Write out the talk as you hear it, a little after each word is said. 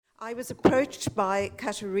I was approached by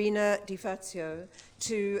Caterina Di Fazio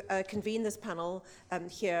to convene this panel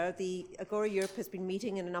here. The Agora Europe has been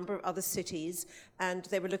meeting in a number of other cities, and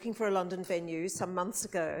they were looking for a London venue some months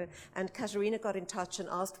ago, and Caterina got in touch and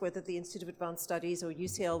asked whether the Institute of Advanced Studies, or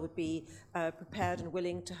UCL, would be prepared and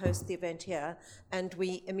willing to host the event here, and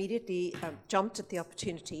we immediately jumped at the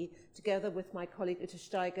opportunity, together with my colleague Uta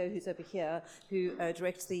Steiger, who's over here, who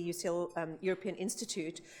directs the UCL European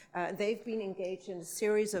Institute. They've been engaged in a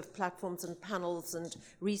series of platforms and panels and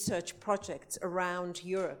research projects around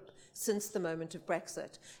Europe since the moment of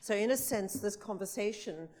Brexit. So in a sense, this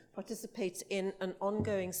conversation participates in an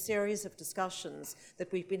ongoing series of discussions that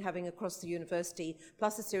we've been having across the university,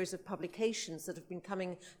 plus a series of publications that have been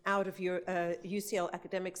coming out of UCL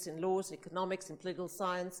academics in laws, economics, in political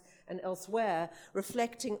science, and elsewhere,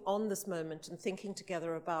 reflecting on this moment and thinking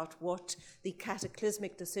together about what the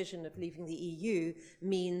cataclysmic decision of leaving the EU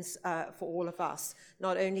means for all of us,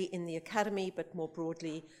 not only in the academy, but more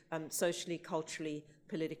broadly, socially, culturally,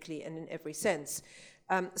 politically, and in every sense.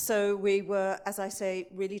 So we were, as I say,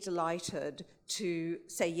 really delighted to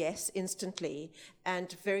say yes instantly,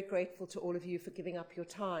 and very grateful to all of you for giving up your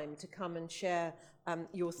time to come and share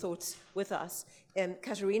your thoughts with us.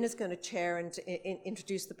 Caterina's going to chair and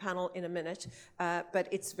introduce the panel in a minute, but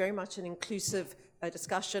it's very much an inclusive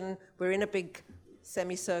discussion. We're in a big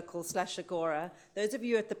semicircle / agora. Those of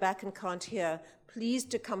you at the back and can't hear, please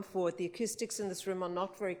do come forward. The acoustics in this room are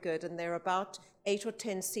not very good, and there are about 8 or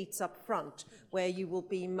 10 seats up front where you will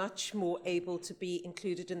be much more able to be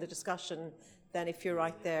included in the discussion than if you're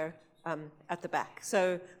right there at the back.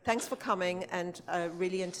 So thanks for coming, and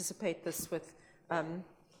really anticipate this with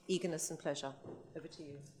eagerness and pleasure. Over to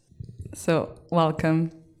you. So,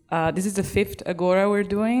 welcome. This is the 5th Agora we're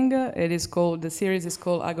doing. The series is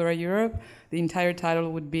called Agora Europe. The entire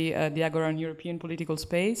title would be the Agora on European Political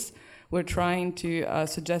Space. We're trying to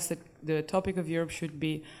suggest that the topic of Europe should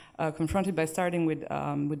be confronted by starting with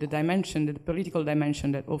the dimension, the political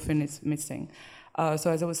dimension that often is missing.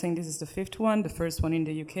 So as I was saying, this is the 5th one, the first one in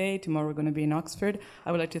the UK. Tomorrow we're going to be in Oxford.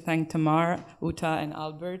 I would like to thank Tamar, Uta, and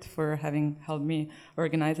Albert for having helped me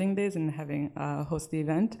organizing this and having host the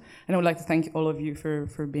event. And I would like to thank all of you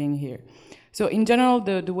for being here. So in general,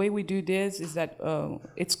 the way we do this is that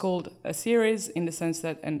it's called a series in the sense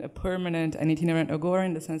that, and a permanent and itinerant Agora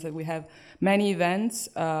in the sense that we have many events,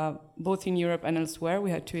 both in Europe and elsewhere.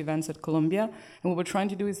 We had 2 events at Columbia. And what we're trying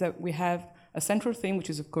to do is that we have a central theme, which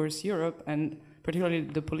is of course Europe, and particularly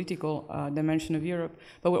the political dimension of Europe,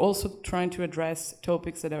 but we're also trying to address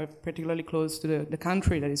topics that are particularly close to the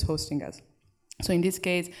country that is hosting us. So in this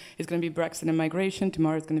case, it's going to be Brexit and migration.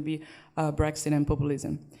 Tomorrow it's going to be Brexit and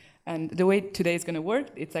populism. And the way today is going to work,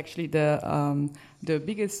 it's actually the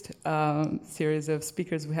biggest series of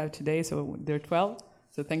speakers we have today, so there are 12.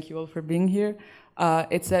 So thank you all for being here.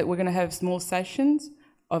 It's that we're going to have small sessions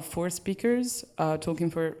of 4 speakers talking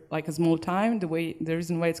for like a small time. The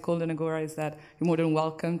reason why it's called an Agora is that you're more than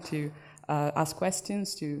welcome to ask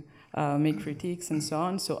questions, to make critiques, and so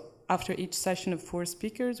on. So after each session of 4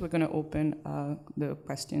 speakers, we're going to open the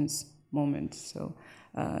questions moment. So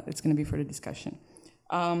it's going to be for the discussion.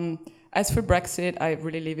 As for Brexit, I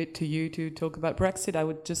really leave it to you to talk about Brexit. I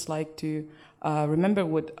would just like to remember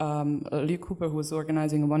what Luke Cooper, who was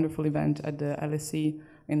organizing a wonderful event at the LSE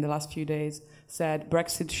in the last few days, said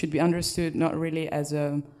Brexit should be understood not only as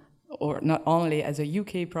a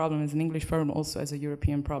UK problem, as an English problem, also as a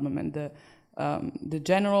European problem. And the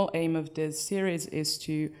general aim of this series is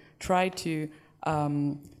to try to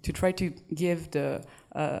give the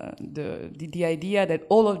idea that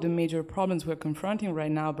all of the major problems we're confronting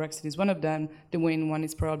right now, Brexit is one of them, the main one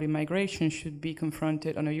is probably migration, should be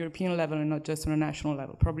confronted on a European level and not just on a national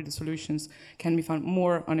level. Probably the solutions can be found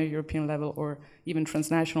more on a European level or even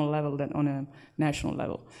transnational level than on a national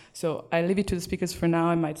level. So I leave it to the speakers for now.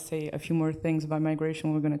 I might say a few more things about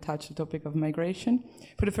migration. We're going to touch the topic of migration.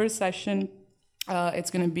 For the first session, it's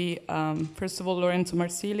going to be, first of all, Lorenzo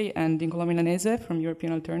Marsili and Nicola Milanese from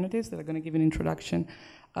European Alternatives that are going to give an introduction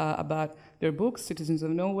about their books, Citizens of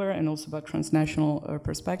Nowhere, and also about transnational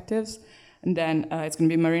perspectives. And then it's going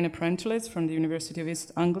to be Marina Parentelis from the University of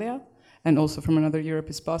East Anglia, and also from Another Europe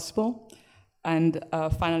is Possible. And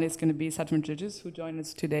finally, it's going to be Satman Judges, who joined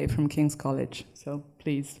us today from King's College. So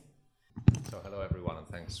please. So hello, everyone, and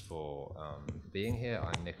thanks for being here.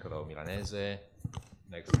 I'm Niccolo Milanese.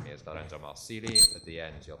 Next to me is Lorenzo Marsili. At the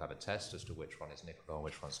end, you'll have a test as to which one is Niccolo and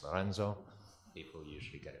which one's Lorenzo. People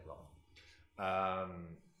usually get it wrong.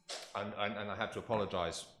 And I have to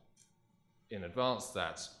apologize in advance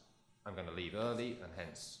that I'm going to leave early, and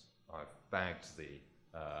hence I've bagged the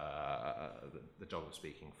job of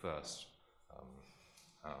speaking first.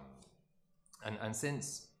 And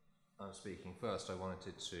since I'm speaking first, I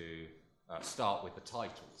wanted to start with the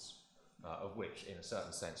titles, of which, in a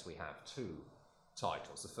certain sense, we have two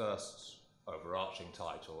titles. The first overarching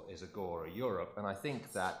title is Agora Europe, and I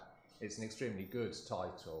think that it's an extremely good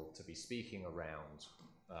title to be speaking around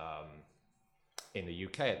in the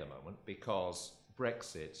UK at the moment, because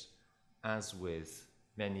Brexit, as with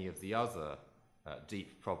many of the other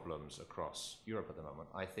deep problems across Europe at the moment,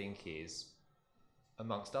 I think is,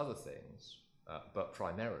 amongst other things, but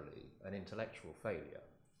primarily an intellectual failure.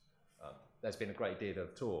 There's been a great deal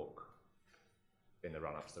of talk in the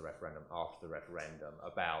run-up to the referendum, after the referendum,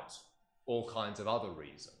 about all kinds of other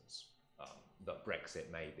reasons that Brexit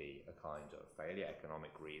may be a kind of failure,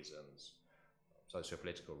 economic reasons,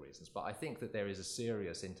 socio-political reasons. But I think that there is a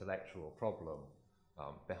serious intellectual problem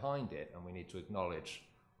behind it, and we need to acknowledge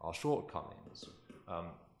our shortcomings,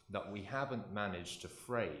 that we haven't managed to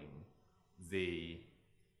frame the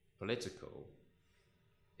political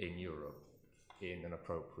in Europe in an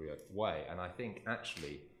appropriate way. And I think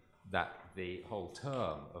actually that the whole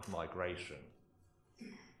term of migration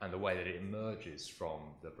and the way that it emerges from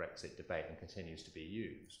the Brexit debate and continues to be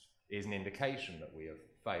used is an indication that we have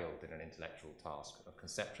failed in an intellectual task of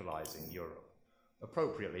conceptualizing Europe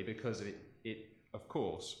appropriately, because it of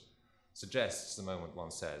course, suggests the moment one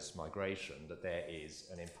says migration that there is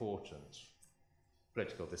an important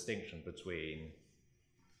political distinction between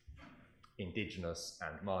indigenous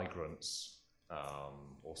and migrants,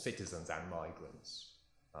 or citizens and migrants.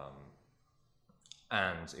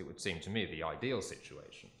 And it would seem to me the ideal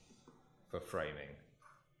situation for framing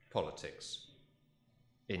politics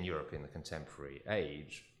in Europe in the contemporary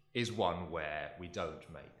age is one where we don't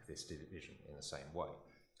make this division in the same way.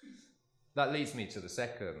 That leads me to the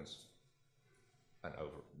second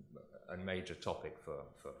and major topic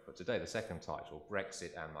for today, the second title,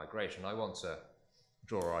 Brexit and migration. I want to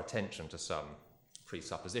draw our attention to some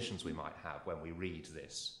presuppositions we might have when we read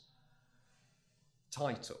this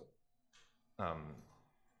title.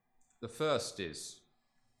 The first is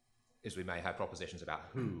we may have propositions about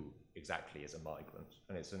who exactly is a migrant,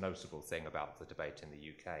 and it's a notable thing about the debate in the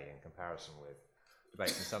UK in comparison with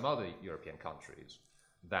debates in some other European countries,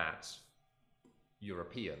 that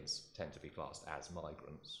Europeans tend to be classed as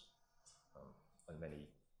migrants, and many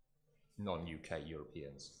non-UK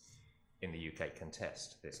Europeans in the UK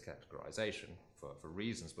contest this categorization for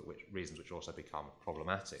reasons, but reasons which also become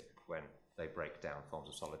problematic when they break down forms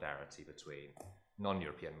of solidarity between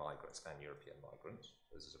non-European migrants and European migrants.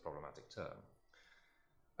 This is a problematic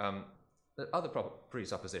term. The other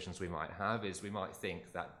presuppositions we might have is we might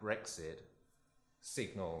think that Brexit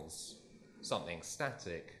signals something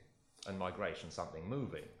static and migration something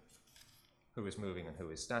moving. Who is moving and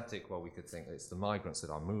who is static? Well, we could think that it's the migrants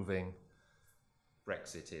that are moving.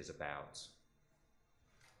 Brexit is about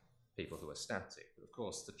people who are static. But of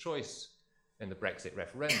course, the choice in the Brexit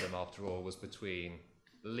referendum, after all, was between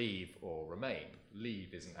leave or remain.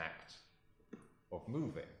 Leave is an act of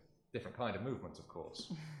moving, different kind of movement, of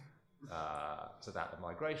course, to that of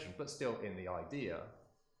migration, but still in the idea,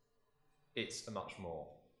 it's a much more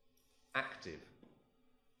active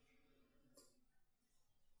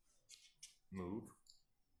move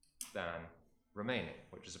than remaining,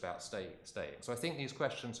 which is about staying. So I think these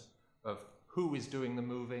questions of who is doing the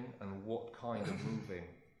moving and what kind of moving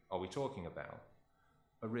are we talking about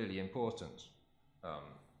are really important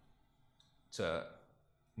to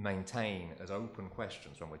maintain as open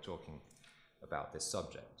questions when we're talking about this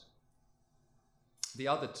subject. The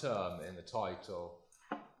other term in the title,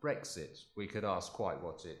 Brexit, we could ask quite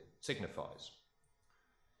what it signifies.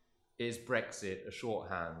 Is Brexit a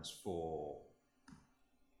shorthand for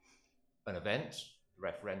an event,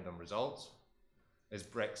 referendum result? Is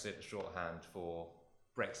Brexit a shorthand for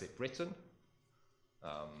Brexit Britain?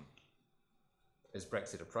 Is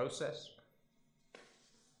Brexit a process?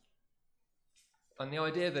 And the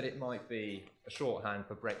idea that it might be a shorthand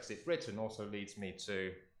for Brexit Britain also leads me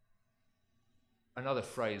to another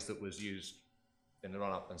phrase that was used in the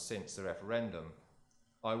run-up and since the referendum.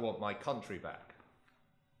 I want my country back,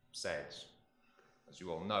 said, as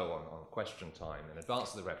you all know, on question time in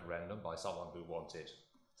advance of the referendum by someone who wanted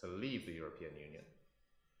to leave the European Union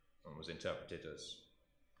and was interpreted as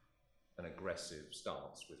an aggressive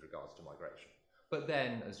stance with regards to migration. But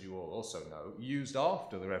then, as you all also know, used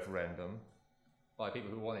after the referendum by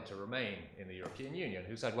people who wanted to remain in the European Union,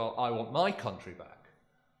 who said, well, I want my country back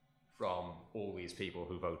from all these people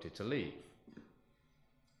who voted to leave.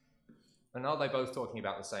 And are they both talking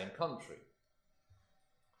about the same country?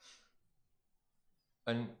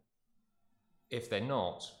 And if they're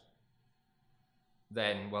not,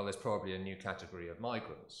 then, well, there's probably a new category of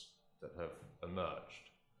migrants that have emerged.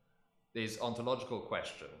 these ontological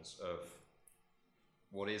questions of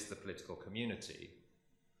what is the political community,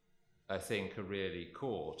 I think, are really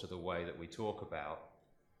core to the way that we talk about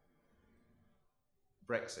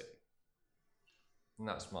Brexit. And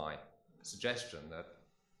that's my suggestion, that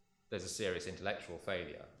there's a serious intellectual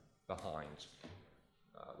failure behind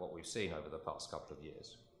what we've seen over the past couple of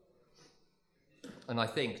years. And I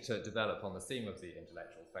think, to develop on the theme of the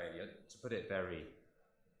intellectual failure, to put it very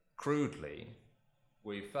crudely,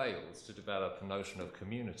 we failed to develop a notion of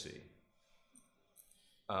community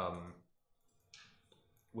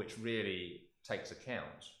which really takes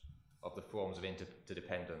account of the forms of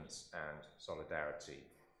interdependence and solidarity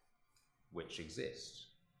which exist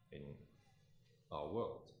in our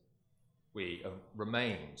world. We have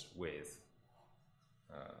remained with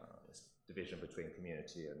this division between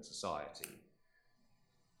community and society.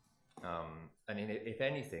 And if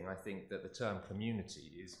anything, I think that the term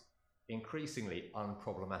community is increasingly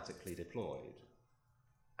unproblematically deployed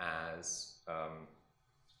as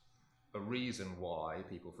a reason why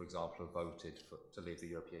people, for example, have voted to leave the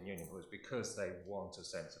European Union was because they want a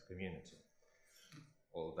sense of community,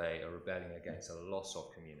 or they are rebelling against a loss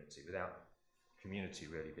of community, without community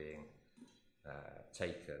really being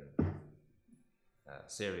taken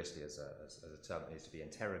seriously as a term that needs to be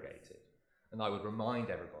interrogated. And I would remind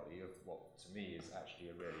everybody of what, to me, is actually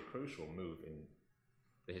a really crucial move in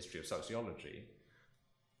the history of sociology,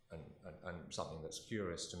 and something that's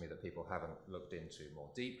curious to me that people haven't looked into more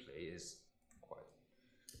deeply, is quite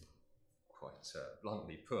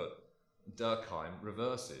bluntly put, Durkheim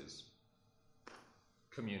reverses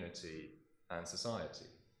community and society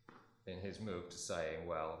in his move to saying,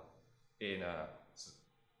 well, in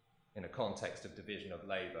a context of division of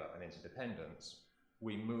labour and interdependence,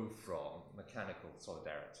 we move from mechanical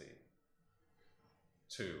solidarity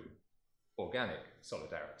to organic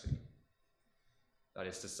solidarity. That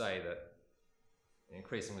is to say that in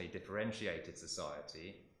increasingly differentiated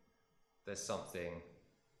society, there's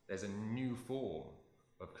a new form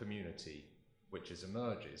of community which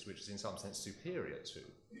emerges, which is in some sense superior to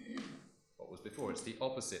what was before. It's the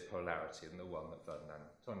opposite polarity than the one that Ferdinand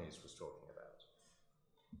Tönnies was talking about.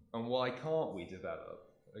 And why can't we develop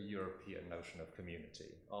a European notion of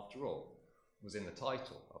community? After all, it was in the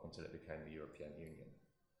title up until it became the European Union,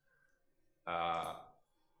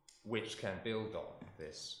 which can build on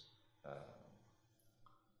this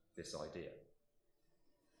idea.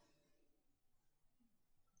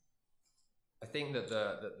 I think that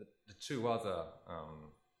the two other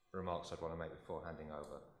remarks I'd want to make before handing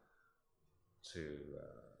over to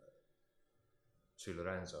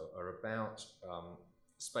Lorenzo are about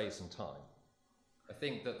space and time. I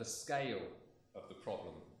think that the scale of the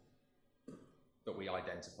problem that we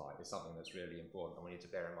identified is something that's really important, and we need to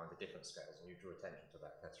bear in mind the different scales. And you drew attention to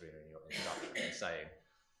that, Katerina, in your introduction, in saying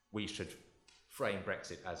we should frame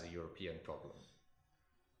Brexit as a European problem.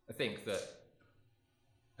 I think that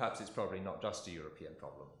perhaps it's probably not just a European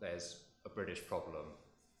problem. There's a British problem,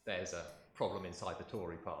 there's a problem inside the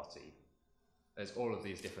Tory party, there's all of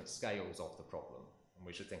these different scales of the problem, and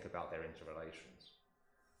we should think about their interrelations.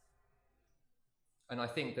 And I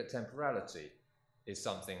think that temporality is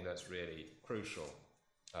something that's really crucial,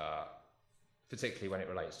 particularly when it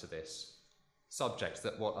relates to this subject,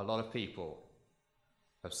 that what a lot of people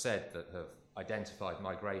have said that have identified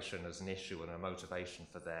migration as an issue and a motivation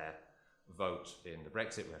for their vote in the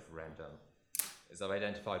Brexit referendum is they've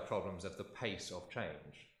identified problems of the pace of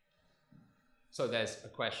change. So there's a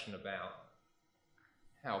question about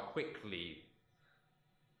how quickly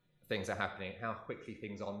things are happening, how quickly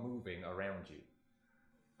things are moving around you.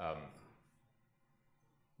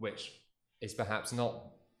 Which is perhaps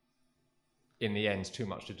not, in the end, too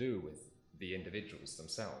much to do with the individuals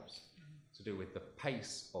themselves, to do with the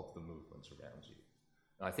pace of the movement around you.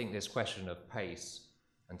 And I think this question of pace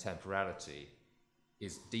and temporality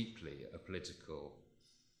is deeply a political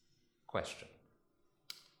question.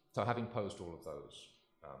 So having posed all of those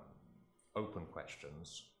open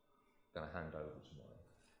questions, I'm going to hand over to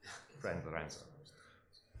my friend Lorenzo.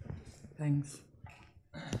 Thanks.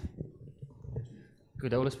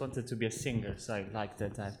 Good, I always wanted to be a singer, so I like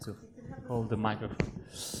that I have to hold the microphone.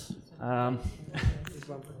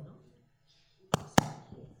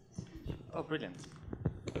 Oh, brilliant.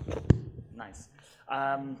 Nice.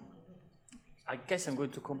 I guess I'm going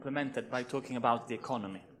to complement that by talking about the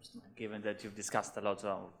economy, given that you've discussed a lot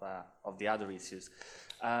of the other issues.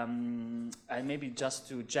 And maybe just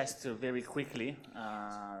to gesture very quickly,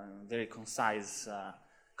 very concise,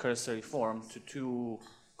 cursory form to two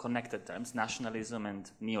connected terms, nationalism and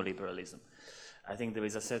neoliberalism. I think there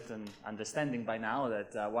is a certain understanding by now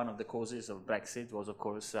that one of the causes of Brexit was, of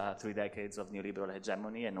course, 3 decades of neoliberal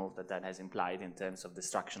hegemony and all that that has implied in terms of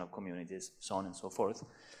destruction of communities, so on and so forth.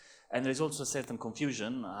 And there is also a certain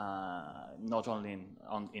confusion, not only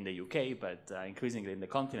in the UK, but increasingly in the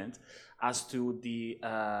continent, as to the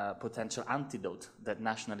potential antidote that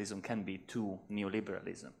nationalism can be to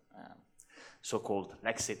neoliberalism. So-called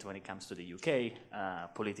Brexit when it comes to the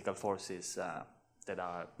UK, political forces that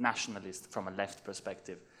are nationalist from a left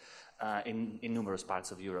perspective in numerous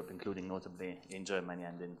parts of Europe, including notably in Germany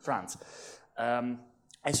and in France.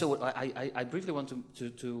 And so I briefly want to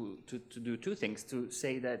do 2 things, to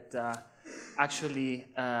say that actually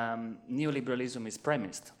neoliberalism is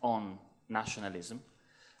premised on nationalism,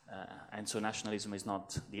 and so nationalism is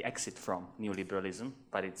not the exit from neoliberalism,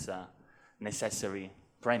 but it's a necessary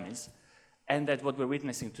premise, and that what we're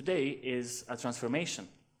witnessing today is a transformation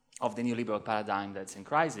of the neoliberal paradigm that's in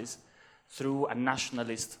crisis through a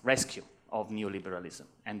nationalist rescue of neoliberalism,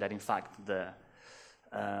 and that in fact the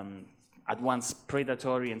at once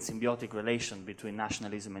predatory and symbiotic relation between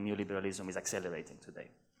nationalism and neoliberalism is accelerating today.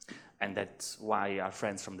 And that's why our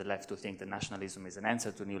friends from the left who think that nationalism is an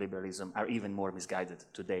answer to neoliberalism are even more misguided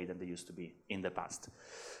today than they used to be in the past.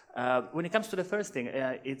 When it comes to the first thing,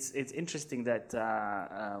 it's interesting that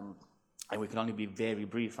and we can only be very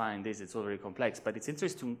brief in this, it's all very complex, but it's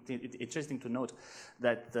interesting to note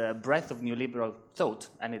that the breadth of neoliberal thought,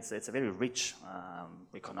 and it's a very rich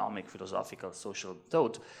economic, philosophical, social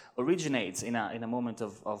thought, originates in a moment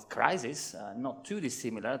of crisis, not too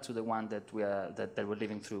dissimilar to the one that we're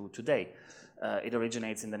living through today. It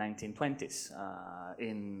originates in the 1920s,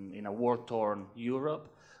 in a war-torn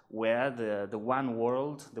Europe, where the one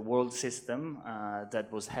world, the world system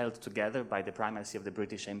that was held together by the primacy of the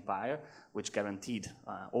British Empire, which guaranteed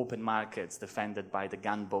open markets defended by the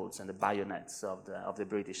gunboats and the bayonets of the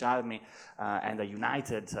British Army, and a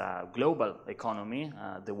united global economy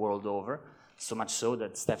the world over, so much so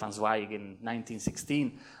that Stefan Zweig in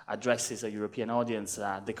 1916 addresses a European audience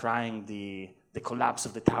decrying the collapse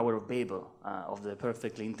of the Tower of Babel, of the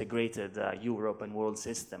perfectly integrated Europe and world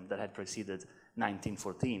system that had preceded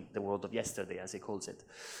 1914, the world of yesterday, as he calls it.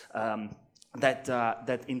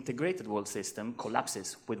 That integrated world system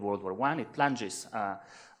collapses with World War I. It plunges a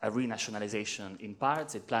renationalization in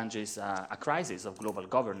parts. It plunges a crisis of global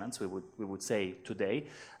governance, we would say today,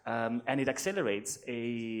 and it accelerates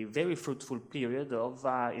a very fruitful period of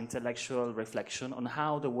intellectual reflection on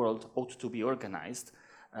how the world ought to be organized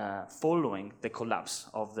following the collapse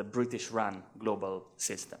of the British-run global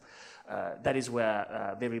system. That is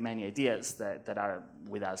where very many ideas that are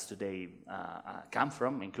with us today come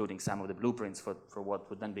from, including some of the blueprints for what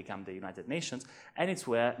would then become the United Nations, and it's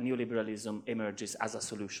where neoliberalism emerges as a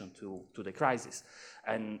solution to the crisis.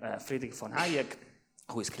 And Friedrich von Hayek,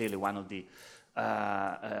 who is clearly one of the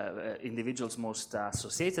individuals most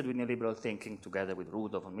associated with neoliberal thinking, together with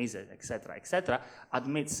Rudolf and Mises, etc.,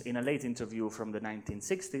 admits in a late interview from the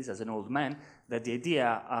 1960s as an old man that the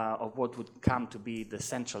idea of what would come to be the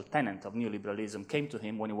central tenet of neoliberalism came to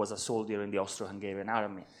him when he was a soldier in the Austro-Hungarian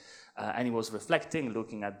army. And he was reflecting,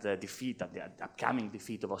 looking at the defeat, at the upcoming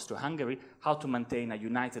defeat of Austro-Hungary, how to maintain a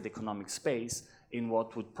united economic space in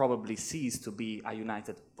what would probably cease to be a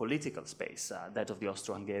united political space, that of the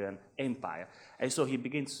Austro-Hungarian Empire. And so he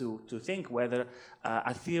begins to think whether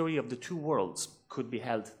a theory of the two worlds could be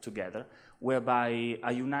held together, whereby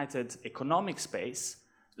a united economic space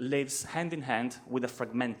lives hand in hand with a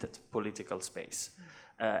fragmented political space.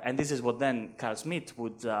 And this is what then Carl Schmitt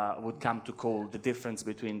would come to call the difference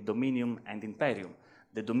between dominium and imperium.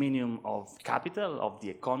 The dominium of capital, of the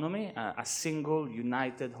economy, a single,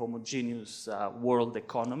 united, homogeneous world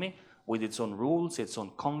economy with its own rules, its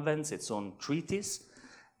own convents, its own treaties,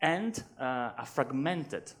 and a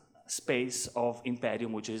fragmented space of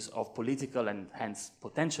imperium, which is of political and hence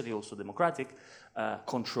potentially also democratic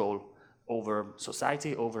control over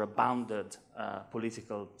society, over a bounded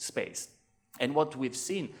political space. And what we've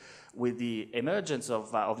seen with the emergence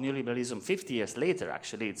of neoliberalism 50 years later,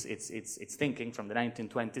 actually, it's thinking from the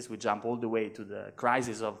 1920s, we jump all the way to the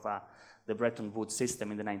crisis of the Bretton Woods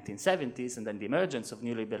system in the 1970s, and then the emergence of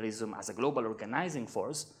neoliberalism as a global organizing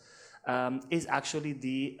force, is actually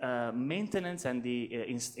the maintenance and the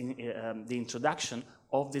introduction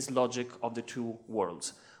of this logic of the two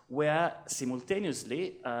worlds, where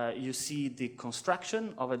simultaneously you see the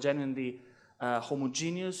construction of a genuinely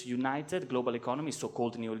homogeneous, united global economy,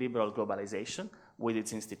 so-called neoliberal globalization, with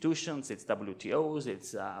its institutions, its WTOs,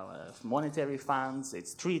 its monetary funds,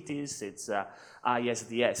 its treaties, its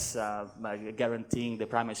ISDS, guaranteeing the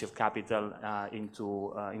primacy of capital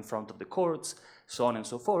in front of the courts, so on and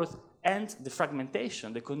so forth, and the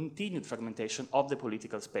fragmentation, the continued fragmentation of the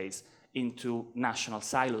political space into national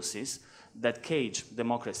silos that cage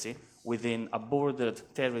democracy within a bordered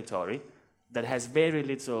territory that has very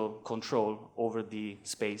little control over the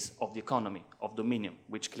space of the economy, of dominion,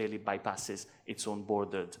 which clearly bypasses its own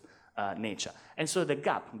bordered nature. And so the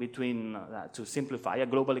gap between, to simplify, a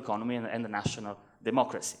global economy and a national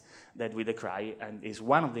democracy that we decry, and is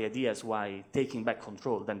one of the ideas why taking back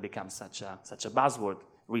control then becomes such a buzzword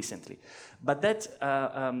recently. But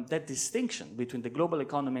that distinction between the global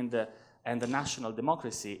economy and the national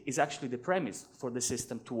democracy is actually the premise for the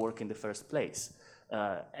system to work in the first place.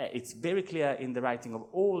 It's very clear in the writing of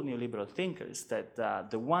all neoliberal thinkers that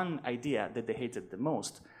the one idea that they hated the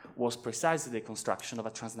most was precisely the construction of a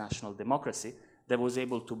transnational democracy that was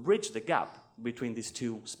able to bridge the gap between these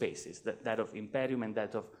two spaces, that of imperium and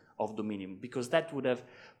that of dominion, because that would have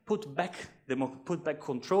put back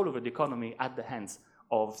control over the economy at the hands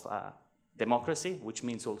of democracy, which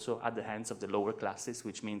means also at the hands of the lower classes,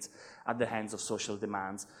 which means at the hands of social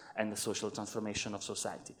demands and the social transformation of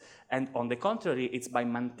society. And on the contrary, it's by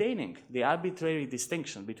maintaining the arbitrary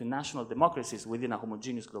distinction between national democracies within a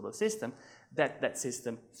homogeneous global system that that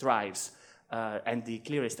system thrives. And the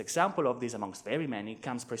clearest example of this, amongst very many,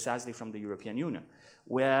 comes precisely from the European Union,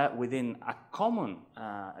 where within a common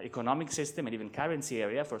economic system and even currency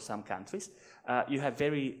area for some countries, you have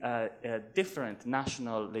very different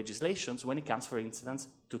national legislations when it comes, for instance,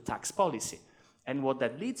 to tax policy. And what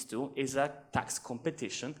that leads to is a tax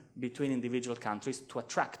competition between individual countries to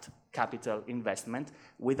attract capital investment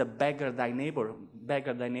with a beggar thy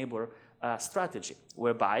neighbor strategy,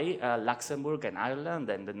 whereby Luxembourg and Ireland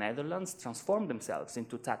and the Netherlands transform themselves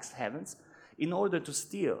into tax havens in order to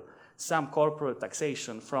steal some corporate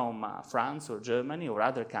taxation from France or Germany or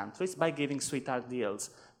other countries by giving sweetheart deals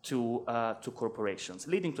to corporations,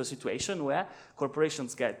 leading to a situation where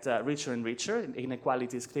corporations get richer and richer,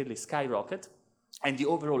 inequalities clearly skyrocket, and the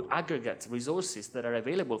overall aggregate resources that are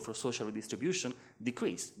available for social redistribution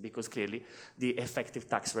decrease, because clearly the effective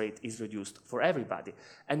tax rate is reduced for everybody.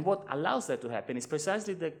 And what allows that to happen is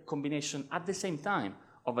precisely the combination at the same time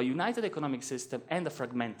of a united economic system and a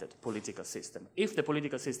fragmented political system. If the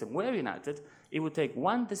political system were united, it would take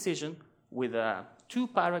one decision with a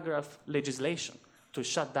 2-paragraph legislation to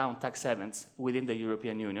shut down tax havens within the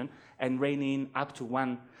European Union and rein in up to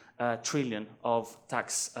 1 trillion of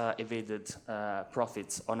tax evaded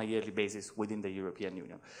profits on a yearly basis within the European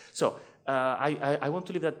Union. So I want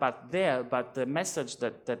to leave that part there, but the message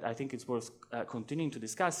that I think it's worth continuing to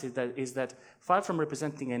discuss is that far from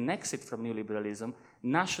representing an exit from neoliberalism,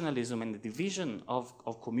 nationalism and the division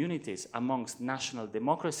of communities amongst national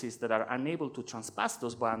democracies that are unable to transpass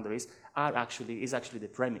those boundaries is actually the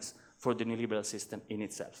premise for the neoliberal system in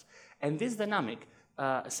itself. And this dynamic,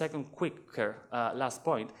 second quicker last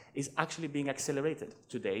point, is actually being accelerated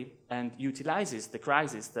today and utilizes the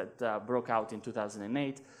crisis that broke out in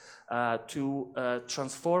 2008 to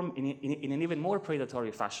transform in an even more predatory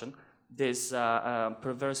fashion this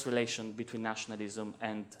perverse relation between nationalism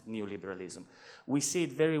and neoliberalism. We see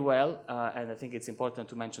it very well, and I think it's important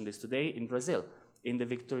to mention this today, in Brazil, in the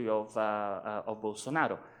victory of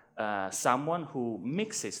Bolsonaro. Someone who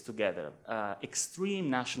mixes together extreme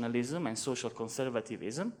nationalism and social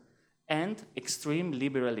conservatism and extreme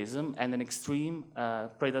liberalism and an extreme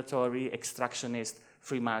predatory, extractionist,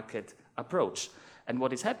 free market approach. And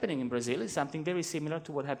what is happening in Brazil is something very similar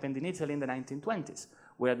to what happened in Italy in the 1920s,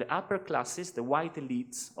 where the upper classes, the white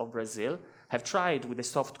elites of Brazil, have tried with a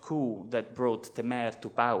soft coup that brought Temer to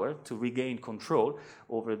power to regain control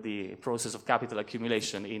over the process of capital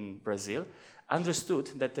accumulation in Brazil, understood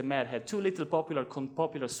that Temer had too little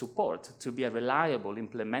popular support to be a reliable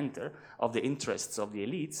implementer of the interests of the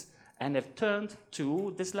elites, and have turned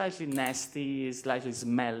to the slightly nasty, slightly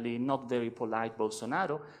smelly, not very polite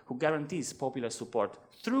Bolsonaro, who guarantees popular support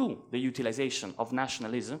through the utilization of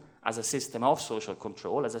nationalism as a system of social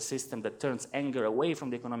control, as a system that turns anger away from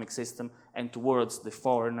the economic system and towards the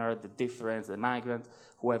foreigner, the different, the migrant,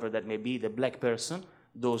 whoever that may be, the black person,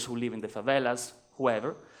 those who live in the favelas,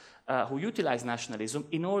 whoever, who utilize nationalism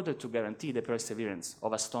in order to guarantee the perseverance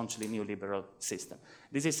of a staunchly neoliberal system.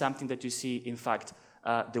 This is something that you see, in fact,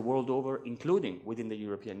 the world over, including within the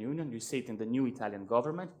European Union. You see it in the new Italian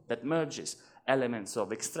government that merges elements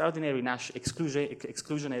of extraordinary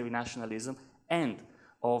exclusionary nationalism and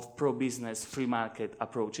of pro-business free market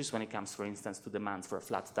approaches when it comes, for instance, to demands for a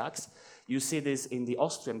flat tax. You see this in the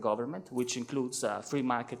Austrian government, which includes free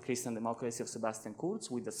market Christian democracy of Sebastian Kurz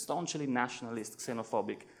with the staunchly nationalist,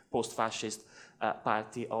 xenophobic, post-fascist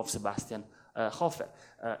party of Sebastian Hofer,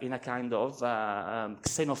 in a kind of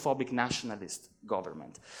xenophobic nationalist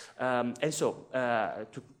government. And so,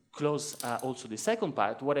 to close also the second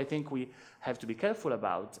part, what I think we have to be careful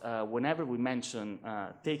about whenever we mention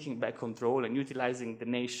taking back control and utilizing the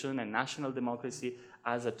nation and national democracy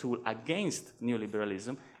as a tool against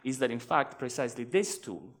neoliberalism is that, in fact, precisely this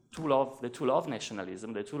tool, the tool of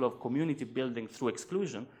nationalism, the tool of community building through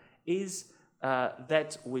exclusion, is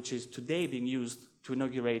that which is today being used to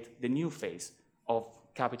inaugurate the new phase of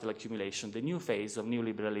capital accumulation, the new phase of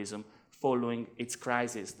neoliberalism following its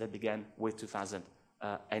crisis that began with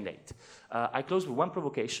 2008. I close with one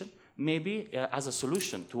provocation. Maybe as a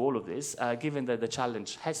solution to all of this, given that the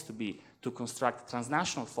challenge has to be to construct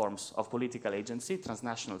transnational forms of political agency,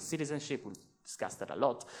 transnational citizenship, we discussed that a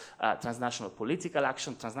lot, transnational political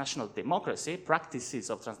action, transnational democracy, practices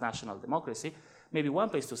of transnational democracy, maybe one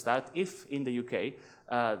place to start, if in the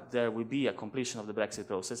UK there will be a completion of the Brexit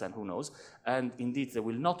process, and who knows, and indeed there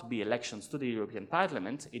will not be elections to the European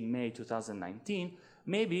Parliament in May 2019,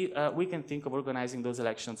 maybe we can think of organizing those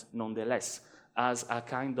elections nonetheless as a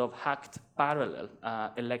kind of hacked parallel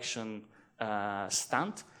election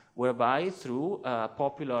stunt, whereby through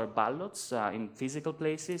popular ballots in physical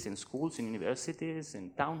places, in schools, in universities, in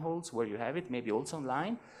town halls, where you have it, maybe also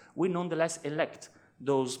online, we nonetheless elect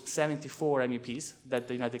those 74 MEPs that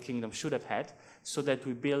the United Kingdom should have had, so that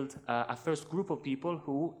we build a first group of people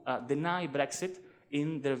who deny Brexit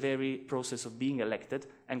in their very process of being elected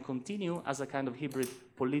and continue as a kind of hybrid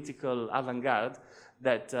political avant-garde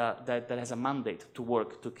that has a mandate to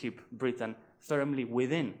work to keep Britain firmly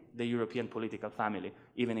within the European political family,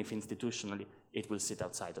 even if institutionally it will sit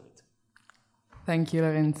outside of it. Thank you,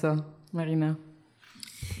 Lorenzo. Marina.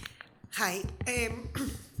 Hi.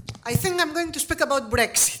 I think I'm going to speak about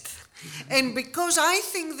Brexit. And because I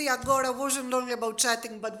think the Agora wasn't only about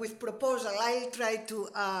chatting, but with proposal, I'll try to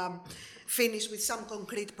finish with some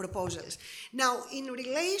concrete proposals. Now, in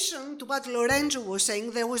relation to what Lorenzo was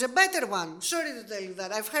saying, there was a better one. Sorry to tell you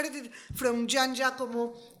that. I've heard it from Gian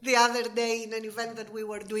Giacomo the other day in an event that we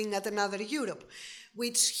were doing at Another Europe,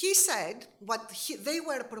 which he said, they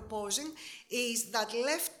were proposing is that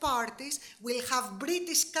left parties will have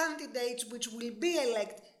British candidates which will be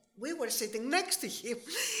elected. We were sitting next to him,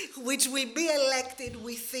 which will be elected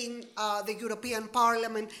within the European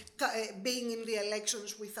Parliament, being in the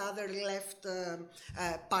elections with other left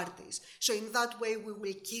parties. So in that way, we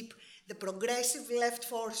will keep the progressive left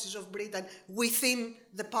forces of Britain within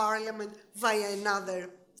the Parliament via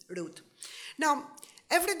another route. Now,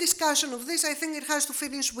 every discussion of this, I think it has to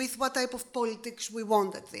finish with what type of politics we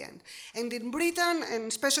want at the end. And in Britain, and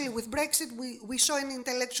especially with Brexit, we saw an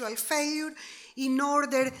intellectual failure in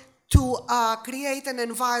order to create an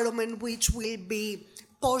environment which will be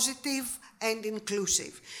positive and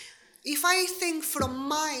inclusive. If I think from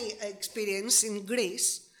my experience in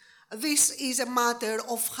Greece, this is a matter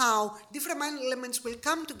of how different elements will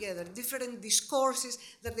come together, different discourses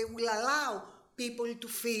that they will allow people to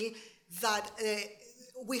feel that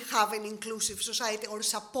we have an inclusive society or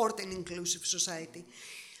support an inclusive society.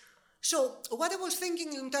 So what I was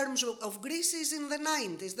thinking in terms of Greece is in the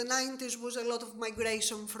 90s. The 90s was a lot of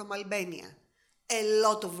migration from Albania, a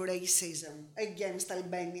lot of racism against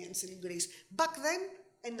Albanians in Greece, back then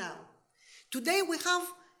and now. Today we have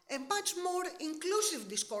a much more inclusive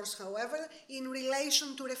discourse, however, in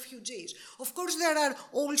relation to refugees. Of course, there are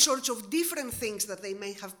all sorts of different things that they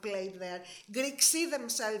may have played there. Greeks see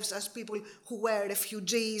themselves as people who were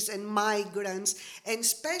refugees and migrants, and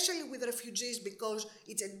especially with refugees because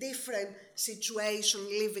it's a different situation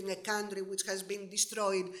living a country which has been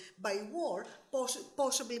destroyed by war.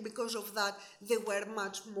 Possibly because of that, they were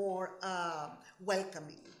much more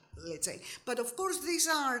welcoming, let's say. But of course, these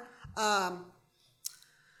are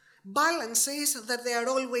balances that they are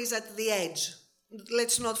always at the edge.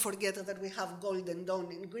 Let's not forget that we have Golden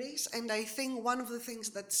Dawn in Greece, and I think one of the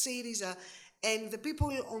things that Syriza and the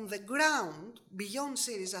people on the ground beyond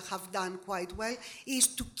Syriza have done quite well is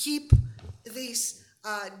to keep this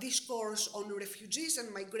discourse on refugees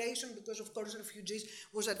and migration, because of course refugees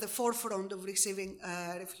was at the forefront of receiving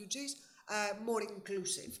refugees, more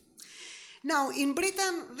inclusive. Now in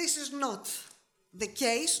Britain this is not the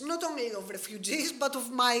case, not only of refugees, but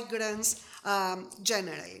of migrants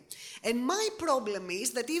generally. And my problem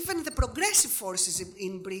is that even the progressive forces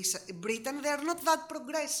in Britain, they are not that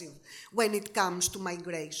progressive when it comes to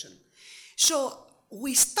migration. So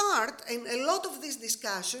we start, and a lot of these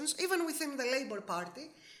discussions, even within the Labour Party,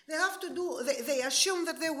 they assume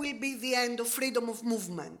that there will be the end of freedom of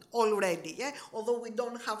movement already. Yeah? Although we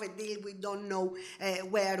don't have a deal, we don't know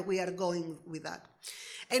where we are going with that.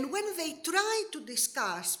 And when they try to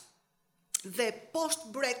discuss the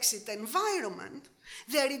post-Brexit environment,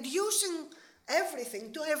 they're reducing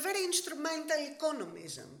everything to a very instrumental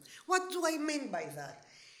economism. What do I mean by that?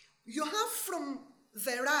 You have from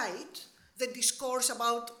the right the discourse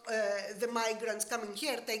about the migrants coming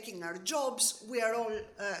here, taking our jobs. We all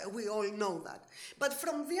know that. But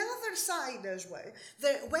from the other side as well,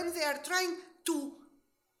 when they are trying to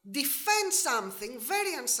defend something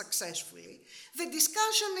very unsuccessfully, the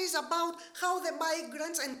discussion is about how the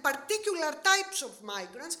migrants and particular types of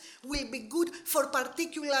migrants will be good for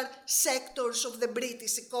particular sectors of the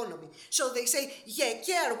British economy. So they say, yeah,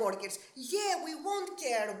 care workers, yeah, we want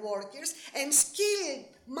care workers, and skilled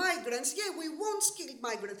migrants, yeah, we want skilled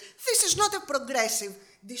migrants. This is not a progressive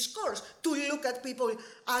discourse to look at people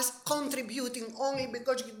as contributing only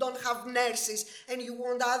because you don't have nurses and you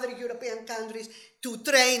want other European countries to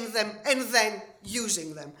train them and then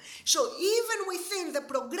using them. So even within the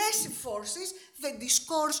progressive forces, the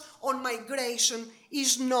discourse on migration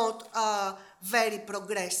is not very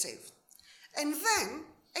progressive. And then,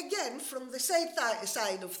 again, from the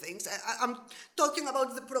side of things, I'm talking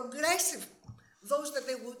about the progressive, those that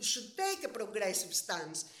should take a progressive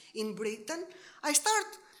stance in Britain. I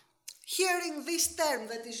start hearing this term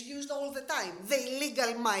that is used all the time, the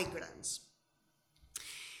illegal migrants.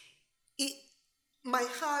 My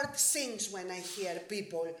heart sinks when I hear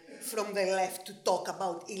people from the left to talk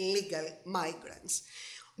about illegal migrants.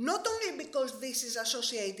 Not only because this is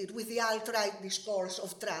associated with the alt-right discourse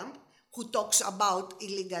of Trump, who talks about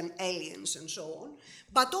illegal aliens and so on,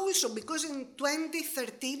 but also because in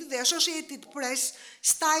 2013 the Associated Press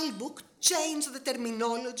style book changed the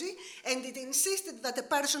terminology and it insisted that a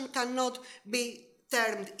person cannot be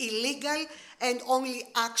termed illegal and only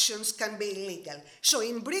actions can be illegal. So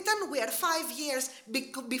in Britain we are 5 years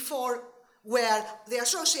before where the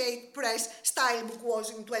Associated Press style book was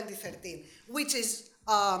in 2013, which is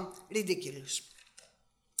ridiculous.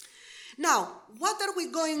 Now, what are we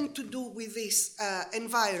going to do with this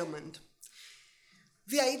environment?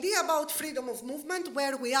 The idea about freedom of movement,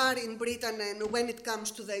 where we are in Britain and when it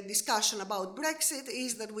comes to the discussion about Brexit,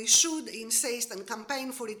 is that we should insist and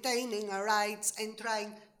campaign for retaining our rights and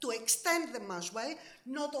trying to extend them as well,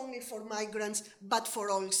 not only for migrants, but for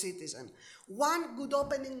all citizens. One good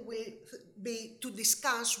opening will be to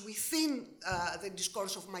discuss within the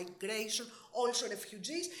discourse of migration also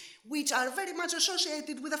refugees, which are very much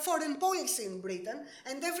associated with a foreign policy in Britain,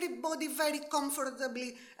 and everybody very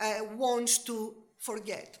comfortably wants to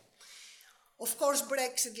forget. Of course,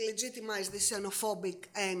 Brexit legitimized the xenophobic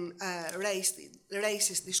and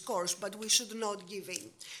racist discourse, but we should not give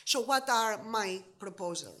in. So what are my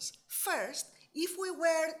proposals? First, if we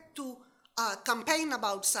were to campaign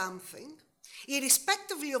about something,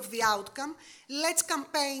 irrespectively of the outcome, let's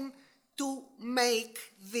campaign to make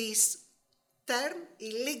this term,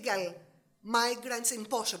 illegal migrants,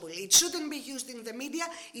 impossible. It shouldn't be used in the media.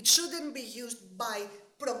 It shouldn't be used by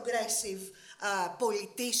progressive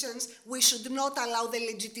politicians. We should not allow the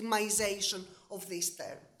legitimization of this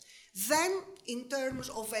term. Then, in terms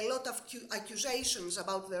of a lot of accusations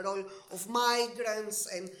about the role of migrants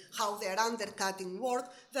and how they are undercutting work,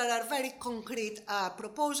 there are very concrete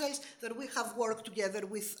proposals that we have worked together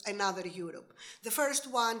with Another Europe. The first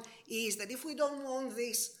one is that if we don't want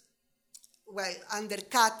this,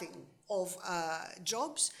 undercutting of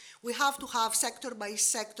jobs, we have to have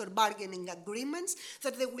sector-by-sector bargaining agreements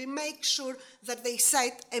that they will make sure that they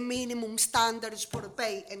set a minimum standards for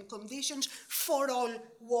pay and conditions for all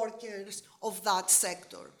workers of that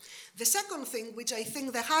sector. The second thing, which I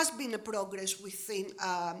think there has been a progress within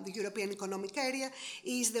the European Economic Area,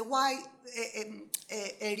 is a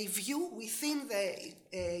review within the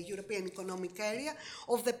European Economic Area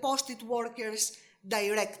of the Posted Workers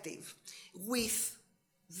Directive, with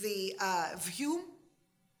the view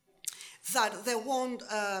that there won't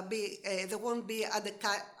be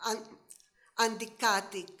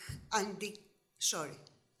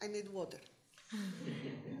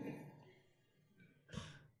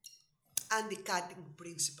undercutting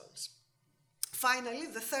principles. Finally,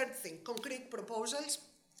 the third thing, concrete proposals: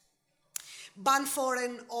 ban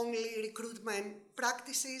foreign-only recruitment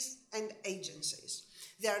practices and agencies.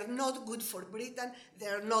 They are not good for Britain, they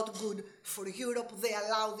are not good for Europe, they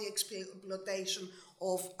allow the exploitation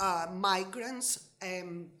of migrants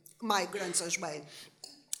as well.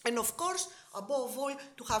 And of course, above all,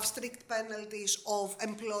 to have strict penalties of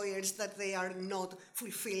employers that they are not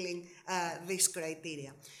fulfilling this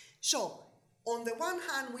criteria. So, on the one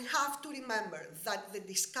hand, we have to remember that the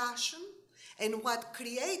discussion and what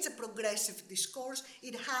creates a progressive discourse,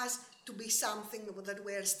 it has to be something that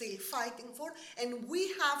we are still fighting for, and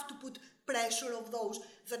we have to put pressure on those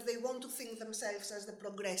that they want to think themselves as the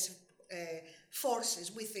progressive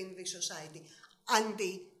forces within the society. And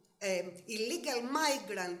the illegal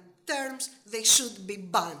migrant terms, they should be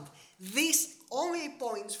banned. This only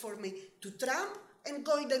points for me to Trump and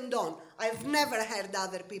Gordon Dawn. I've never heard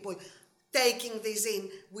other people taking this in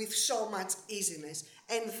with so much easiness.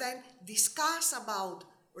 And then discuss about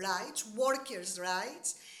rights, workers'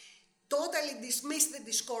 rights, totally dismiss the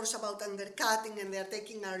discourse about undercutting and they're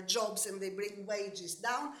taking our jobs and they bring wages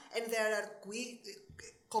down, and there are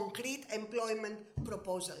concrete employment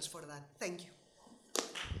proposals for that. Thank you.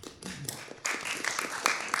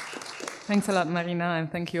 Thanks a lot, Marina, and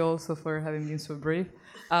thank you also for having been so brief.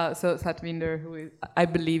 So Satvinder, who is, I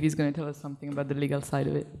believe is going to tell us something about the legal side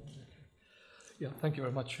of it. Yeah, thank you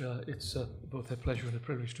very much. It's both a pleasure and a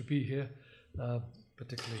privilege to be here,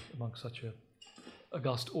 particularly among such a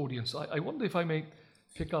august audience. I wonder if I may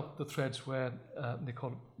pick up the threads where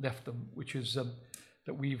Nicole left them, which is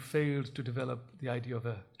that we've failed to develop the idea of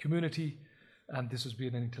a community, and this has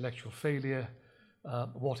been an intellectual failure.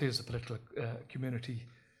 What is a political community,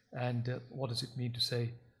 and what does it mean to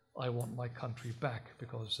say, I want my country back,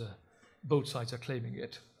 because both sides are claiming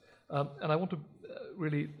it. And I want to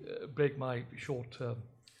really break my short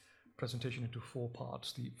presentation into 4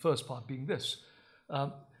 parts. The first part being this.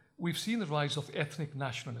 We've seen the rise of ethnic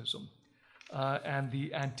nationalism and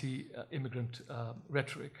the anti-immigrant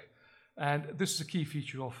rhetoric. And this is a key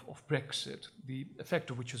feature of Brexit, the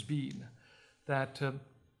effect of which has been that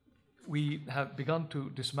we have begun to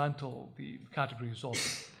dismantle the categories of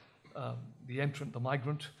the entrant, the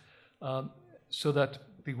migrant, so that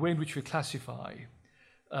the way in which we classify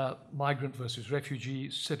migrant versus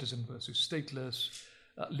refugee, citizen versus stateless,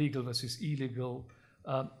 legal versus illegal,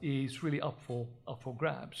 is really up for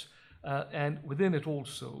grabs. And within it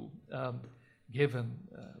also, given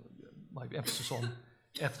my emphasis on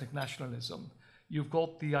ethnic nationalism, you've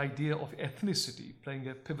got the idea of ethnicity playing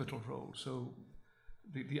a pivotal role. So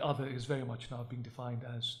the other is very much now being defined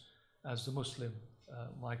as the Muslim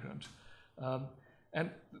migrant. And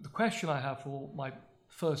the question I have for my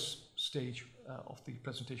first stage of the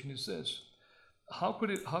presentation is this. How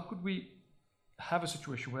could we have a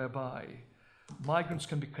situation whereby migrants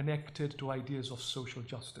can be connected to ideas of social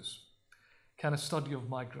justice? Can a study of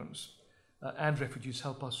migrants and refugees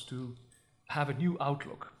help us to have a new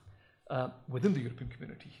outlook within the European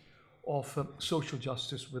community of social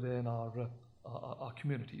justice within our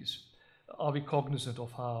communities? Are we cognizant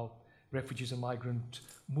of how refugees and migrant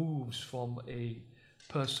moves from a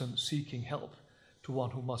person seeking help to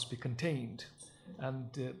one who must be contained?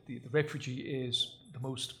 And the refugee is the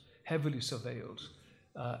most heavily surveilled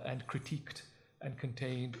and critiqued and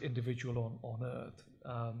contained individual on earth.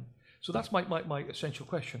 So that's my essential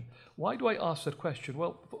question. Why do I ask that question?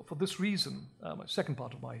 Well, for this reason, my second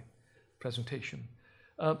part of my presentation.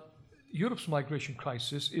 Europe's migration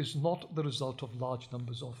crisis is not the result of large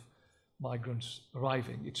numbers of migrants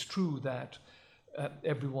arriving. It's true that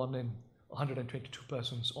everyone in 122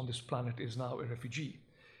 persons on this planet is now a refugee.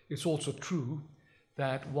 It's also true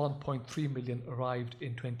that 1.3 million arrived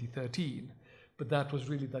in 2013, but that was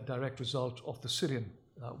really the direct result of the Syrian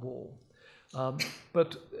war.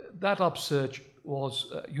 But that upsurge was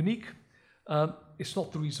unique. It's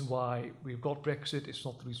not the reason why we've got Brexit. It's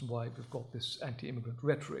not the reason why we've got this anti-immigrant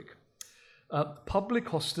rhetoric. Public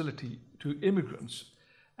hostility to immigrants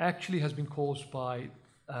actually has been caused by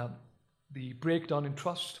the breakdown in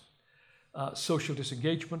trust, social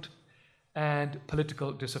disengagement, and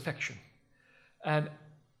political disaffection. And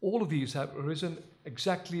all of these have arisen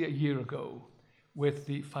exactly a year ago with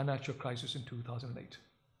the financial crisis in 2008.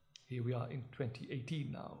 Here we are in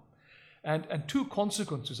 2018 now. And 2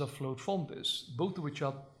 consequences have flowed from this, both of which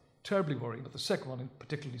are terribly worrying, but the second one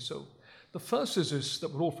particularly so. The first is this,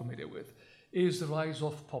 that we're all familiar with, is the rise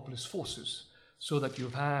of populist forces, so that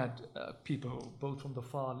you've had people both from the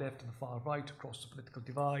far left and the far right across the political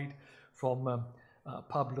divide, from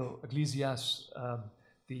Pablo Iglesias,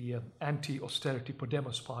 the anti-austerity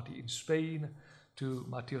Podemos party in Spain, to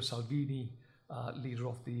Matteo Salvini, leader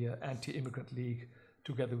of the Anti-Immigrant League,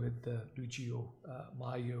 together with Luigi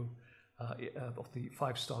Maio of the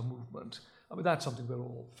Five Star Movement. I mean, that's something we're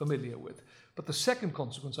all familiar with. But the second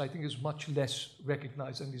consequence, I think, is much less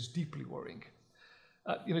recognized and is deeply worrying.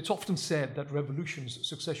 It's often said that revolutions,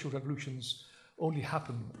 successful revolutions, only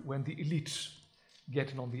happen when the elites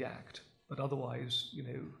get in on the act. But otherwise,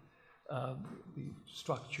 the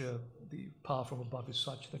structure, the power from above is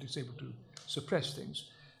such that it's able to suppress things.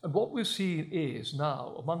 And what we're seeing is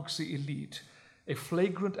now, amongst the elite, a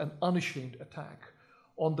flagrant and unashamed attack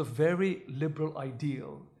on the very liberal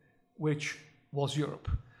ideal which was Europe.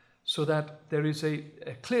 So that there is a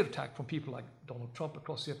clear attack from people like Donald Trump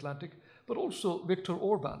across the Atlantic, but also Viktor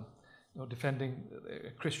Orban, defending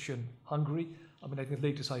Christian Hungary. I mean, I think the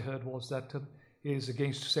latest I heard was that is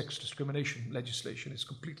against sex discrimination legislation, is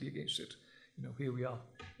completely against it. You know, here we are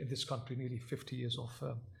in this country, nearly 50 years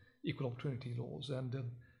of equal opportunity laws, and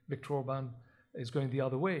Viktor Orban is going the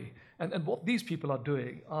other way. And what these people are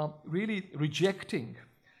doing are really rejecting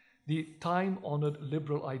the time-honored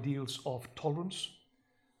liberal ideals of tolerance,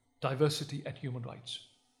 diversity, and human rights.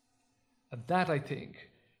 And that, I think,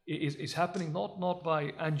 is happening not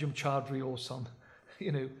by Anjum Chaudhry or some,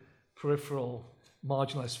 you know, peripheral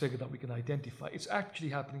marginalized figure that we can identify. It's actually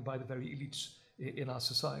happening by the very elites in our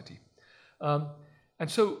society. And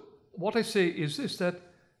so what I say is this, that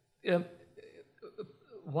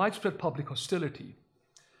widespread public hostility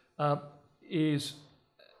is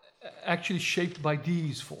actually shaped by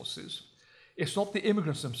these forces. It's not the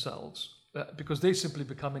immigrants themselves, because they simply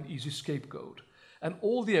become an easy scapegoat. And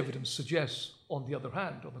all the evidence suggests, on the other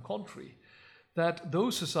hand, on the contrary, that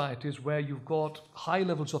those societies where you've got high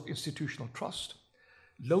levels of institutional trust,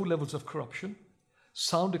 low levels of corruption,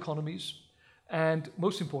 sound economies, and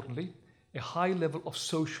most importantly, a high level of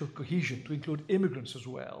social cohesion, to include immigrants as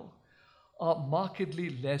well, are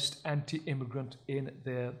markedly less anti-immigrant in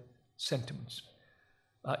their sentiments.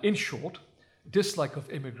 In short, dislike of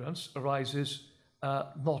immigrants arises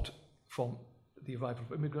not from the arrival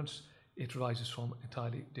of immigrants, it arises from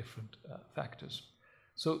entirely different factors.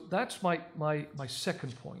 So that's my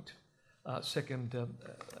second point, second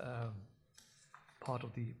part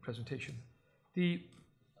of the presentation. The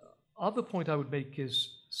other point I would make is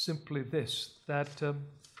simply this, that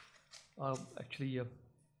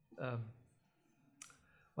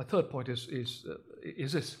my third point is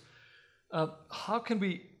this. How can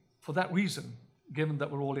we, for that reason, given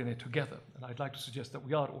that we're all in it together, and I'd like to suggest that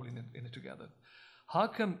we are all in it together, how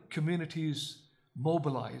can communities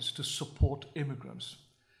mobilize to support immigrants?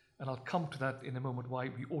 And I'll come to that in a moment, why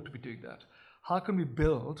we ought to be doing that. How can we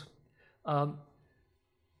build on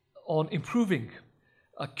improving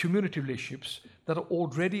community relationships that are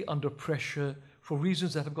already under pressure for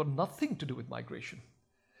reasons that have got nothing to do with migration?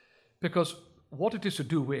 Because what it is to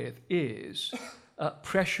do with is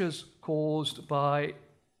pressures caused by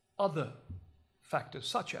other factors,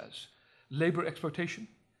 such as labor exploitation,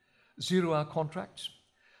 zero-hour contracts,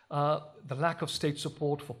 the lack of state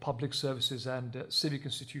support for public services and civic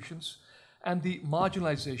institutions, and the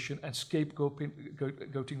marginalization and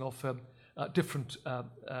scapegoating of different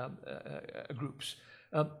groups.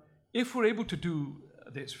 If we're able to do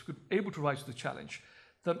this, if we're able to rise to the challenge,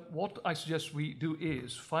 then what I suggest we do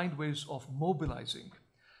is find ways of mobilizing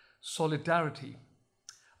solidarity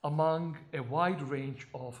among a wide range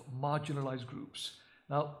of marginalized groups.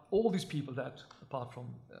 Now, all these people that, apart from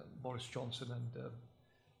Boris Johnson and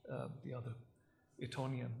the other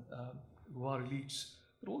Etonian who are elites,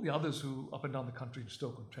 but all the others who up and down the country in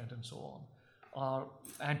Stoke-on-Trent and so on are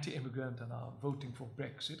anti-immigrant and are voting for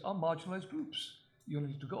Brexit are marginalized groups. You only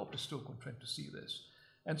need to go up to Stoke-on-Trent to see this.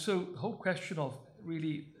 And so the whole question of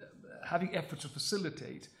really having efforts to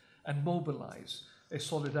facilitate and mobilize a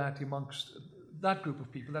solidarity amongst that group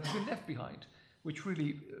of people that have been left behind, which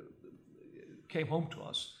really came home to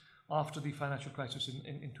us after the financial crisis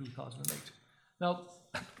in 2008. Now,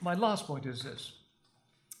 my last point is this.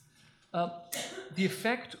 The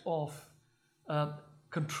effect of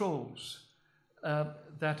controls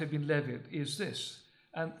that have been levied is this,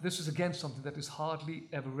 and this is again something that is hardly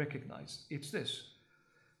ever recognized. It's this.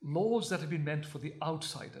 Laws that have been meant for the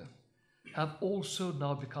outsider have also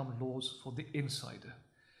now become laws for the insider.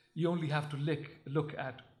 You only have to look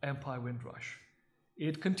at Empire Windrush.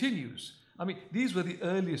 It continues. I mean, these were the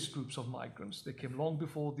earliest groups of migrants. They came long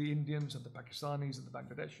before the Indians and the Pakistanis and the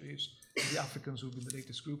Bangladeshis and the Africans who've been the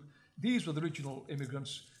latest group. These were the original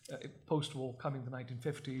immigrants post-war coming in the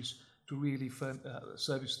 1950s to really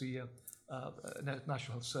service the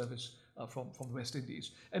National Health Service from the West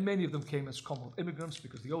Indies. And many of them came as Commonwealth immigrants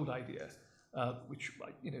because the old idea, which,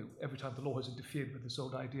 you know, every time the law has interfered with this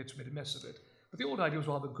old idea, it's made a mess of it. But the old idea was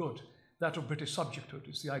rather good. That of British subjecthood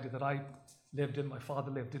is the idea that I lived in, my father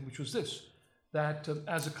lived in, which was this, that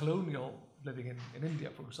as a colonial living in India,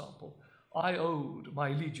 for example, I owed my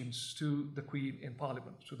allegiance to the Queen in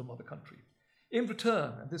Parliament, to the mother country. In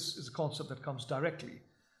return, and this is a concept that comes directly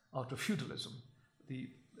out of feudalism, the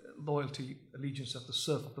loyalty, allegiance that the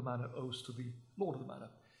serf of the manor owes to the lord of the manor.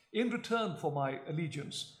 In return for my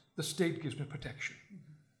allegiance, the state gives me protection.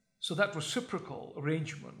 So that reciprocal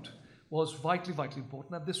arrangement was vitally, vitally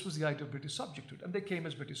important, and this was the idea of British subjecthood, and they came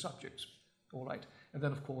as British subjects, all right? And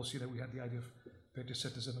then, of course, you know, we had the idea of British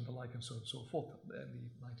citizen and the like and so on and so forth in the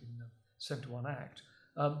 1971 Act.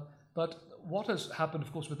 But what has happened,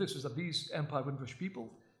 of course, with this is that these Empire Windrush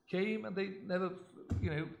people came and they never, you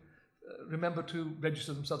know, remembered to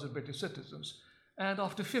register themselves as British citizens. And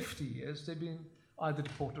after 50 years, they've been either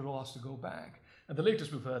deported or asked to go back. And the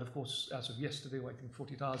latest we've heard, of course, as of yesterday, or I think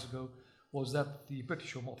 48 hours ago, was that the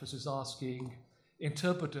British Home Office is asking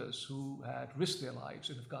interpreters who had risked their lives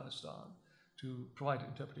in Afghanistan to provide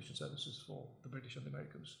interpretation services for the British and the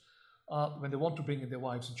Americans, when they want to bring in their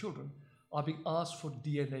wives and children, are being asked for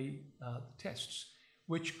DNA tests,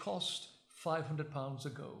 which cost £500 a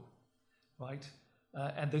go, right?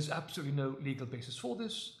 And there's absolutely no legal basis for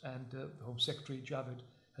this, and the Home Secretary, Javid,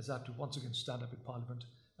 has had to once again stand up in Parliament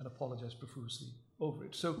and apologize profusely over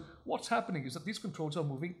it. So what's happening is that these controls are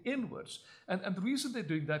moving inwards. And the reason they're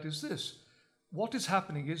doing that is this. What is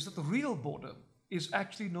happening is that the real border is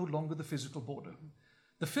actually no longer the physical border.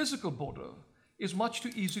 The physical border is much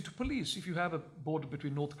too easy to police. If you have a border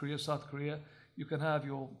between North Korea, South Korea, you can have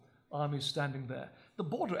your armies standing there. The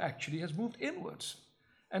border actually has moved inwards.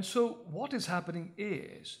 And so what is happening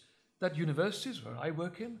is that universities, where I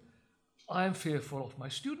work in, I am fearful of my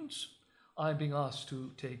students. I'm being asked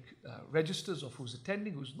to take registers of who's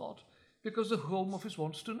attending, who's not, because the Home Office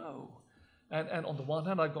wants to know. And on the one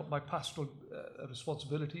hand, I've got my pastoral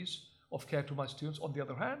responsibilities of care to my students. On the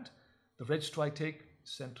other hand, the register I take,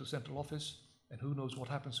 sent to central office, and who knows what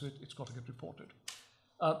happens to it, it's got to get reported.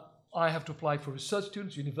 I have to apply for research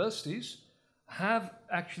students. Universities have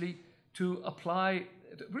actually to apply,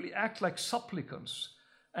 really act like supplicants,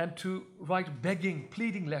 and to write begging,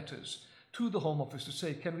 pleading letters to the Home Office to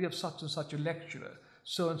say, can we have such and such a lecturer?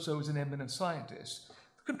 So-and-so is an eminent scientist.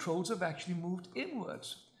 The controls have actually moved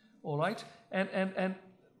inwards, all right? And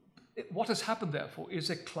what has happened, therefore, is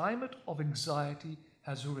a climate of anxiety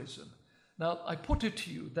has arisen. Now, I put it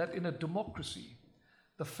to you that in a democracy,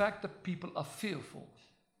 the fact that people are fearful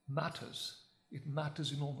matters. It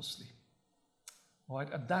matters enormously, all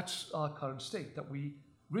right? And that's our current state, that we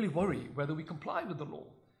really worry whether we comply with the law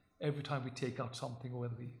every time we take out something, or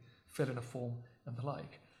whether we fill in a form and the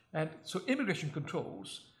like. And so immigration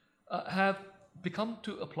controls have become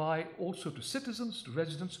to apply also to citizens, to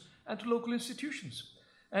residents, and to local institutions.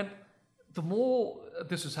 And the more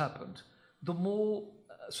this has happened, the more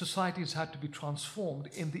society has had to be transformed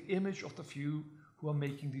in the image of the few who are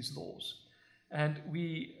making these laws. And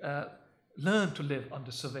we learn to live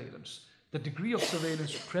under surveillance. The degree of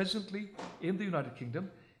surveillance presently in the United Kingdom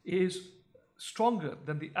is stronger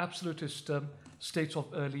than the absolutist states of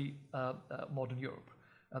early modern Europe.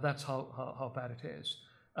 That's how bad it is.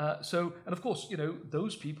 And of course, you know,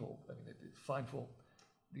 those people, I mean, it's fine for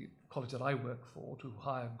the college that I work for to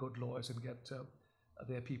hire good lawyers and get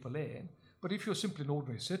their people in. But if you're simply an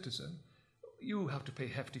ordinary citizen, you have to pay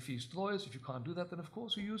hefty fees to lawyers. If you can't do that, then of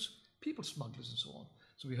course you use people smugglers and so on.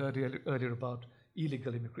 So we heard earlier about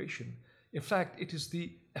illegal immigration. In fact, it is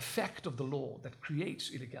the effect of the law that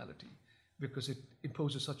creates illegality, because it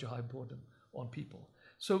imposes such a high burden on people.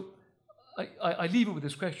 So I leave it with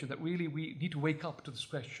this question, that really we need to wake up to this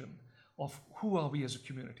question of who are we as a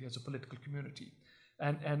community, as a political community,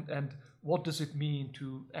 and what does it mean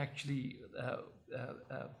to actually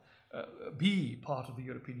be part of the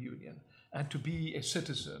European Union, and to be a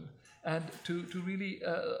citizen, and to really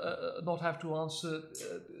not have to answer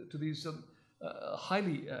to these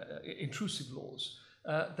highly intrusive laws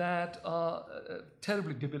that are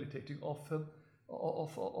terribly debilitating of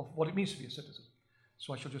what it means to be a citizen.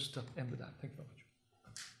 So I shall just end with that. Thank you very much.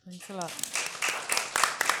 Thanks a lot.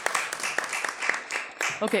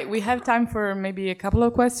 Okay, we have time for maybe a couple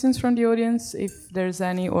of questions from the audience, if there's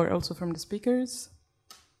any, or also from the speakers.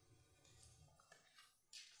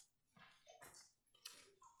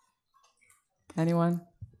 Anyone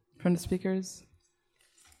from the speakers?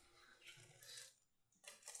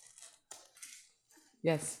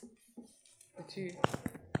 Yes. The two.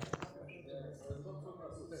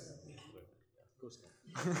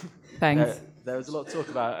 Thanks. There was a lot of talk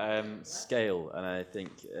about scale, and I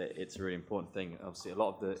think it's a really important thing. Obviously, a lot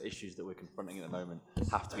of the issues that we're confronting at the moment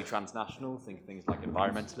have to be transnational, things like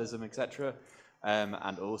environmentalism, etc.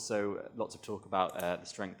 And also lots of talk about the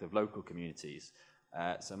strength of local communities.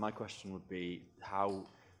 So my question would be, how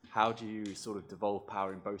do you sort of devolve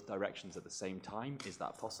power in both directions at the same time? Is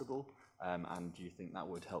that possible? And do you think that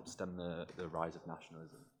would help stem the rise of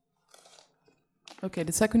nationalism? Okay,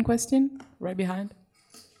 the second question, right behind.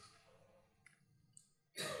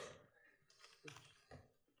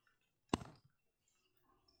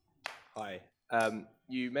 Hi.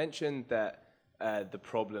 You mentioned that the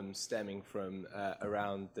problems stemming from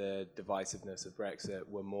around the divisiveness of Brexit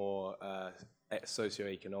were more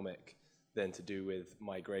socioeconomic than to do with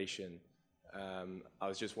migration. I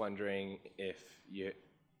was just wondering if you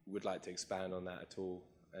would like to expand on that at all,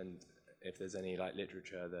 and if there's any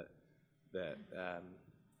literature that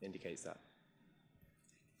indicates that.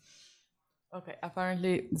 Okay,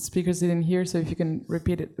 apparently the speakers didn't hear, so if you can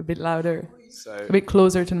repeat it a bit louder, So, a bit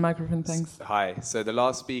closer to the microphone, thanks. hi. So the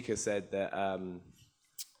last speaker said that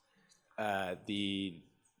the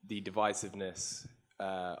divisiveness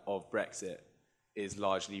of Brexit is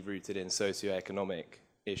largely rooted in socioeconomic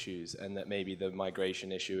issues, and that maybe the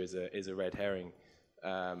migration issue is a red herring.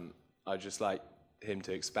 I'd just like him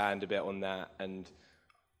to expand a bit on that, and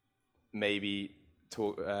maybe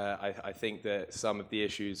talk. I think that some of the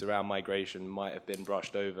issues around migration might have been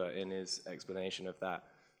brushed over in his explanation of that,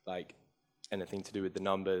 like anything to do with the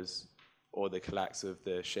numbers or the collapse of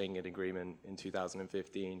the Schengen Agreement in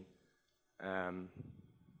 2015.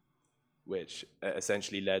 Which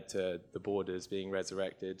essentially led to the borders being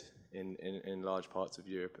resurrected in large parts of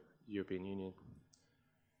European Union.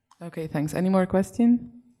 Okay, thanks. Any more questions?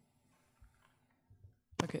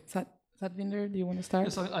 Okay, Satvinder, do you want to start?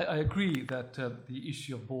 Yes, I agree that the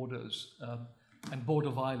issue of borders and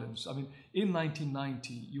border violence, I mean, in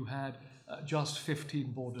 1990, you had just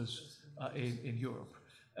 15 borders in Europe.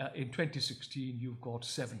 In 2016, you've got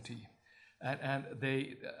 70. And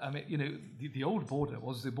they, I mean, you know, the old border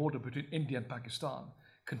was the border between India and Pakistan,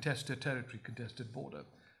 contested territory, contested border,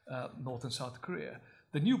 North and South Korea.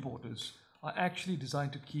 The new borders are actually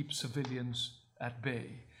designed to keep civilians at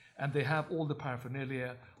bay, and they have all the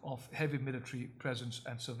paraphernalia of heavy military presence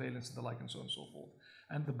and surveillance and the like and so on and so forth.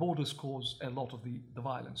 And the borders cause a lot of the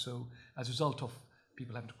violence. So as a result of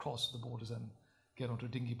people having to cross the borders and get onto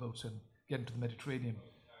dinghy boats and get into the Mediterranean.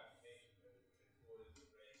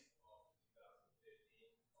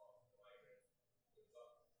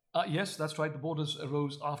 Yes, that's right. The borders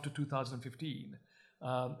arose after 2015,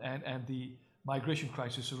 and the migration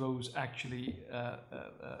crisis arose actually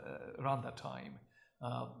around that time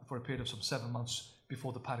for a period of some 7 months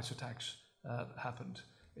before the Paris attacks happened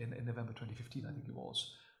in November 2015, I think it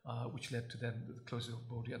was, which led to then the closing of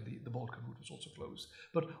Bodie, and the Balkan route was also closed.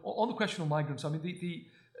 But on the question of migrants, I mean,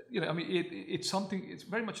 it's something. It's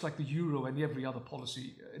very much like the euro and every other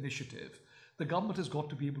policy initiative. The government has got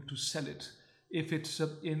to be able to sell it if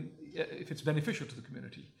it's beneficial to the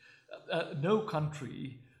community. No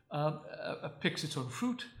country picks its own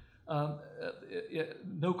fruit.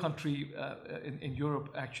 No country in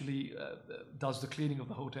Europe actually does the cleaning of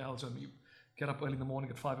the hotels, and you get up early in the morning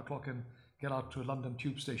at 5 o'clock and get out to a London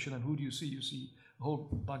tube station, and who do you see? You see a whole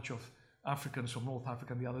bunch of Africans from North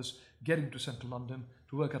Africa and the others getting to central London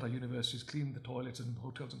to work at our universities, clean the toilets and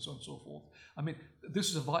hotels and so on and so forth. I mean, this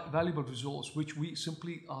is a valuable resource which we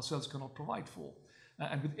simply ourselves cannot provide for.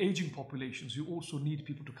 And with aging populations, you also need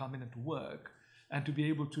people to come in and to work and to be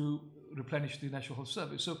able to replenish the National Health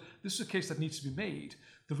Service. So this is a case that needs to be made.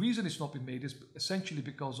 The reason it's not been made is essentially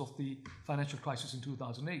because of the financial crisis in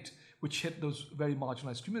 2008, which hit those very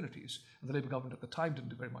marginalized communities. And the Labour government at the time didn't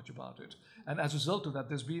do very much about it. And as a result of that,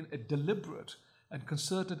 there's been a deliberate and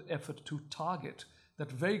concerted effort to target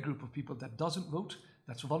that very group of people that doesn't vote,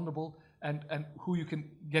 that's vulnerable, and who you can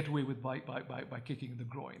get away with by kicking in the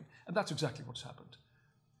groin. And that's exactly what's happened.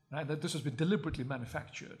 Right? That this has been deliberately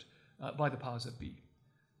manufactured by the powers that be.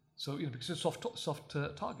 So, because it's a soft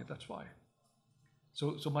target, that's why.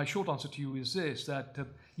 So my short answer to you is this, that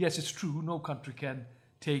yes, it's true, no country can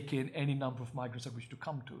take in any number of migrants that wish to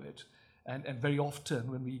come to it. And very often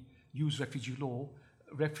when we use refugee law,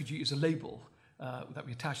 refugee is a label that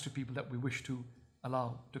we attach to people that we wish to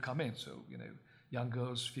allow to come in. So, young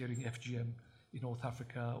girls fearing FGM in North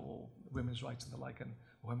Africa, or women's rights and the like, and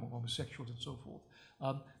homosexuals and so forth.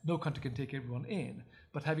 No country can take everyone in.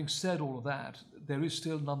 But having said all of that, there is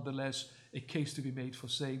still nonetheless a case to be made for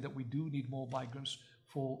saying that we do need more migrants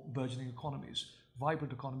for burgeoning economies.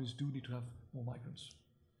 Vibrant economies do need to have more migrants.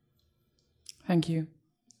 Thank you.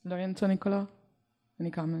 Lorenzo, Nicola,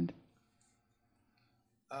 any comment?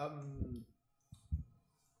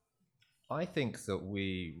 I think that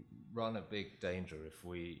we run a big danger if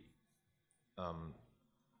we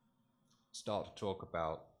start to talk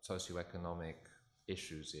about socioeconomic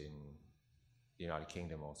issues in the United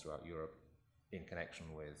Kingdom or throughout Europe in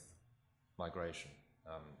connection with migration.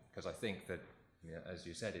 Because I think that, as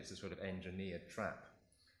you said, it's a sort of engineered trap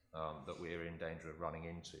that we're in danger of running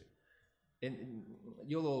into.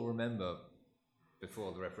 You'll all remember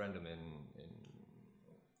before the referendum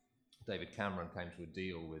David Cameron came to a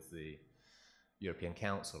deal with the European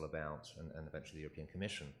Council about, and eventually the European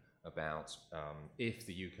Commission, about if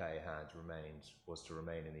the UK was to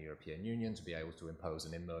remain in the European Union, to be able to impose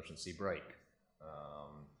an emergency brake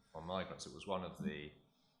on migrants. It was one of the,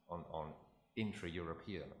 on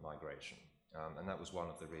intra-European migration. And that was one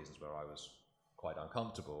of the reasons where I was quite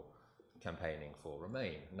uncomfortable campaigning for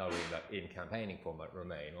Remain, knowing that in campaigning for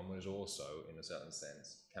Remain, one was also, in a certain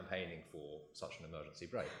sense, campaigning for such an emergency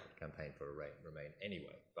break, campaign for Remain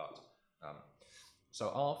anyway. But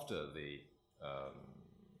so after the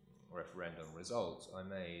referendum results, I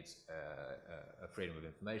made a Freedom of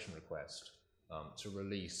Information request to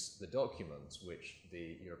release the documents which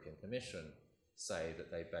the European Commission say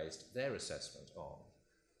that they based their assessment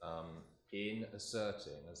on, in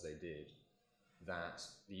asserting, as they did, that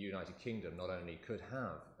the United Kingdom not only could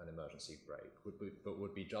have an emergency break, but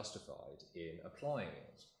would be justified in applying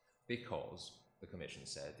it, because, the Commission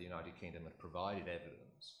said, the United Kingdom had provided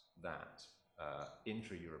evidence that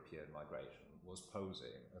intra-European migration was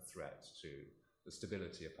posing a threat to the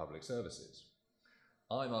stability of public services.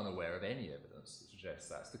 I'm unaware of any evidence that suggests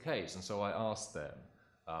that's the case, and so I asked them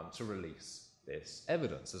to release this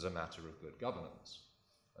evidence as a matter of good governance.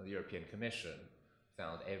 And the European Commission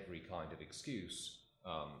found every kind of excuse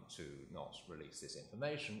to not release this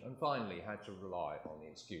information, and finally had to rely on the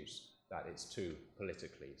excuse that it's too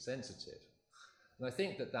politically sensitive. And I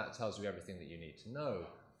think that that tells you everything that you need to know,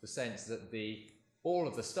 the sense that all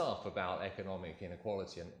of the stuff about economic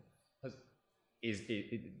inequality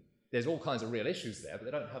there's all kinds of real issues there, but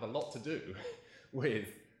they don't have a lot to do with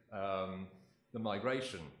the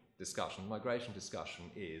migration discussion. Migration discussion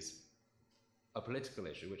is a political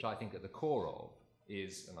issue, which I think at the core of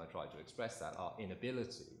is, and I tried to express that, our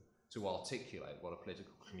inability to articulate what a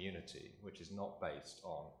political community, which is not based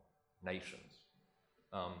on nations,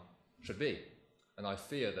 should be. And I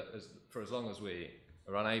fear that for as long as we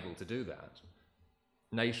are unable to do that,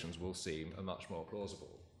 nations will seem a much more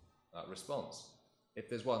plausible response. If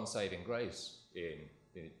there's one saving grace in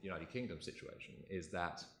the United Kingdom situation, is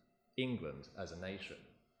that England as a nation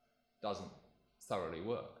doesn't thoroughly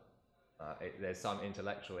work. There's some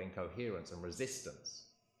intellectual incoherence and resistance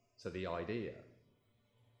to the idea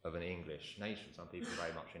of an English nation. Some people are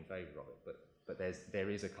very much in favour of it, but there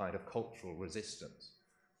is a kind of cultural resistance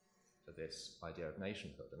to this idea of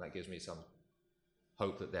nationhood, and that gives me some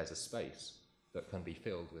hope that there's a space that can be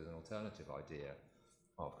filled with an alternative idea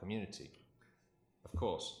of community. Of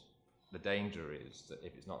course, the danger is that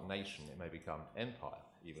if it's not nation, it may become empire,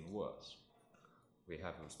 even worse. We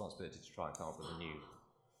have a responsibility to try and come up with a new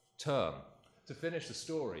term. To finish the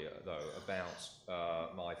story, though,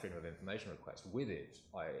 about my Freedom of Information request, with it,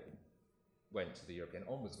 I went to the European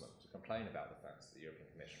Ombudsman to complain about the fact that the European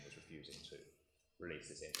Commission was refusing to release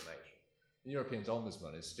this information. The European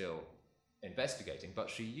Ombudsman is still investigating, but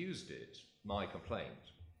she used it, my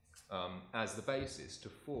complaint, as the basis to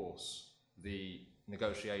force the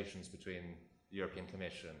negotiations between the European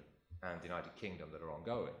Commission and the United Kingdom that are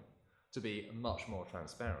ongoing to be much more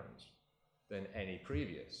transparent than any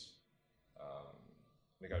previous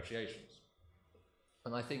negotiations.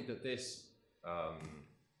 And I think that this,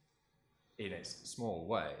 in its small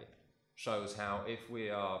way, shows how if we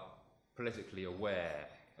are politically aware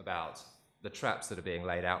about the traps that are being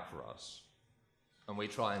laid out for us, and we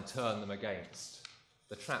try and turn them against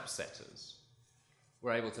the trap setters,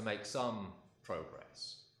 we're able to make some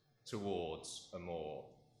progress towards a more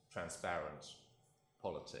transparent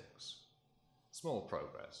politics. Small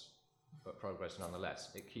progress, but progress nonetheless.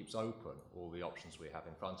 It keeps open all the options we have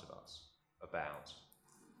in front of us about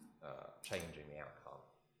changing the outcome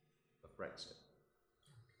of Brexit.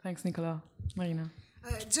 Thanks, Nicola. Marina.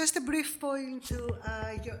 Just a brief point to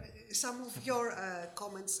some of your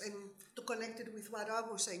comments and to connect it with what I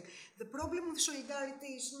was saying. The problem with solidarity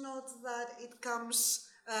is not that it comes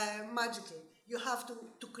magically. You have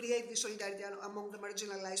to create the solidarity among the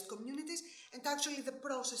marginalized communities, and actually the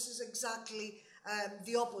process is exactly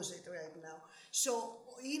the opposite right now. So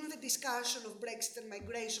in the discussion of Brexit and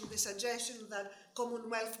migration, the suggestion that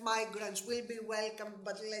Commonwealth migrants will be welcomed,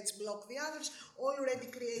 but let's block the others, already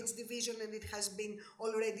creates division, and it has been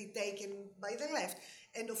already taken by the left.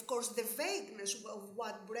 And of course, the vagueness of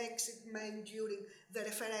what Brexit meant during the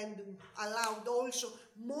referendum allowed also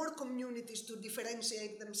more communities to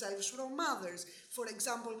differentiate themselves from others. For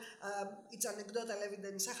example, it's anecdotal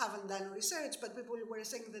evidence, I haven't done research, but people were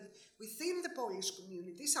saying that within the Polish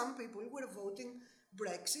community, some people were voting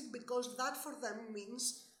Brexit because that for them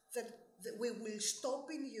means that we will stop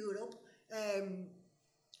in Europe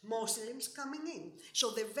Muslims coming in.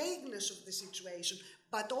 So the vagueness of the situation,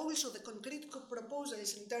 but also the concrete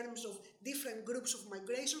proposals in terms of different groups of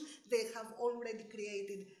migration, they have already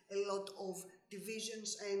created a lot of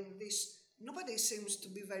divisions, and nobody seems to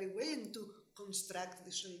be very willing to construct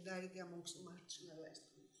the solidarity amongst the marginalized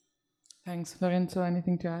groups. Thanks. Lorenzo,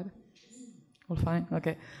 anything to add? All fine?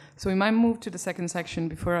 Okay. So we might move to the second section.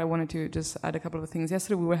 Before, I wanted to just add a couple of things.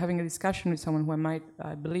 Yesterday we were having a discussion with someone who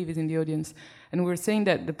I believe is in the audience, and we were saying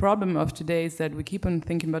that the problem of today is that we keep on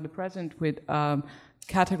thinking about the present with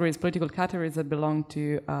categories, political categories that belong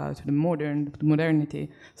to the modernity.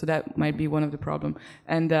 So that might be one of the problem.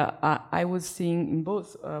 And I was seeing in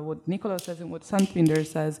both what Nicola says and what Sandpinder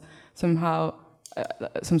says, somehow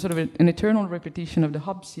some sort of an eternal repetition of the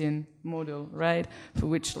Hobbesian model, right? For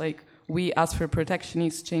which, like, we ask for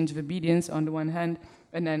protectionist change of obedience on the one hand,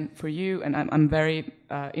 and then for you, and I'm very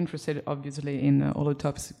interested, obviously, in all the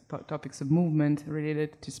topics of movement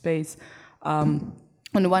related to space. On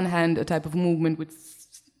the one hand, a type of movement which,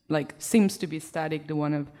 like, seems to be static, the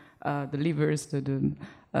one of the leavers,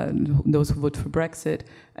 those who vote for Brexit,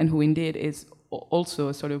 and who indeed is also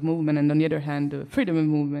a sort of movement, and on the other hand, the freedom of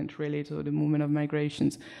movement, really, so the movement of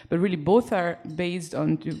migrations. But really, both are based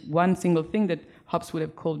on one single thing that Hobbes would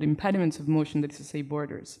have called impediments of motion, that is to say,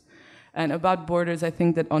 borders. And about borders, I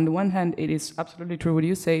think that on the one hand, it is absolutely true what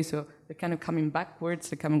you say, so they're kind of coming backwards,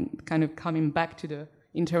 they're kind of coming back to the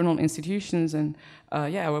internal institutions and,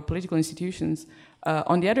 our political institutions.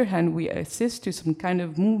 On the other hand, we assist to some kind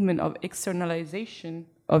of movement of externalization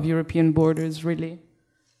of European borders, really.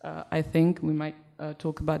 I think we might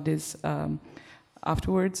talk about this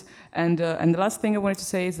afterwards. And the last thing I wanted to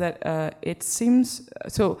say is that it seems,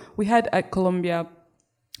 so we had at Columbia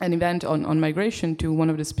an event on migration. To one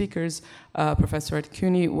of the speakers, Professor Ed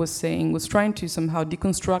CUNY, was trying to somehow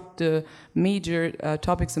deconstruct the major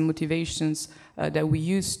topics and motivations that we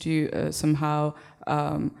use to somehow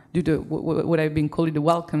do what I've been calling the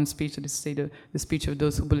welcome speech, so to say the speech of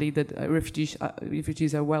those who believe that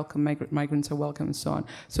refugees are welcome, migrants are welcome, and so on.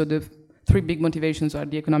 So the three big motivations are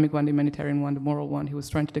the economic one, the humanitarian one, the moral one. He was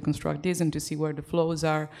trying to deconstruct this and to see where the flows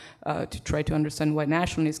are, to try to understand why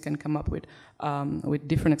nationalists can come up with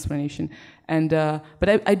different explanation. And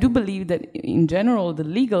but I do believe that in general, the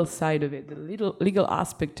legal side of it, the legal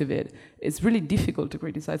aspect of it, is really difficult to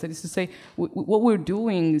criticize. That is to say, what we're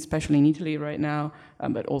doing, especially in Italy right now,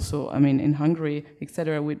 but also, I mean, in Hungary,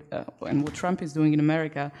 etc., and what Trump is doing in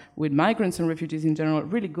America with migrants and refugees in general,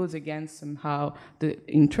 really goes against somehow the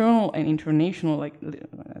internal and international, like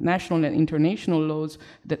national and international laws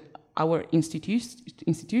that our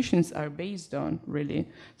institutions are based on, really.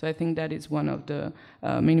 So I think that is one of the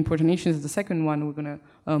main important issues. The second one, we're going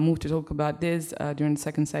to move to talk about this during the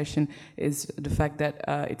second session, is the fact that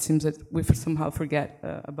it seems that we somehow forget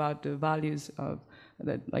about the values of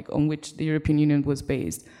that, like, on which the European Union was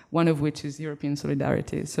based, one of which is European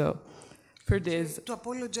solidarity. So for this... To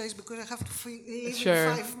apologize, because I have to leave sure.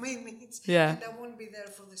 in 5 minutes, yeah. and I won't be there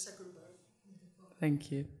for the second part. Thank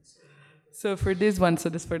you. So for this one, so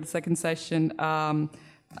this for the second session,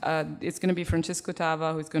 it's going to be Francesco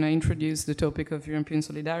Tava who's going to introduce the topic of European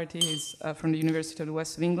solidarity. He's from the University of the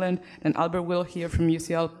West of England. And Albert Will here from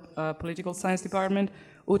UCL Political Science Department.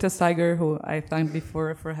 Uta Steiger, who I thanked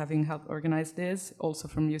before for having helped organize this, also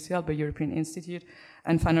from UCL, but European Institute.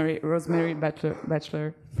 And finally, Rosemary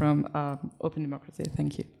Bachelor from Open Democracy.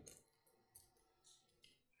 Thank you.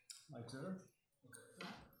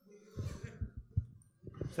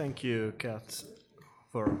 Thank you, Kat,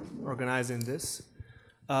 for organizing this.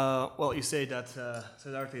 Well, you say that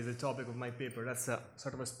solidarity is the topic of my paper. That's a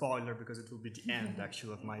sort of a spoiler because it will be the end,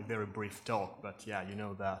 actually, of my very brief talk. But yeah, you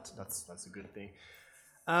know that. That's a good thing.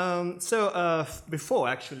 Before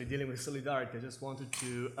actually dealing with solidarity, I just wanted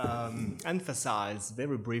to emphasize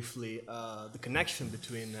very briefly the connection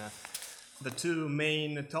between the two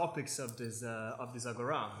main topics of this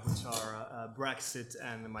Agora, which are Brexit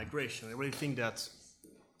and migration. I really think that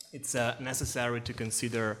it's necessary to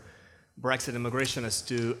consider Brexit and migration as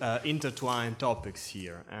two intertwined topics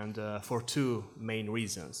here, and for two main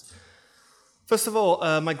reasons. First of all,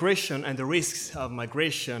 migration and the risks of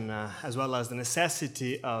migration, as well as the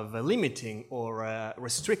necessity of limiting or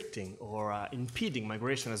restricting or impeding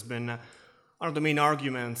migration, has been one of the main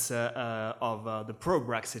arguments of the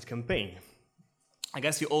pro-Brexit campaign. I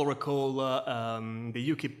guess you all recall the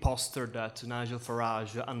UKIP poster that Nigel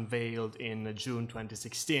Farage unveiled in June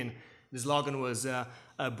 2016. The slogan was,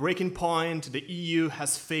 breaking point, the EU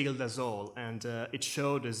has failed us all, and it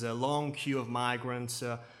showed as a long queue of migrants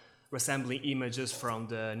resembling images from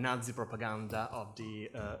the Nazi propaganda of the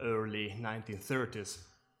early 1930s.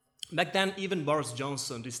 Back then, even Boris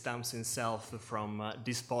Johnson distanced himself from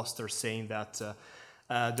this poster, saying that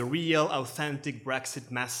the real, authentic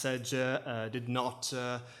Brexit message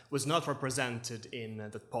was not represented in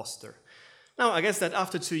that poster. Now, I guess that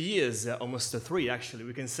after 2 years, almost 3 actually,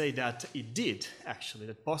 we can say that it did actually.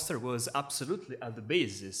 That poster was absolutely at the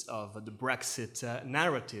basis of the Brexit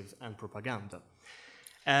narrative and propaganda.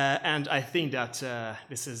 And I think that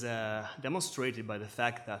this is demonstrated by the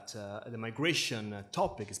fact that the migration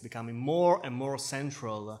topic is becoming more and more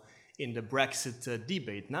central in the Brexit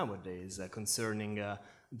debate nowadays concerning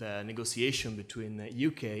the negotiation between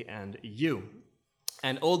UK and EU.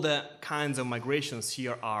 And all the kinds of migrations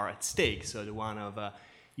here are at stake. So the one of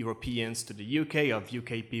Europeans to the UK, of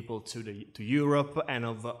UK people to Europe, and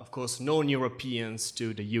of course non-Europeans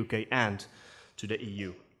to the UK and to the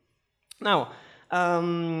EU. Now,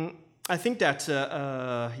 I think that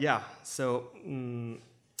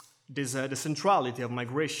the centrality of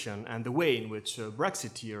migration and the way in which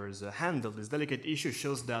Brexiteers handle this delicate issue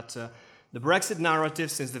shows that the Brexit narrative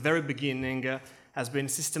since the very beginning has been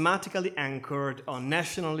systematically anchored on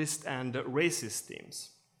nationalist and racist themes,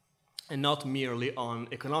 and not merely on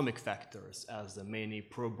economic factors, as many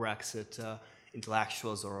pro-Brexit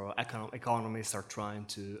intellectuals or economists are trying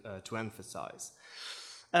to emphasize.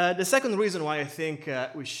 The second reason why I think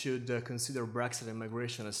we should consider Brexit and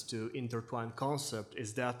migration as two intertwined concepts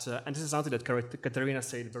is that, and this is something that Katerina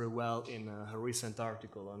said very well in her recent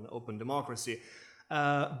article on open democracy,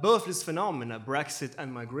 both these phenomena, Brexit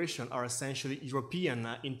and migration, are essentially European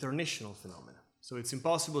international phenomena. So it's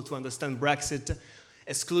impossible to understand Brexit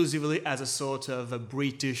exclusively as a sort of a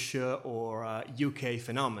British or UK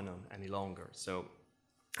phenomenon any longer.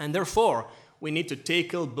 And therefore, we need to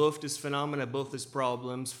tackle both these phenomena, both these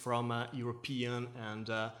problems from a European and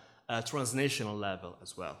transnational level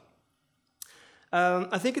as well.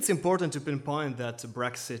 I think it's important to pinpoint that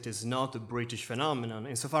Brexit is not a British phenomenon,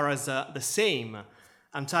 insofar as the same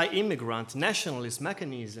anti-immigrant nationalist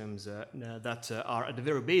mechanisms that are at the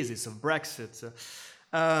very basis of Brexit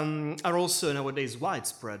are also nowadays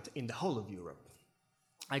widespread in the whole of Europe.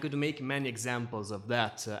 I could make many examples of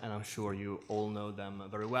that, and I'm sure you all know them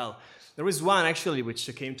very well. There is one actually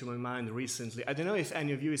which came to my mind recently. I don't know if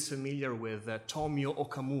any of you is familiar with Tomio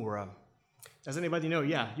Okamura. Does anybody know?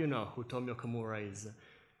 Yeah, you know who Tomio Okamura is.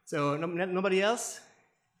 So nobody else?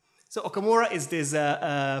 So Okamura is this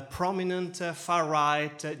prominent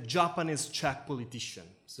far-right Japanese Czech politician.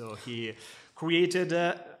 So he created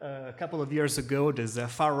a couple of years ago this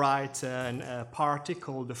far-right party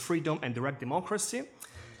called the Freedom and Direct Democracy,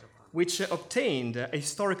 which obtained a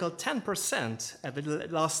historical 10% at the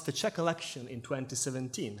last Czech election in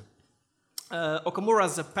 2017.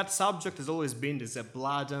 Okamura's pet subject has always been this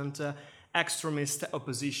blatant extremist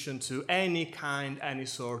opposition to any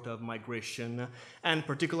sort of migration, and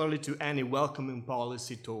particularly to any welcoming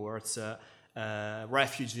policy towards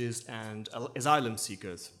refugees and asylum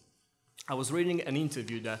seekers. I was reading an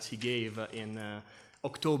interview that he gave in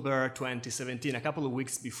October 2017, a couple of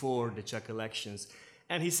weeks before the Czech elections.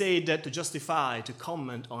 And he said that to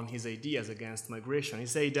comment on his ideas against migration, he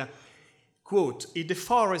said, quote, "If the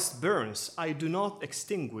forest burns, I do not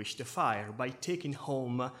extinguish the fire by taking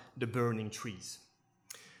home the burning trees."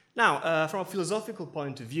 Now, from a philosophical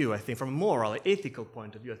point of view, I think from a moral, ethical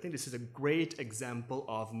point of view, I think this is a great example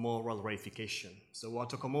of moral reification. So what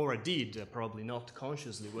Okamura did, probably not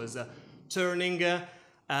consciously, was turning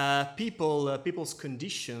people's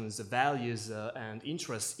conditions, values, and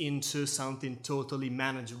interests into something totally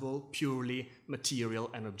manageable, purely material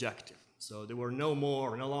and objective. So they were no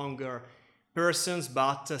longer persons,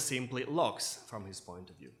 but simply logs from his point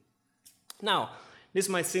of view. Now, this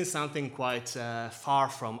might seem something quite far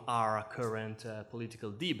from our current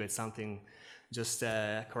political debate, something just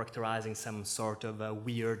characterizing some sort of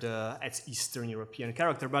weird Eastern European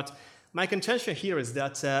character, but my contention here is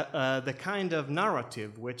that the kind of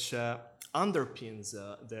narrative which underpins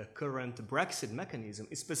the current Brexit mechanism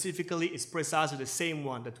is precisely the same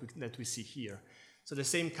one that we see here. So the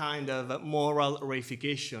same kind of moral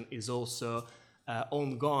reification is also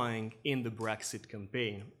ongoing in the Brexit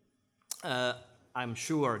campaign. I'm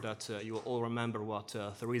sure that you all remember what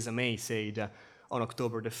Theresa May said on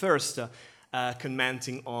October the 1st,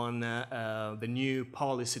 commenting on the new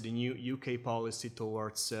policy, the new UK policy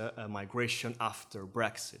towards migration after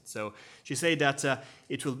Brexit. So she said that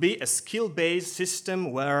it will be a skill-based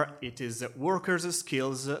system where it is workers'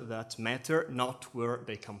 skills that matter, not where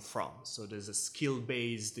they come from. So there's a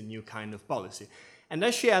skill-based new kind of policy. And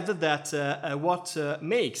then she added that what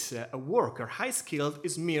makes a worker high-skilled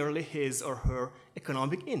is merely his or her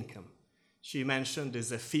economic income. She mentioned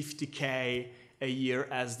there's a 50K a year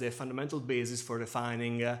as the fundamental basis for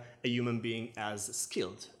defining a human being as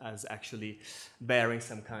skilled, as actually bearing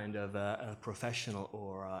some kind of professional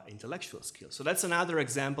or intellectual skill. So that's another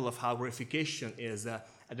example of how reification is at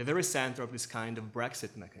the very center of this kind of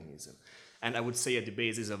Brexit mechanism. And I would say at the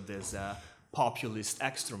basis of this populist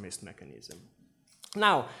extremist mechanism.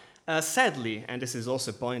 Now, Sadly, and this is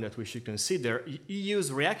also a point that we should consider,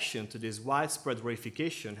 EU's reaction to this widespread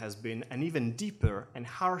reification has been an even deeper and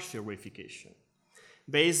harsher reification,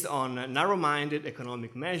 based on narrow-minded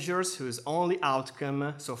economic measures whose only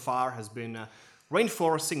outcome so far has been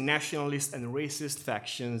reinforcing nationalist and racist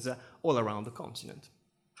factions all around the continent.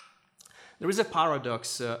 There is a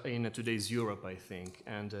paradox in today's Europe, I think,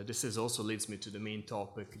 and this is also leads me to the main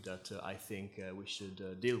topic that I think we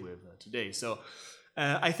should deal with today. So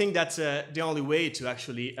I think that the only way to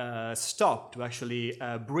actually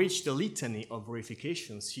breach the litany of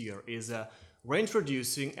reifications here is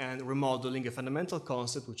reintroducing and remodeling a fundamental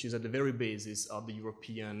concept which is at the very basis of the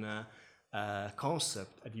European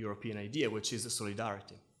concept, the European idea, which is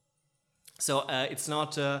solidarity. So it's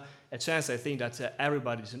not a chance, I think, that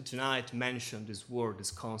everybody tonight mentioned this word,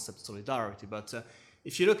 this concept, solidarity. But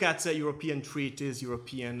if you look at European treaties,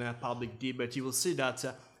 European public debate, you will see that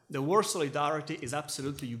the word solidarity is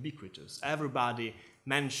absolutely ubiquitous. Everybody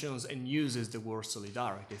mentions and uses the word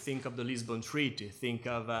solidarity. Think of the Lisbon Treaty, think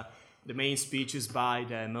of the main speeches by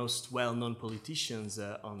the most well-known politicians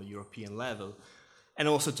on the European level. And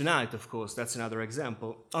also tonight, of course, that's another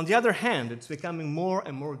example. On the other hand, it's becoming more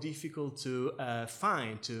and more difficult to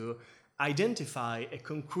identify a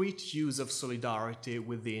concrete use of solidarity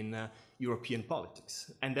within European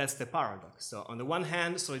politics. And that's the paradox. So on the one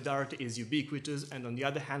hand, solidarity is ubiquitous, and on the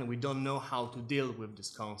other hand, we don't know how to deal with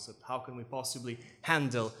this concept. How can we possibly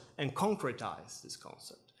handle and concretize this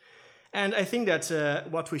concept? And I think that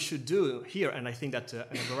what we should do here, and I think that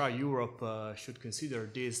Agora Europe should consider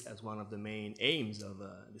this as one of the main aims of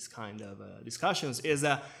this kind of discussions, is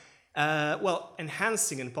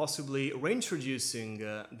enhancing and possibly reintroducing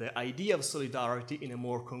the idea of solidarity in a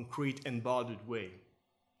more concrete, embodied way,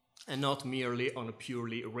 and not merely on a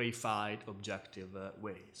purely reified, objective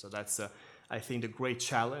way. So that's, I think, the great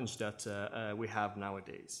challenge that we have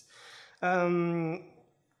nowadays. And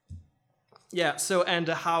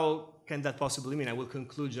how can that possibly mean? I will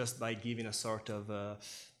conclude just by giving a sort of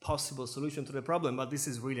possible solution to the problem, but this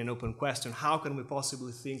is really an open question. How can we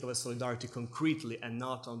possibly think of a solidarity concretely and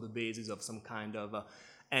not on the basis of some kind of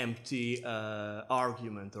empty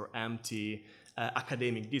argument or empty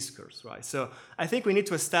academic discourse, right? So I think we need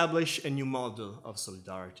to establish a new model of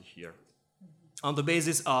solidarity here on the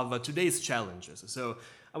basis of today's challenges. So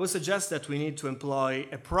I would suggest that we need to employ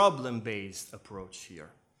a problem-based approach here,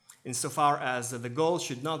 insofar as the goal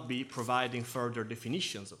should not be providing further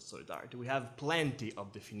definitions of solidarity. We have plenty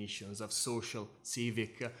of definitions of social,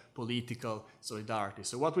 civic, political solidarity.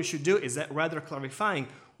 So what we should do is rather clarifying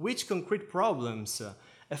which concrete problems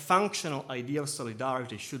a functional idea of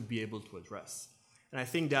solidarity should be able to address. And I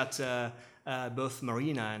think that both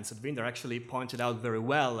Marina and Sadvinder actually pointed out very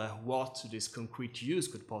well what this concrete use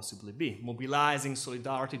could possibly be, mobilizing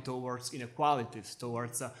solidarity towards inequalities,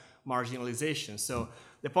 towards marginalization. So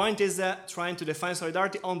the point is trying to define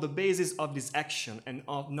solidarity on the basis of this action and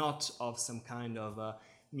not of some kind of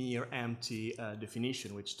mere empty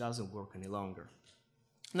definition, which doesn't work any longer.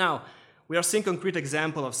 Now, we are seeing concrete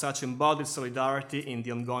examples of such embodied solidarity in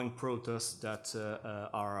the ongoing protests that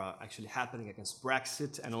are actually happening against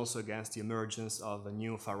Brexit and also against the emergence of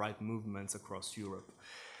new far-right movements across Europe.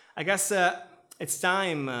 I guess it's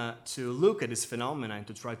time to look at this phenomenon and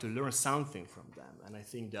to try to learn something from them. And I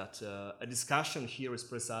think that a discussion here is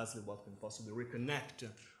precisely what can possibly reconnect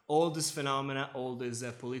all these phenomena, all these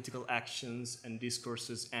political actions and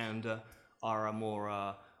discourses, and our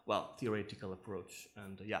more, theoretical approach.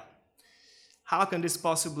 And how can this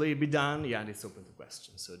possibly be done? Yeah, and it's open to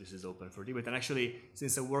questions. So this is open for debate. And actually,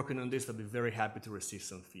 since I'm working on this, I'll be very happy to receive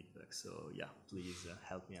some feedback. So please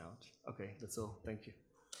help me out. Okay, that's all. Thank you.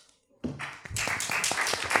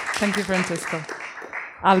 Thank you, Francesco.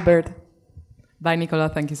 Albert. Bye, Nicola.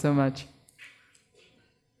 Thank you so much.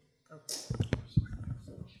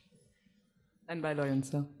 And bye,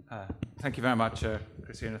 Lorenzo. Thank you very much,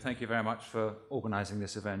 Christina. Thank you very much for organising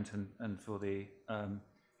this event and for the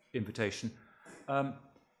invitation.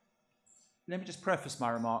 Let me just preface my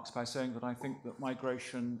remarks by saying that I think that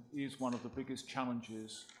migration is one of the biggest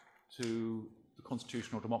challenges to the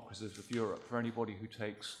constitutional democracies of Europe for anybody who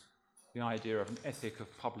takes the idea of an ethic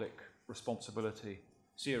of public responsibility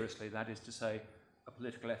seriously, that is to say, a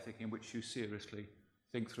political ethic in which you seriously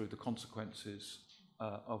think through the consequences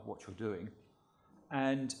of what you're doing.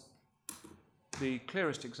 And the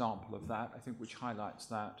clearest example of that, I think, which highlights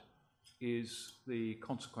that, is the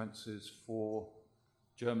consequences for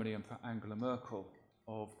Germany and for Angela Merkel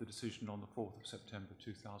of the decision on the 4th of September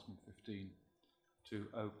 2015 to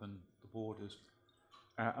open the borders.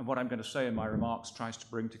 And what I'm going to say in my remarks tries to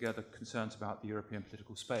bring together concerns about the European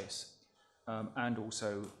political space and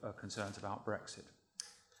also concerns about Brexit.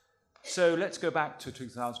 So let's go back to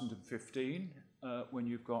 2015, when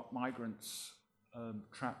you've got migrants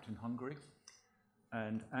trapped in Hungary,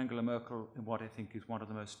 and Angela Merkel, in what I think is one of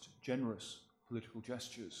the most generous political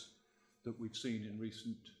gestures that we've seen in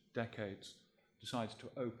recent decades, decides to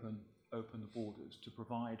open the borders to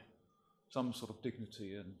provide some sort of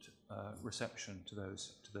dignity and reception to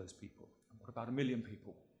those people. About 1 million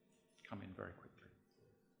people come in very quickly.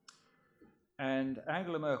 And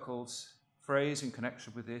Angela Merkel's phrase in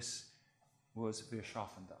connection with this was "Wir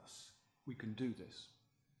schaffen das." We can do this.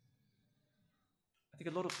 I think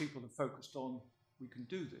a lot of people have focused on "we can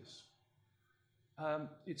do this."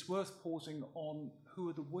 It's worth pausing on who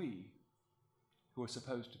are the we who are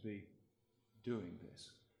supposed to be doing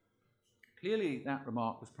this. Clearly, that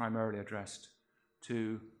remark was primarily addressed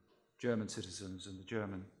to German citizens and the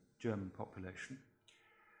German population.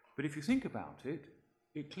 But if you think about it,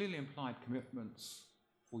 it clearly implied commitments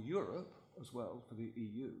for Europe as well, for the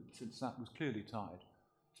EU, since that was clearly tied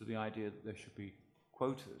to the idea that there should be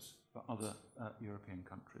quotas for other European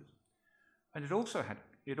countries. And it also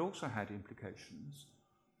had implications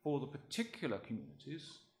for the particular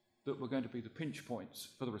communities that were going to be the pinch points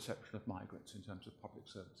for the reception of migrants in terms of public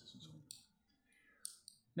services and so on.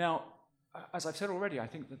 Now, as I've said already, I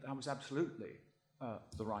think that was absolutely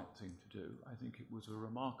the right thing to do. I think it was a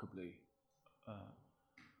remarkably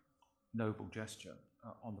noble gesture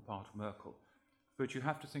on the part of Merkel. But you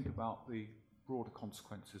have to think about the broader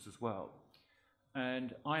consequences as well.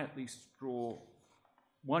 And I at least draw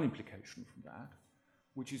one implication from that,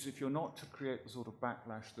 which is if you're not to create the sort of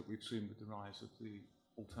backlash that we've seen with the rise of the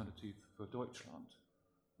Alternative for Deutschland,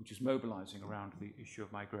 which is mobilizing around the issue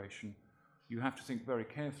of migration, you have to think very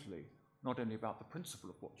carefully, not only about the principle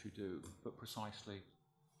of what you do, but precisely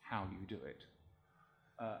how you do it.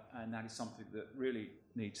 And that is something that really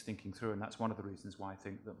needs thinking through, and that's one of the reasons why I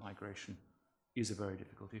think that migration is a very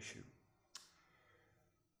difficult issue.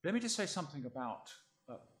 Let me just say something about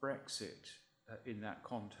Brexit in that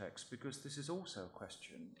context, because this is also a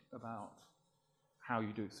question about how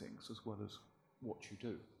you do things as well as what you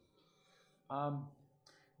do.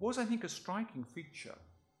 Was, I think, a striking feature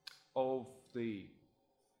of the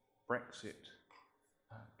Brexit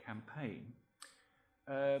campaign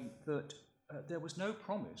that there was no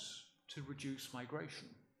promise to reduce migration.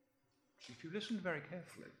 If you listen very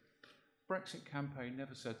carefully, the Brexit campaign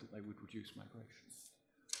never said that they would reduce migration.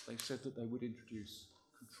 They said that they would introduce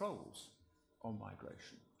controls on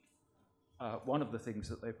migration. One of the things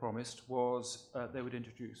that they promised was they would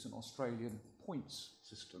introduce an Australian points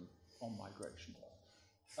system on migration.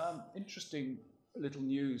 Interesting little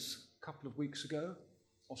news a couple of weeks ago.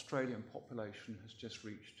 Australian population has just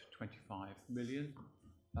reached 25 million.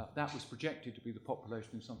 That was projected to be the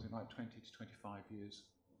population in something like 20 to 25 years'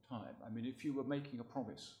 time. I mean, if you were making a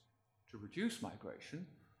promise to reduce migration,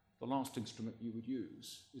 the last instrument you would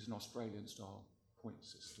use is an Australian-style point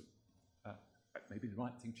system. Maybe the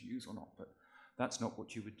right thing to use or not, but that's not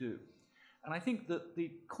what you would do. And I think that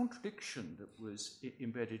the contradiction that was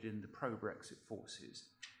embedded in the pro-Brexit forces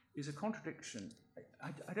is a contradiction.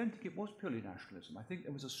 I don't think it was purely nationalism. I think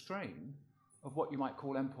there was a strain of what you might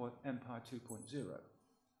call Empire 2.0.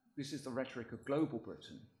 This is the rhetoric of global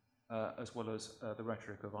Britain, as well as the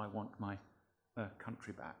rhetoric of I want my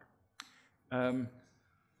country back.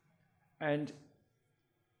 And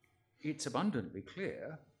it's abundantly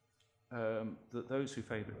clear that those who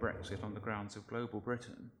favoured Brexit on the grounds of global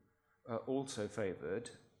Britain also favoured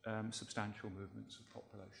substantial movements of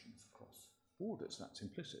populations across borders. That's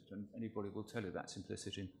implicit, and anybody will tell you that's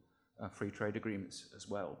implicit in free trade agreements as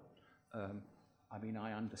well. I mean,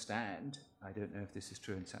 I understand, I don't know if this is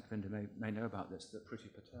true, and Satvinder may know about this, that Priti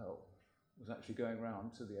Patel was actually going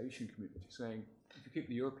around to the Asian community saying, if you keep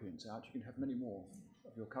the Europeans out, you can have many more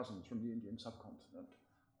of your cousins from the Indian subcontinent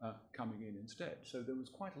coming in instead. So there was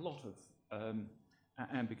quite a lot of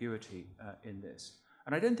ambiguity in this.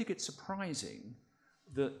 And I don't think it's surprising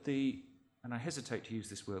that and I hesitate to use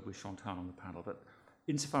this word with Chantal on the panel, but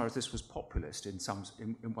insofar as this was populist in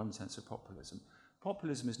one sense of populism,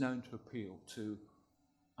 populism is known to appeal to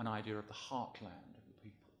an idea of the heartland of the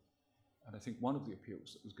people. And I think one of the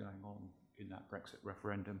appeals that was going on in that Brexit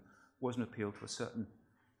referendum was an appeal to a certain,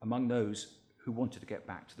 among those who wanted to get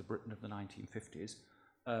back to the Britain of the 1950s,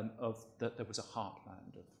 that there was a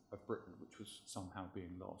heartland of Britain which was somehow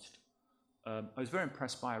being lost. I was very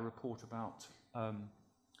impressed by a report about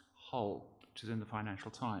Hull, which is in the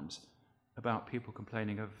Financial Times, about people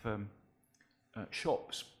complaining of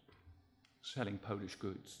shops selling Polish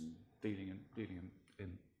goods and dealing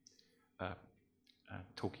in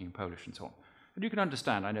talking in Polish and so on. And you can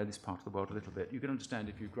understand, I know this part of the world a little bit, you can understand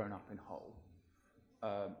if you've grown up in Hull,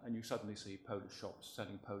 and you suddenly see Polish shops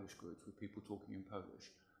selling Polish goods with people talking in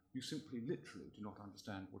Polish, you simply literally do not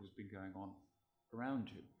understand what has been going on around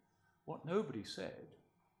you. What nobody said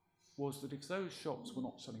was that if those shops were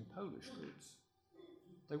not selling Polish goods,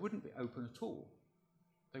 they wouldn't be open at all.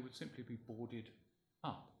 They would simply be boarded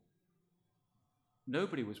up.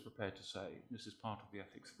 Nobody was prepared to say, this is part of the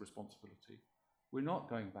ethics of responsibility, we're not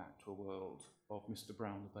going back to a world of Mr.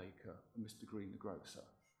 Brown the baker and Mr. Green the grocer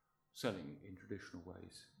selling in traditional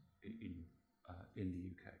ways in the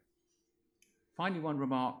UK. Finally, one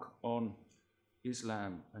remark on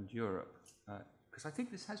Islam and Europe, because I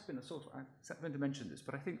think this has been a sort of, I'm going to mention this,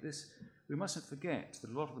 but I think we mustn't forget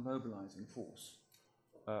that a lot of the mobilizing force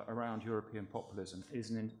around European populism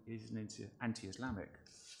is an anti-Islamic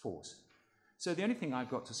force. So the only thing I've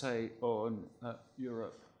got to say on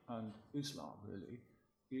Europe and Islam, really,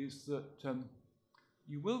 is that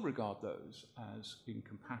you will regard those as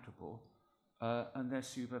incompatible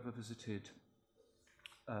unless you've ever visited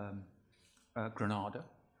Granada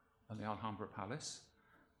and the Alhambra Palace,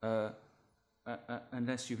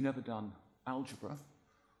 unless you've never done algebra,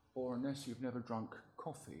 or unless you've never drunk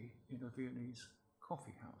coffee in a Viennese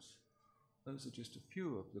coffee house. Those are just a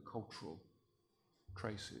few of the cultural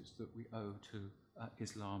traces that we owe to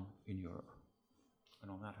Islam in Europe. And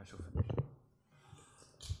on that I shall finish.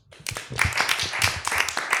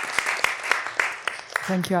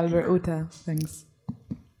 Thank you, Albert. Uta, thanks.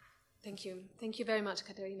 Thank you. Thank you very much,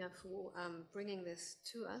 Katerina, for bringing this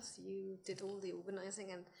to us. You did all the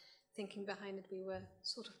organizing and thinking behind it. We were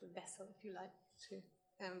sort of the vessel, if you like, to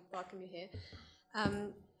welcome you here.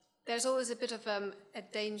 There's always a bit of a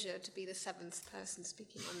danger to be the seventh person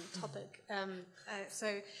speaking on the topic.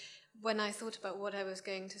 So when I thought about what I was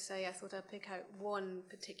going to say, I thought I'd pick out one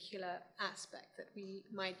particular aspect that we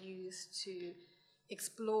might use to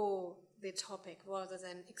explore the topic rather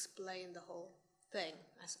than explain the whole thing,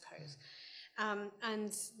 I suppose.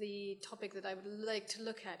 And the topic that I would like to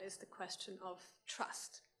look at is the question of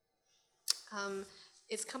trust.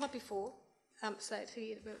 It's come up before,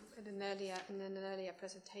 slightly in an earlier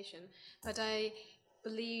presentation, but I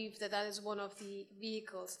believe that that is one of the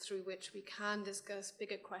vehicles through which we can discuss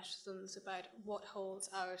bigger questions about what holds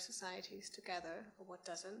our societies together or what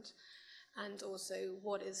doesn't, and also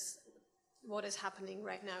what is happening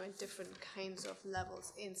right now in different kinds of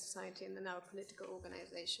levels in society and in our political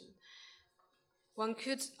organization. One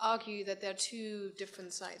could argue that there are two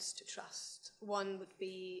different sides to trust. One would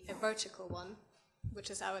be a vertical one, which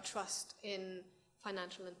is our trust in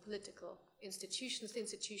financial and political institutions, the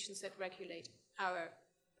institutions that regulate our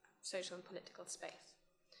social and political space.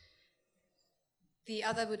 The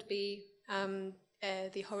other would be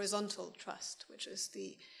the horizontal trust, which is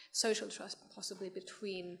the social trust possibly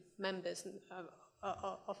between members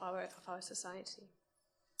of our society.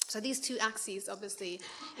 So these two axes obviously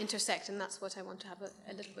intersect, and that's what I want to have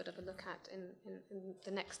a little bit of a look at in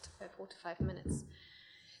the next 4 to 5 minutes.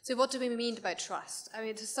 So what do we mean by trust? I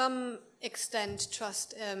mean, to some extent,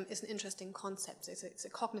 trust is an interesting concept. It's a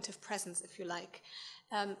cognitive presence, if you like.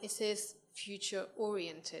 It is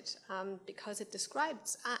future-oriented because it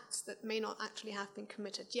describes acts that may not actually have been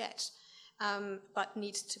committed yet, but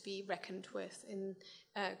need to be reckoned with in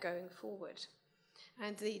going forward.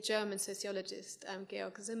 And the German sociologist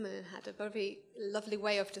Georg Simmel had a very lovely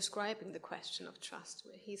way of describing the question of trust,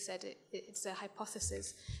 where he said it's a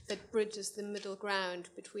hypothesis that bridges the middle ground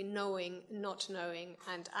between knowing, not knowing,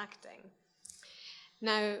 and acting.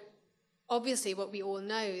 Now, obviously, what we all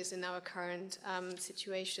know is in our current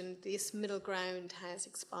situation, this middle ground has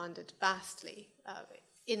expanded vastly.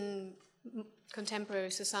 In contemporary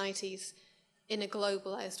societies, in a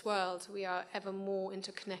globalized world, we are ever more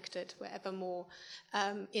interconnected, we're ever more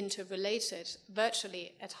interrelated,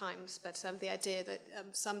 virtually at times, but the idea that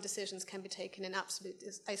some decisions can be taken in absolute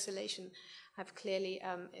isolation have clearly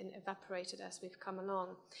evaporated as we've come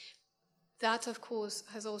along. That, of course,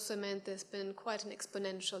 has also meant there's been quite an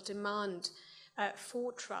exponential demand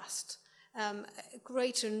for trust, a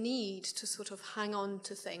greater need to sort of hang on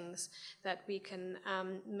to things that we can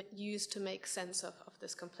use to make sense of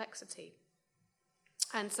this complexity.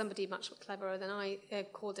 And somebody much cleverer than I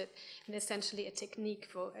called it essentially a technique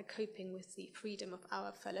for coping with the freedom of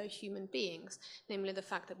our fellow human beings, namely the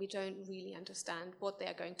fact that we don't really understand what they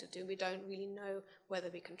are going to do. We don't really know whether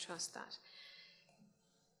we can trust that.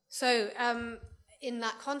 So in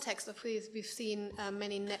that context, we've seen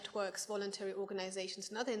many networks, voluntary organizations,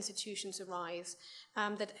 and other institutions arise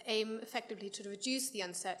that aim effectively to reduce the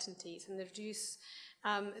uncertainties and reduce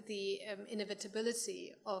the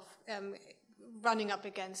inevitability of running up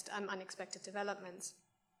against unexpected developments.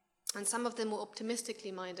 And some of them were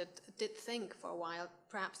optimistically minded, did think for a while,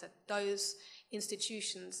 perhaps, that those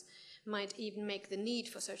institutions might even make the need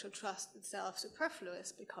for social trust itself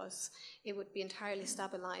superfluous, because it would be entirely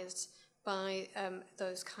stabilized by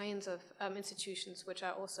those kinds of institutions, which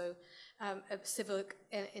are also civic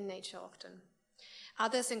in nature often.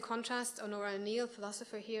 Others, in contrast, Honora O'Neill,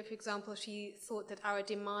 philosopher here, for example, she thought that our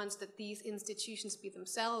demands that these institutions be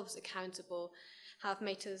themselves accountable have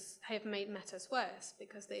made matters worse,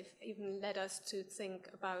 because they've even led us to think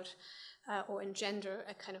about or engender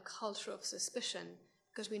a kind of culture of suspicion,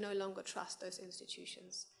 because we no longer trust those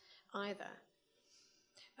institutions either.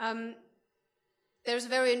 There's a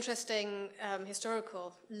very interesting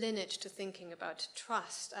historical lineage to thinking about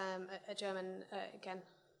trust. A German, again,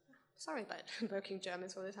 sorry about working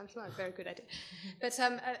Germans all the time, it's not a very good idea. But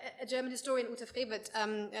a German historian, Ute Frevert,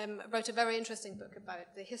 wrote a very interesting book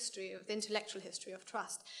about the intellectual history of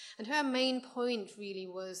trust. And her main point really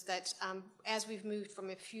was that as we've moved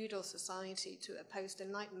from a feudal society to a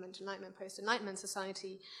post-Enlightenment, post-Enlightenment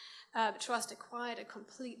society, trust acquired a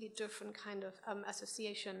completely different kind of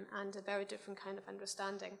association and a very different kind of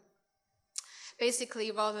understanding. Basically,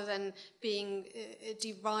 rather than being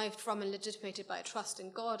derived from and legitimated by a trust in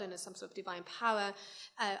God and as some sort of divine power,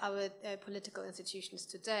 our political institutions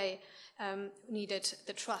today needed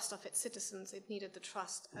the trust of its citizens. It needed the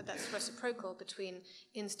trust that's reciprocal between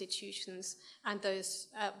institutions and those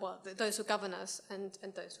who govern us and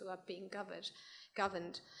those who are being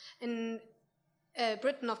governed. In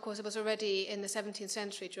Britain, of course, it was already in the 17th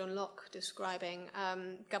century, John Locke describing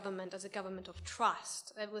government as a government of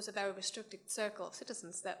trust. It was a very restricted circle of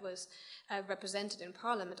citizens that was represented in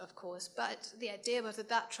Parliament, of course, but the idea was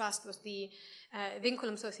that trust was the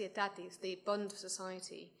vinculum societatis, the bond of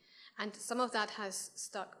society, and some of that has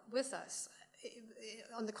stuck with us.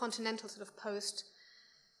 On the continental sort of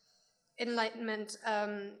post-Enlightenment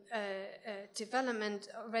development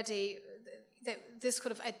already, this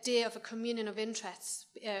sort of idea of a communion of interests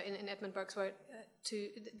in Edmund Burke's work,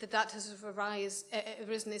 that has sort of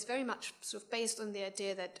arisen is very much sort of based on the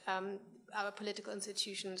idea that our political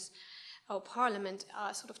institutions, our parliament,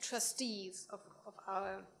 are sort of trustees of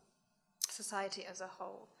our society as a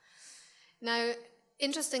whole. Now,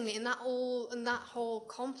 interestingly, in that whole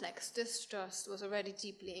complex, distrust was already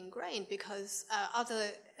deeply ingrained, because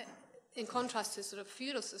in contrast to sort of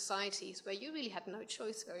feudal societies where you really had no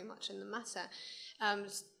choice very much in the matter,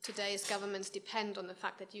 today's governments depend on the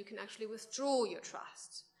fact that you can actually withdraw your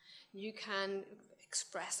trust. You can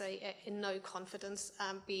express a no confidence,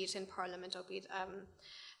 be it in Parliament or be it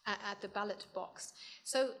at the ballot box.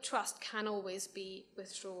 So trust can always be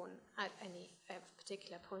withdrawn at any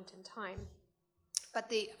particular point in time. But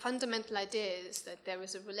the fundamental idea is that there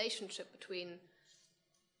is a relationship between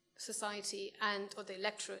society or the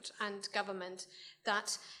electorate and government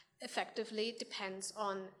that effectively depends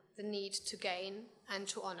on the need to gain and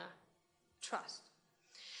to honor trust.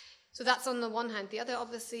 So that's on the one hand. The other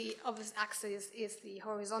obvious axis is the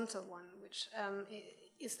horizontal one, which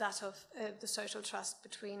is that of the social trust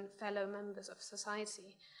between fellow members of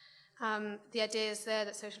society. The idea is there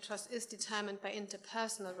that social trust is determined by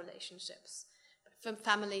interpersonal relationships, from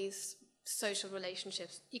families, social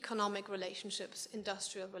relationships, economic relationships,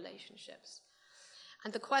 industrial relationships.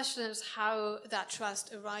 And the question is how that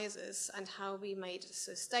trust arises and how we may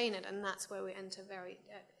sustain it, and that's where we enter very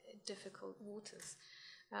difficult waters.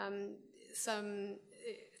 Some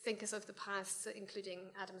thinkers of the past,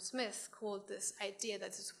 including Adam Smith, called this idea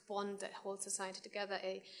that this bond that holds society together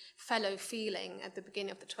a fellow feeling at the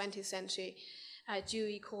beginning of the 20th century.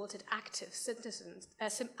 Dewey called it active sympathy.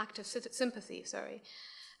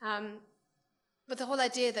 But the whole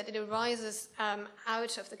idea that it arises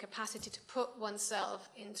out of the capacity to put oneself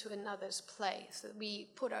into another's place, that we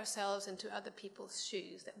put ourselves into other people's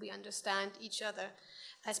shoes, that we understand each other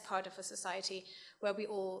as part of a society where we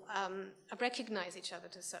all recognize each other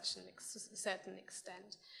to such a certain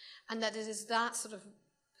extent. And that it is that sort of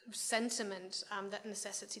sentiment, that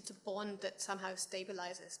necessity to bond, that somehow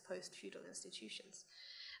stabilizes post-feudal institutions.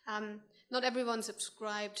 Not everyone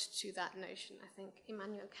subscribed to that notion. I think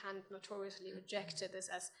Immanuel Kant notoriously rejected this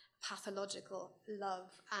as pathological love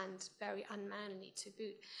and very unmanly to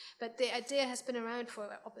boot. But the idea has been around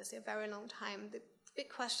for obviously a very long time. The big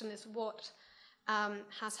question is what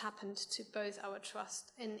has happened to both our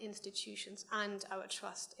trust in institutions and our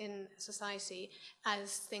trust in society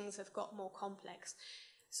as things have got more complex.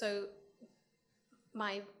 So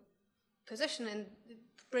my position in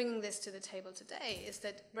bringing this to the table today is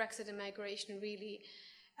that Brexit and migration really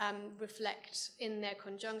reflect in their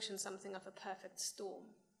conjunction something of a perfect storm,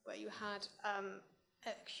 where you had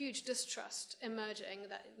a huge distrust emerging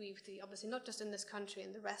that we've, obviously not just in this country,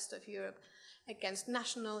 in the rest of Europe, against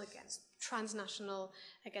national, against transnational,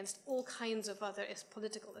 against all kinds of other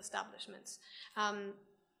political establishments.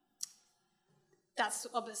 That's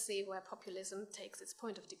obviously where populism takes its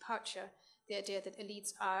point of departure, the idea that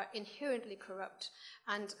elites are inherently corrupt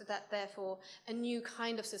and that therefore a new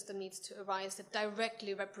kind of system needs to arise that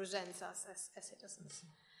directly represents us as citizens.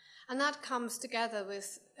 And that comes together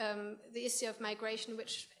with the issue of migration,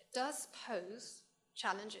 which does pose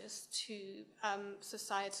challenges to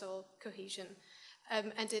societal cohesion,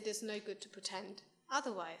 and it is no good to pretend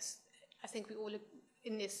otherwise. I think we all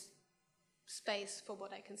in this space, for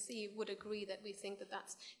what I can see, would agree that we think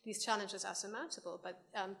that these challenges are surmountable, but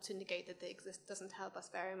to negate that they exist doesn't help us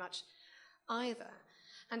very much either.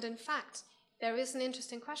 And in fact, there is an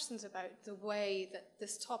interesting question about the way that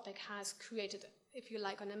this topic has created, if you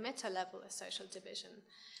like, on a meta level, a social division,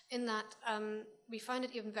 in that we find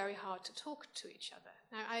it even very hard to talk to each other.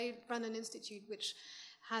 Now, I run an institute which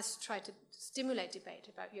has tried to stimulate debate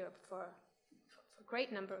about Europe for a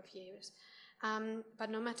great number of years.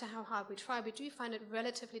 But no matter how hard we try, we do find it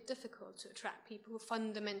relatively difficult to attract people who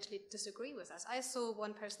fundamentally disagree with us. I saw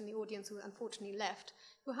one person in the audience who unfortunately left,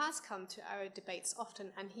 who has come to our debates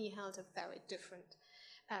often, and he held a very different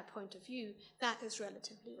point of view. That is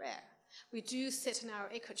relatively rare. We do sit in our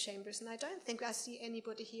echo chambers, and I don't think I see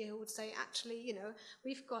anybody here who would say, actually, you know,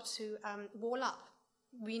 we've got to wall up.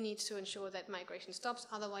 We need to ensure that migration stops,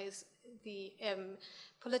 otherwise the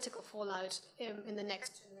political fallout in the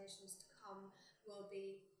next generations to come will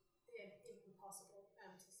be impossible to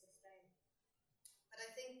sustain. But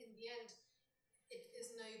I think in the end, it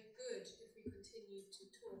is no good if we continue to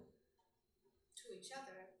talk to each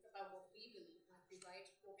other about what we believe might be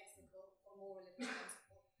right or ethical or morally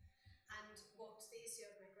responsible. And what the issue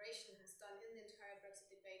of migration has done in the entire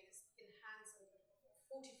Brexit debate is enhance and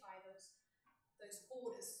fortify those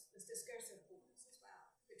borders, those discursive borders as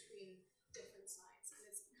well, between different sides. And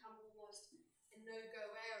it's become almost a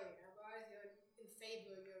no-go area, where either you're in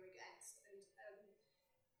favor or you're against. And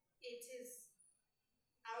it is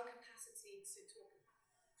our capacity to talk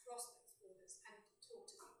across those borders and to talk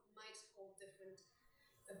to people who might hold different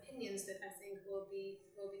opinions that I think will be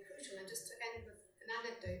crucial. And just to end with an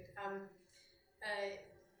anecdote, a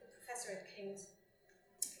professor at King's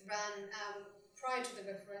ran prior to the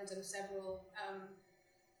referendum several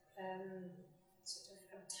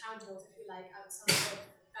town halls, if you like, outside of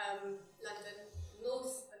London,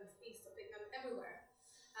 north and east of England, everywhere.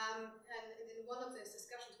 And in one of those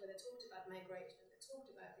discussions where they talked about migration, they talked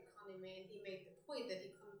about the economy, and he made the point that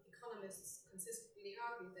economists consistently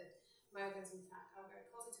argue that migrants, in fact, are very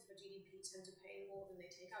positive for GDP, tend to pay more than they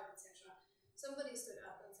take out, etc. Somebody stood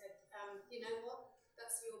up and said, you know what,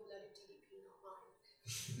 that's your bloody GDP, not mine.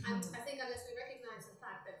 And I think unless we recognize the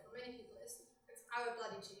fact that for many people it's our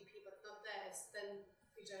bloody GDP but not theirs, then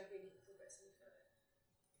we don't really progress any further.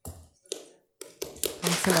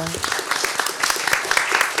 Thanks a lot.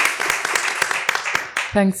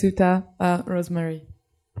 Thanks, Uta. Rosemary.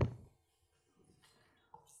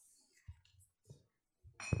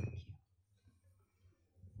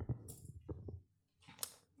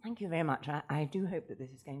 Thank you very much. I do hope that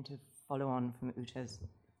this is going to follow on from Uta's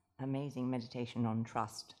amazing meditation on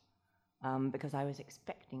trust, because I was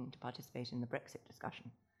expecting to participate in the Brexit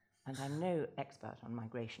discussion, and I'm no expert on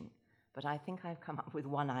migration, but I think I've come up with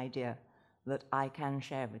one idea that I can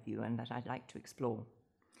share with you and that I'd like to explore.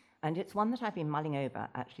 And it's one that I've been mulling over,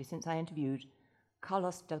 actually, since I interviewed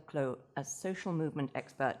Carlos Del Cló, a social movement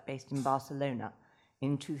expert based in Barcelona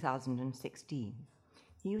in 2016.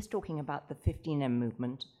 He was talking about the 15M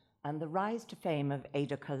movement and the rise to fame of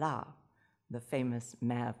Ada Colau, the famous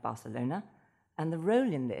mayor of Barcelona, and the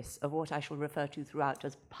role in this of what I shall refer to throughout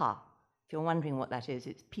as PAH. If you're wondering what that is,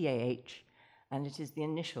 it's PAH, and it is the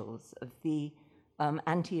initials of the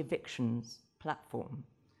anti-evictions platform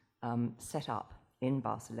set up in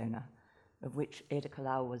Barcelona, of which Ada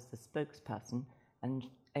Colau was the spokesperson, and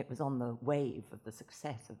it was on the wave of the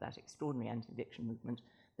success of that extraordinary anti-eviction movement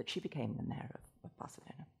that she became the mayor of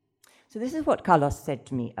Barcelona. So this is what Carlos said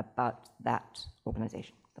to me about that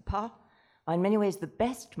organization. The PAH are in many ways the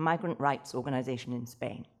best migrant rights organization in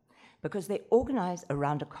Spain because they organize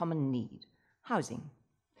around a common need, housing.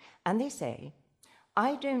 And they say,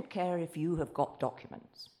 I don't care if you have got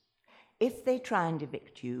documents. If they try and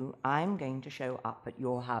evict you, I'm going to show up at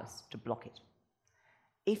your house to block it.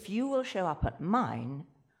 If you will show up at mine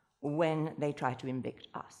when they try to evict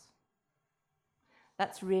us.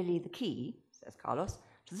 That's really the key, says Carlos,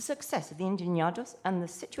 to the success of the Indignados and the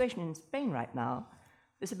situation in Spain right now,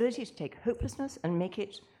 this ability to take hopelessness and make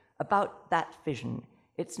it about that vision.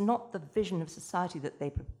 It's not the vision of society that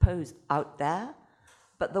they propose out there,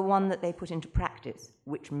 but the one that they put into practice,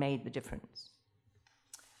 which made the difference.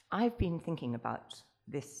 I've been thinking about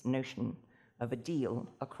this notion of a deal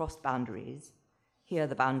across boundaries. Here are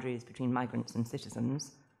the boundaries between migrants and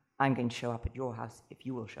citizens. I'm going to show up at your house if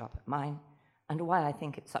you will show up at mine, and why I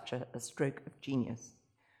think it's such a stroke of genius.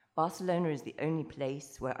 Barcelona is the only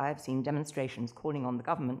place where I've seen demonstrations calling on the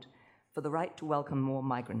government for the right to welcome more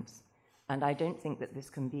migrants, and I don't think that this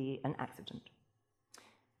can be an accident.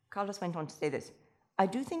 Carlos went on to say this: I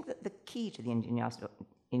do think that the key to the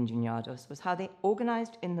Indignados was how they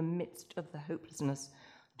organized in the midst of the hopelessness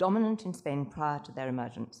dominant in Spain prior to their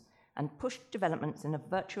emergence, and pushed developments in a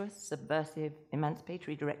virtuous, subversive,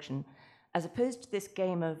 emancipatory direction, as opposed to this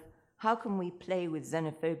game of how can we play with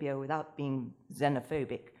xenophobia without being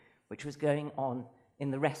xenophobic, which was going on in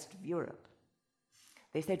the rest of Europe.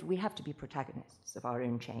 They said we have to be protagonists of our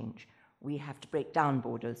own change. We have to break down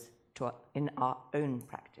borders in our own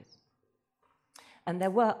practice. And there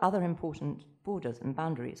were other important borders and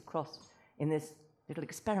boundaries crossed in this little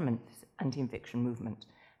experiment, this anti-eviction movement,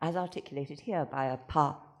 as articulated here by a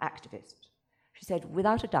PA activist. She said,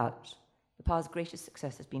 without a doubt, the PA's greatest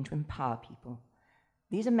success has been to empower people.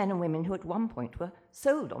 These are men and women who at one point were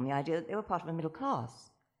sold on the idea that they were part of a middle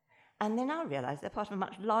class. And they now realize they're part of a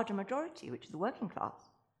much larger majority, which is the working class.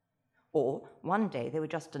 Or one day they were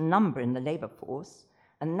just a number in the labour force,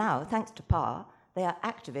 and now, thanks to PA, they are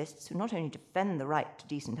activists who not only defend the right to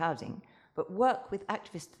decent housing, but work with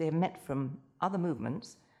activists they have met from other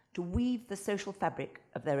movements to weave the social fabric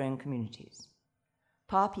of their own communities.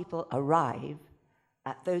 PA people arrive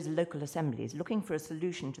at those local assemblies looking for a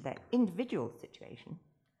solution to their individual situation,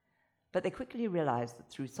 but they quickly realize that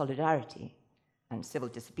through solidarity and civil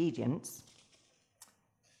disobedience,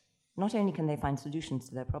 not only can they find solutions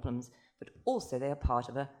to their problems, but also they are part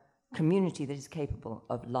of a community that is capable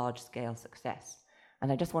of large-scale success.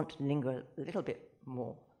 And I just want to linger a little bit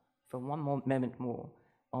more, for one more moment more,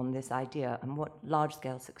 on this idea and what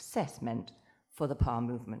large-scale success meant for the PA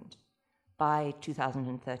movement. By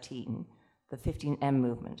 2013, the 15M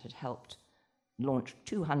movement had helped launch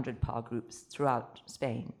 200 PA groups throughout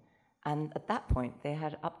Spain. And at that point, they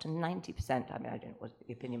had up to 90%, I mean, I don't know what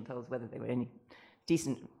the opinion polls, whether they were any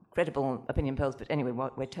decent, credible opinion polls, but anyway,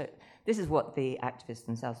 this is what the activists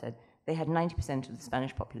themselves said. They had 90% of the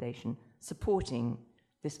Spanish population supporting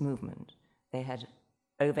this movement. They had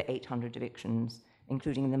over 800 evictions,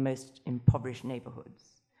 including in the most impoverished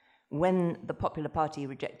neighborhoods. When the Popular Party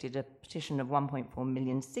rejected a petition of 1.4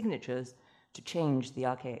 million signatures to change the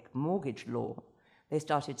archaic mortgage law, they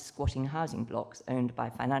started squatting housing blocks owned by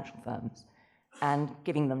financial firms and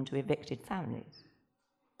giving them to evicted families.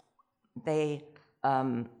 They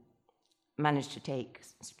managed to take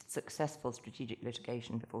successful strategic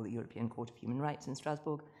litigation before the European Court of Human Rights in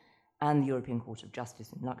Strasbourg and the European Court of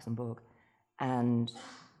Justice in Luxembourg, and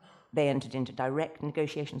they entered into direct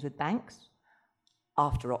negotiations with banks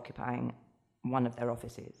after occupying one of their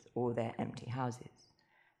offices or their empty houses.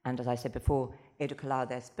 And as I said before, Ada Colau,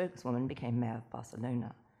 their spokeswoman, became mayor of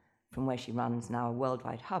Barcelona, from where she runs now a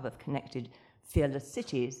worldwide hub of connected, fearless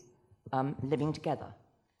cities living together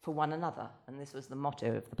for one another. And this was the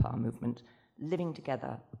motto of the PA movement, living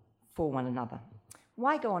together for one another.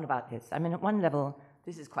 Why go on about this? I mean, at one level,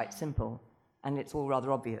 this is quite simple, and it's all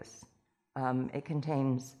rather obvious. It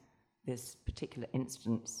contains this particular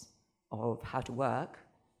instance of how to work,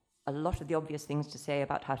 a lot of the obvious things to say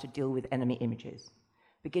about how to deal with enemy images,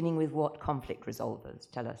 beginning with what conflict resolvers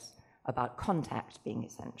tell us about contact being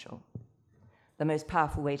essential. The most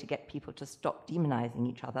powerful way to get people to stop demonizing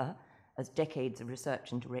each other, as decades of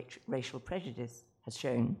research into racial prejudice has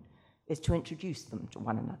shown, is to introduce them to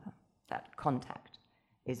one another. That contact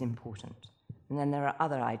is important. And then there are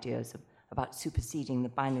other ideas about superseding the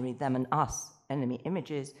binary them and us enemy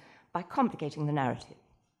images by complicating the narrative.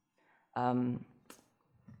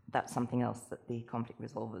 That's something else that the conflict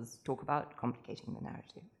resolvers talk about, complicating the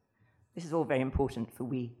narrative. This is all very important for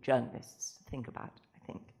we journalists to think about, I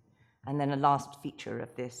think. And then a last feature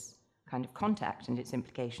of this kind of contact and its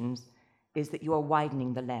implications is that you are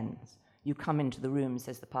widening the lens. You come into the room,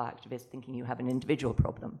 says the PA activist, thinking you have an individual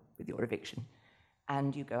problem with your eviction,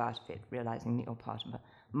 and you go out of it realizing that you're part of a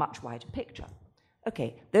much wider picture.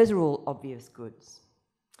 Okay, those are all obvious goods.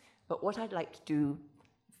 But what I'd like to do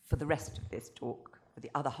for the rest of this talk, for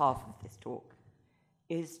the other half of this talk,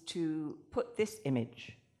 is to put this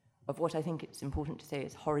image of what I think it's important to say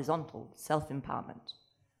is horizontal self-empowerment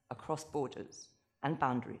across borders and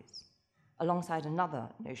boundaries, alongside another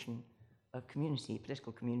notion of community,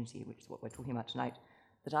 political community, which is what we're talking about tonight,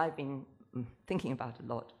 that I've been thinking about a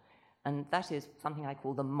lot, and that is something I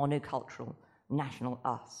call the monocultural national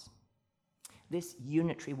us. This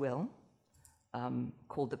unitary will,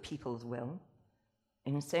 called the people's will,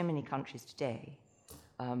 in so many countries today,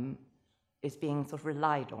 is being sort of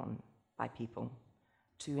relied on by people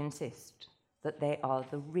to insist that they are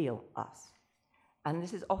the real us. And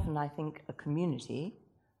this is often, I think, a community,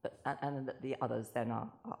 and that the others then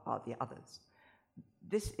are the others.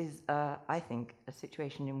 This is, I think, a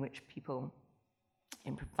situation in which people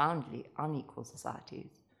in profoundly unequal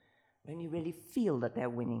societies only really feel that they're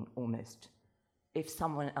winning almost if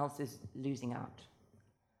someone else is losing out.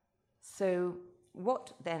 So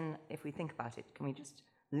what then, if we think about it, can we just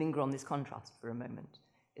linger on this contrast for a moment,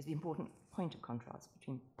 is the important point of contrast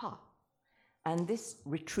between power and this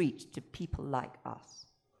retreat to people like us.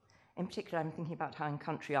 In particular, I'm thinking about how in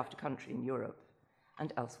country after country in Europe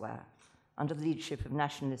and elsewhere, under the leadership of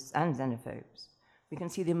nationalists and xenophobes, we can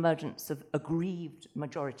see the emergence of aggrieved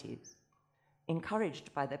majorities,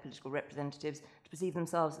 encouraged by their political representatives to perceive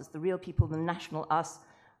themselves as the real people, the national us,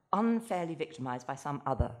 unfairly victimized by some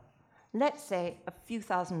other. Let's say a few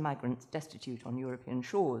thousand migrants destitute on European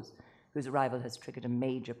shores, whose arrival has triggered a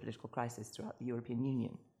major political crisis throughout the European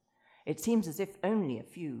Union. It seems as if only a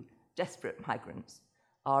few desperate migrants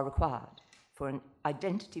are required for an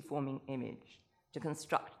identity-forming image to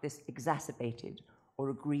construct this exacerbated or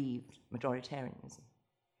aggrieved majoritarianism.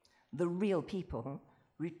 The real people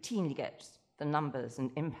routinely get the numbers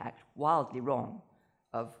and impact wildly wrong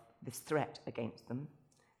of this threat against them,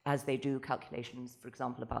 as they do calculations, for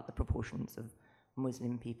example, about the proportions of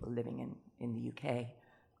Muslim people living in the UK,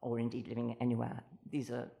 or indeed living anywhere. These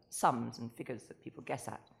are sums and figures that people guess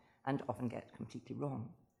at and often get completely wrong.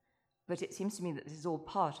 But it seems to me that this is all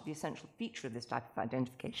part of the essential feature of this type of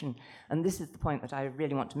identification, and this is the point that I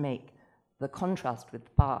really want to make, the contrast with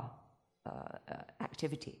the power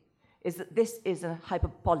activity, is that this is a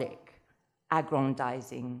hyperbolic,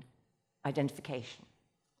 aggrandizing identification.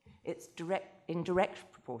 It's in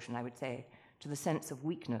direct proportion, I would say, to the sense of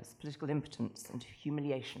weakness, political impotence, and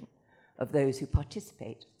humiliation of those who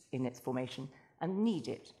participate in its formation and need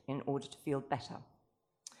it in order to feel better.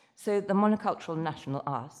 So the monocultural national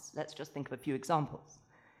us, let's just think of a few examples.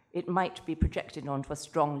 It might be projected onto a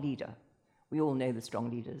strong leader. We all know the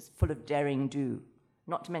strong leaders, full of daring do,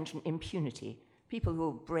 not to mention impunity, people who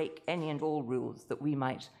will break any and all rules that we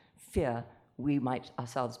might fear we might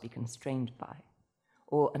ourselves be constrained by.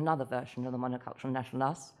 Or another version of the monocultural national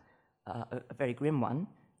us, a very grim one,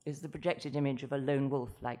 is the projected image of a lone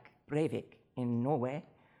wolf like Breivik in Norway,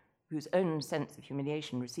 whose own sense of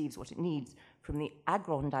humiliation receives what it needs from the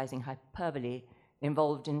aggrandizing hyperbole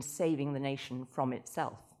involved in saving the nation from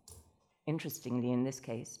itself. Interestingly, in this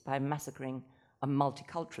case, by massacring a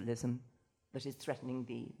multiculturalism that is threatening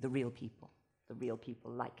the real people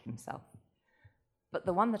like himself. But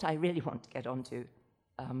the one that I really want to get onto,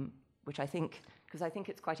 which I think, because I think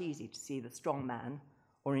it's quite easy to see the strong man,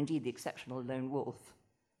 or indeed the exceptional lone wolf,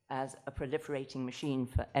 as a proliferating machine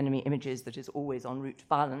for enemy images that is always en route to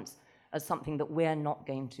violence, as something that we're not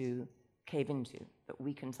going to cave into, that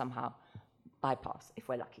we can somehow bypass, if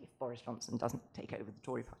we're lucky, if Boris Johnson doesn't take over the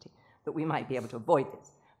Tory party, that we might be able to avoid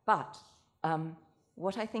this. But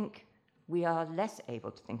what I think we are less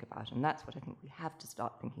able to think about, and that's what I think we have to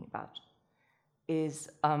start thinking about, is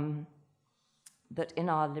that in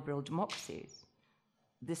our liberal democracies,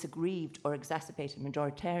 this aggrieved or exacerbated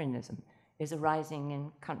majoritarianism is arising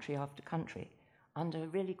in country after country under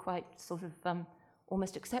really quite sort of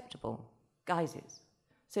almost acceptable guises.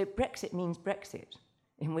 So Brexit means Brexit,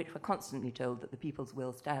 in which we're constantly told that the people's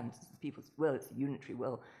will stands. It's the people's will, it's a unitary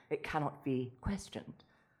will. It cannot be questioned.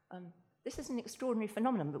 This is an extraordinary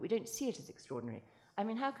phenomenon, but we don't see it as extraordinary. I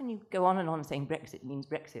mean, how can you go on and on saying Brexit means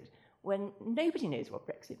Brexit when nobody knows what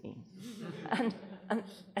Brexit means? and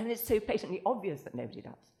it's so patently obvious that nobody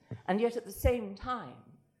does. And yet at the same time,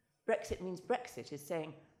 Brexit means Brexit is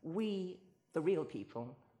saying we, the real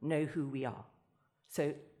people, know who we are.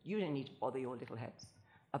 So you don't need to bother your little heads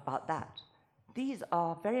about that. These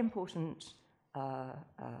are very important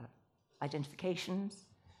identifications,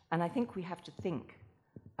 and I think we have to think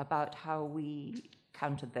about how we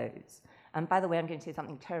counter those. And by the way, I'm going to say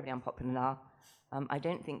something terribly unpopular now. I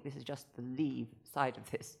don't think this is just the Leave side of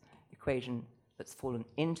this equation that's fallen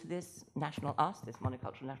into this national us, this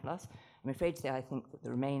monocultural national us. I'm afraid to say I think that the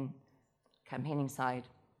Remain campaigning side,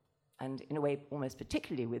 and in a way almost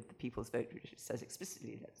particularly with the People's Vote, which says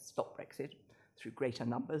explicitly let's stop Brexit through greater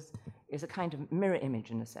numbers, is a kind of mirror image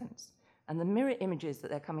in a sense. And the mirror images that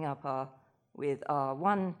they're coming up are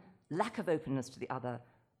one, lack of openness to the other,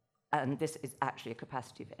 and this is actually a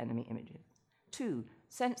capacity for enemy images. Two,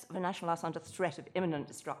 sense of a national us under threat of imminent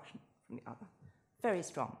destruction from the other. Very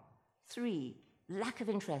strong. Three, lack of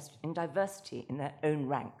interest in diversity in their own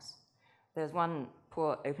ranks. There's one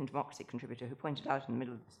poor Open Democracy contributor who pointed out in the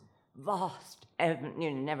middle of this vast,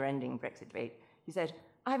 never-ending Brexit debate, he said,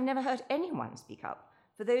 I've never heard anyone speak up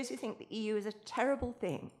for those who think the EU is a terrible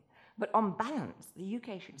thing. But on balance, the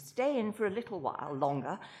UK should stay in for a little while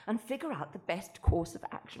longer and figure out the best course of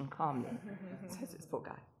action calmly, says this poor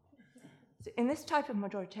guy. So in this type of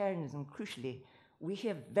majoritarianism, crucially, we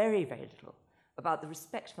hear very, very little about the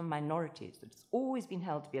respect for minorities that has always been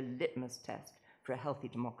held to be a litmus test for a healthy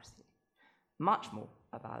democracy. Much more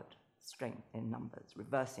about strength in numbers,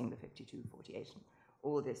 reversing the 52-48, and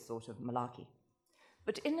all this sort of malarkey.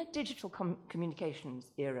 But in a digital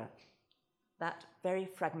communications era, that very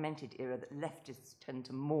fragmented era that leftists tend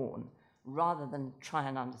to mourn rather than try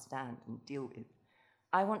and understand and deal with,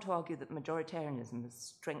 I want to argue that majoritarianism as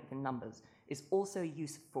strength in numbers is also a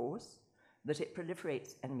use of force, that it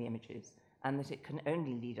proliferates enemy images, and that it can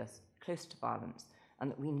only lead us close to violence, and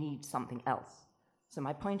that we need something else. So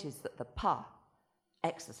my point is that the PA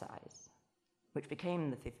exercise, which became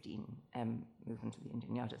the 15M movement of the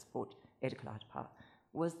Indian Yada Sport Educalat PA,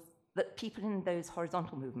 was that people in those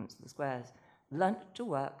horizontal movements, the squares, learnt to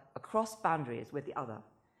work across boundaries with the other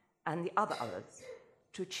and the others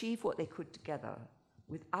to achieve what they could together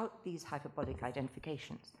without these hyperbolic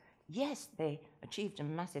identifications. Yes, they achieved a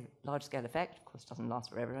massive large-scale effect, of course it doesn't last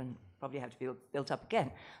forever and probably have to be built up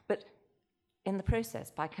again, but in the process,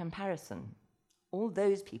 by comparison, all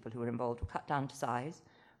those people who were involved were cut down to size,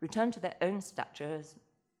 returned to their own stature as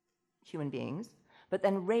human beings, but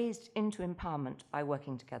then raised into empowerment by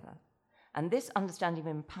working together. And this understanding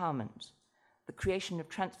of empowerment, the creation of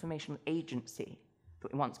transformational agency,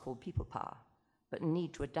 what we once called people power, but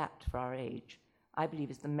need to adapt for our age, I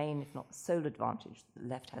believe is the main, if not the sole advantage that the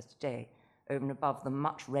left has today over and above the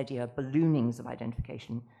much readier balloonings of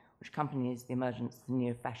identification which accompanies the emergence of the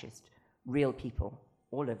neo-fascist real people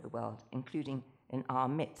all over the world, including in our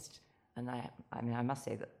midst. And I must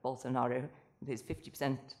say that Bolsonaro, with his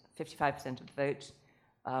 55% of the vote,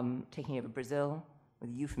 taking over Brazil,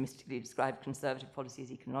 with euphemistically described conservative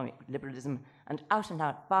policies, economic liberalism, and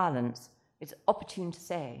out-and-out violence, it's opportune to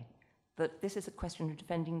say that this is a question of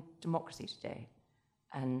defending democracy today,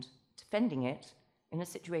 and defending it in a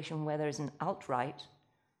situation where there is an alt-right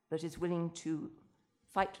that is willing to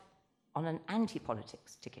fight on an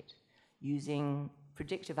anti-politics ticket, using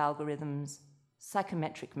predictive algorithms,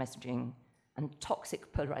 psychometric messaging, and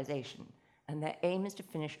toxic polarization, and their aim is to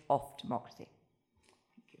finish off democracy.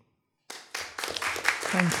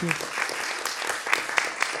 Thank you.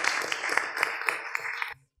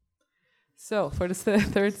 So, for the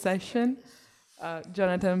third session,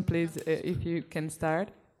 Jonathan, please, if you can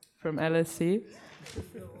start from LSE.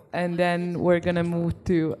 And then we're going to move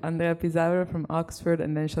to Andrea Pizarro from Oxford,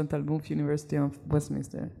 and then Chantal Mouffe, University of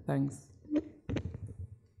Westminster. Thanks.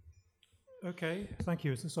 Okay, thank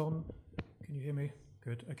you. Is this on? Can you hear me?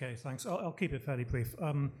 Good. Okay, thanks. I'll keep it fairly brief.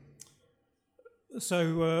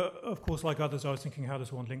 Of course, like others, I was thinking, how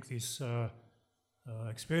does one link these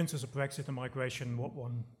experiences of Brexit and migration, what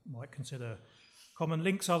one might consider common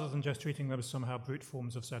links, other than just treating them as somehow brute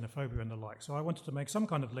forms of xenophobia and the like. So I wanted to make some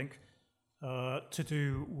kind of link to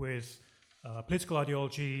do with political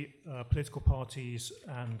ideology, political parties,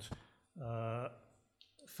 and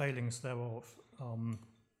failings thereof.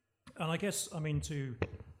 And I guess,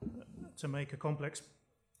 to make a complex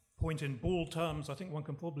point in bald terms, I think one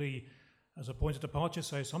can probably, as a point of departure,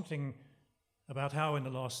 say something about how in the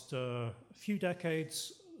last few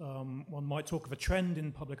decades one might talk of a trend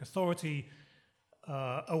in public authority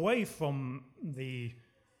away from the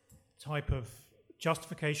type of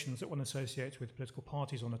justifications that one associates with political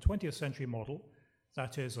parties on the 20th century model,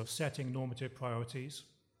 that is, of setting normative priorities,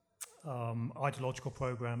 ideological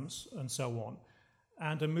programs, and so on,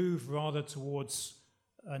 and a move rather towards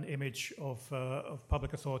an image of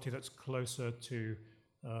public authority that's closer to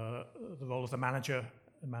the role of the manager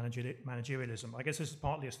and managerialism. I guess this is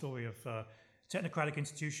partly a story of technocratic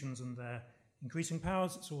institutions and their increasing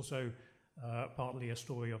powers. It's also partly a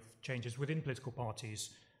story of changes within political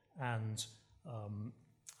parties and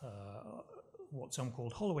what some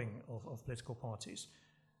called hollowing of political parties.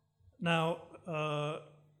 Now,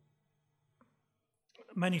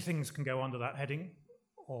 many things can go under that heading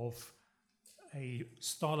of a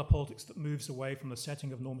style of politics that moves away from the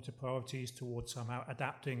setting of normative priorities towards somehow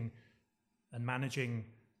adapting and managing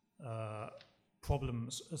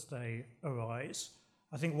problems as they arise.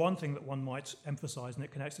 I think one thing that one might emphasize, and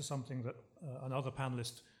it connects to something that another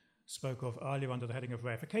panelist spoke of earlier under the heading of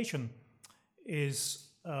reification, is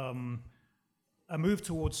a move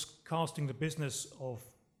towards casting the business of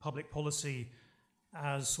public policy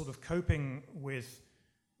as sort of coping with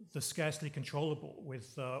the scarcely controllable,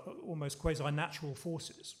 with almost quasi-natural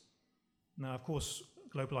forces. Now, of course,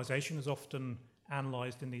 globalization is often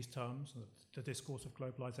analyzed in these terms, the discourse of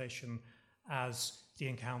globalization as the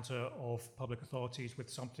encounter of public authorities with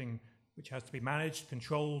something which has to be managed,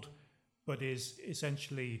 controlled, but is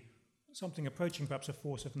essentially something approaching perhaps a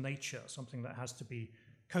force of nature, something that has to be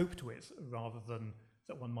coped with rather than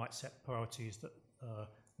that one might set priorities that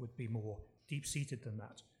would be more deep-seated than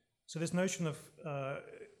that. So this notion of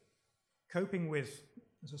coping with,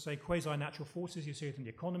 as I say, quasi-natural forces, you see it in the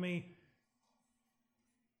economy,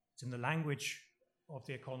 it's in the language of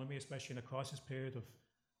the economy, especially in a crisis period of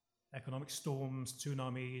economic storms,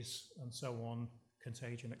 tsunamis, and so on,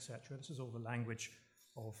 contagion, etc. This is all the language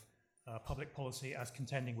of public policy as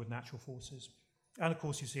contending with natural forces. And of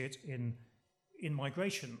course, you see it in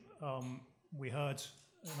migration. We heard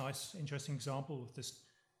a nice, interesting example of this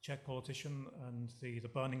Czech politician and the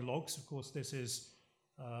burning logs. Of course, this is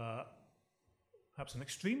perhaps an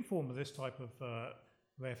extreme form of this type of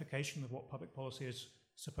reification of what public policy is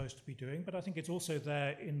supposed to be doing, but I think it's also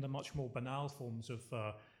there in the much more banal forms of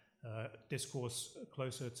discourse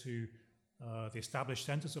closer to the established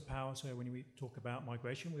centers of power. So when we talk about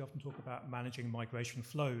migration, we often talk about managing migration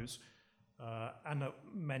flows and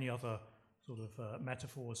many other sort of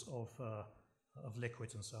metaphors of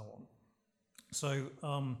liquids and so on. So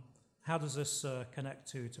how does this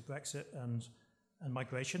connect to Brexit and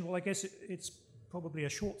migration? Well, I guess it's probably a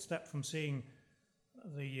short step from seeing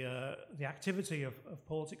the activity of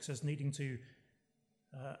politics as needing to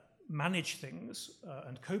manage things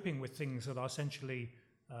and coping with things that are essentially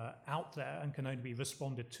out there and can only be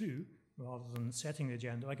responded to rather than setting the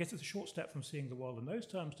agenda. I guess it's a short step from seeing the world in those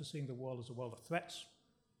terms to seeing the world as a world of threats,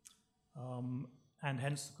 and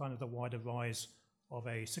hence kind of the wider rise of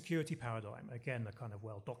a security paradigm, again, a kind of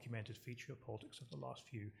well-documented feature of politics of the last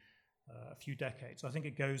few decades. I think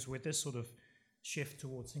it goes with this sort of shift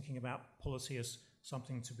towards thinking about policy as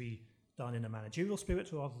something to be done in a managerial spirit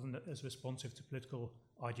rather than as responsive to political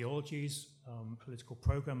ideologies, political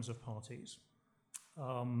programs of parties.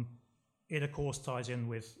 It, of course, ties in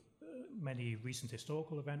with many recent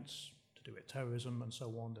historical events to do with terrorism and so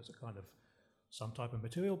on. There's a kind of some type of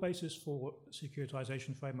material basis for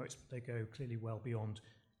securitization frameworks, but they go clearly well beyond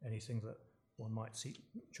anything that one might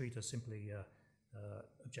treat as simply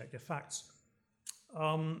objective facts.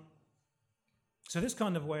 So this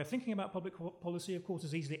kind of way of thinking about public policy, of course,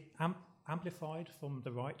 is easily amplified from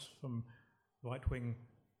the right, from right-wing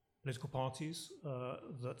political parties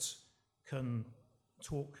that can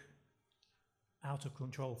talk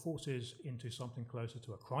out-of-control forces into something closer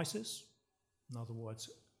to a crisis. In other words,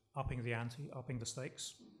 upping the ante, upping the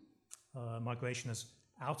stakes. Migration is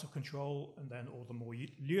out of control, and then all the more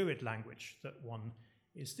lurid language that one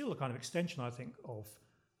is still a kind of extension, I think, of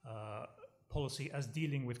policy as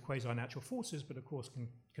dealing with quasi-natural forces, but of course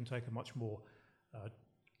can take a much more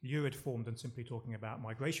lurid form than simply talking about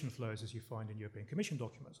migration flows as you find in European Commission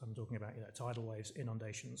documents. I'm talking about tidal waves,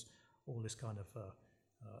 inundations, all this kind of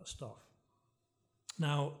stuff.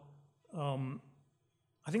 Now,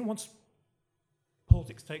 I think once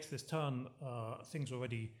politics takes this turn, things are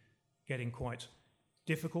already getting quite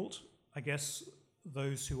difficult. I guess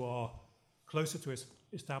those who are closer to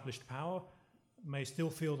established power may still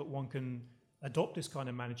feel that one can adopt this kind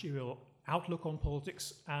of managerial outlook on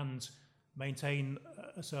politics and maintain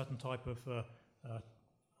a certain type of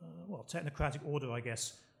technocratic order, I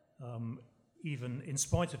guess, even in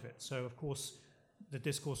spite of it. So, of course, the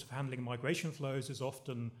discourse of handling migration flows is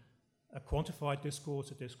often a quantified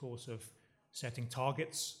discourse, a discourse of setting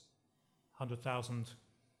targets, 100,000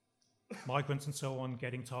 migrants and so on,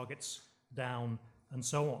 getting targets down and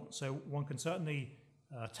so on. So one can certainly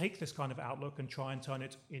take this kind of outlook and try and turn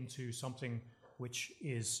it into something which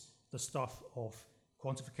is the stuff of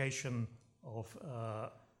quantification, of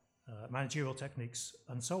managerial techniques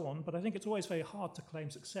and so on. But I think it's always very hard to claim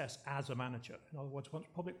success as a manager. In other words, once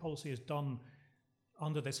public policy is done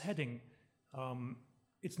under this heading,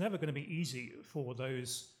 it's never going to be easy for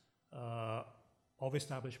those of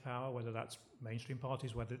established power, whether that's mainstream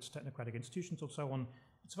parties, whether it's technocratic institutions or so on.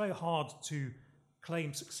 It's very hard to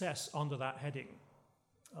claim success under that heading.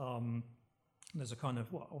 There's a kind of,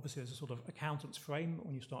 obviously there's a sort of accountant's frame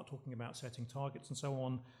when you start talking about setting targets and so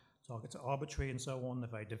on. Targets are arbitrary and so on. They're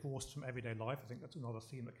very divorced from everyday life. I think that's another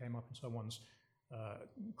theme that came up in someone's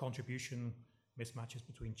contribution, mismatches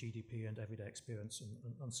between GDP and everyday experience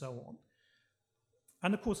and so on.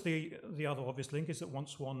 And of course, the other obvious link is that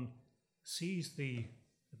once one sees the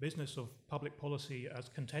business of public policy as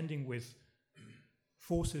contending with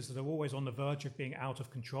forces that are always on the verge of being out of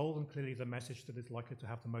control, then clearly the message that is likely to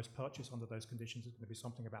have the most purchase under those conditions is going to be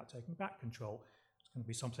something about taking back control. It's going to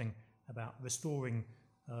be something about restoring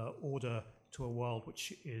order to a world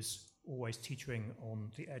which is always teetering on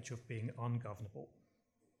the edge of being ungovernable.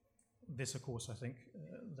 this, of course, I think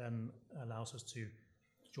then allows us to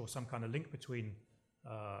draw some kind of link between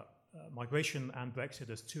migration and Brexit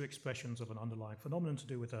as two expressions of an underlying phenomenon to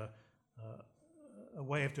do with a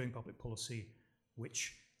way of doing public policy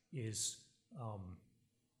which is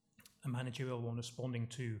a managerial one responding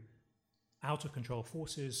to out-of-control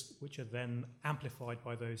forces which are then amplified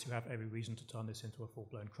by those who have every reason to turn this into a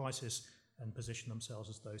full-blown crisis and position themselves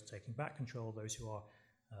as those taking back control, those who are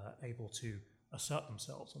able to assert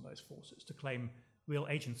themselves on those forces, to claim real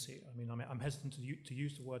agency. I mean, I'm hesitant to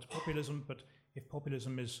use the word populism, but if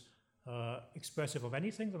populism is expressive of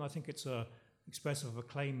anything, then I think it's expressive of a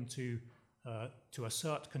claim to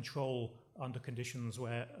assert control under conditions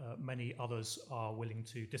where many others are willing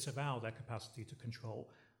to disavow their capacity to control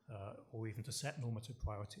or even to set normative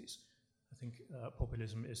priorities. I think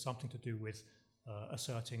populism is something to do with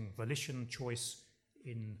asserting volition, choice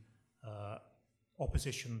in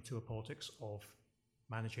opposition to a politics of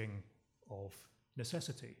managing, of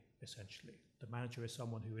necessity, essentially. The manager is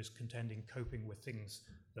someone who is contending coping with things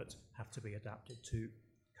that have to be adapted to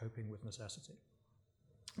coping with necessity.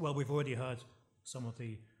 Well, we've already heard some of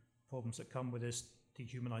the problems that come with this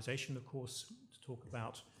dehumanization, of course. To talk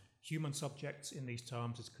about human subjects in these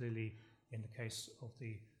terms is clearly, in the case of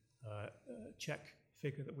the Czech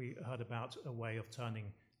figure that we heard about, a way of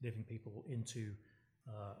turning living people into,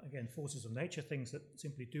 again, forces of nature, things that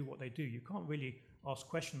simply do what they do. You can't really ask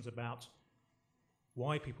questions about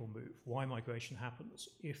why people move, why migration happens,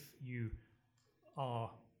 if you are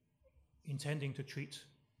intending to treat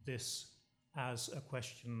this as a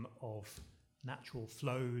question of natural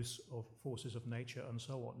flows of forces of nature and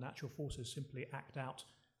so on. Natural forces simply act out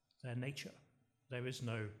their nature. There is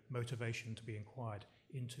no motivation to be inquired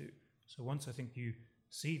into. So once I think you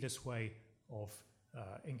see this way of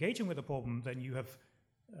engaging with a problem, then you have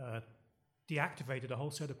deactivated a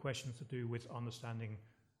whole set of questions to do with understanding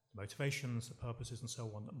the motivations, the purposes, and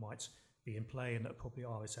so on that might be in play and that probably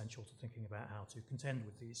are essential to thinking about how to contend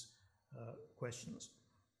with these questions.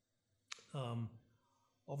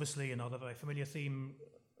 Obviously, another very familiar theme,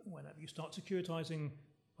 whenever you start securitizing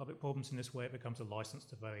public problems in this way, it becomes a license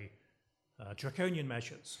to very draconian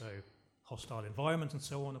measures. So hostile environment and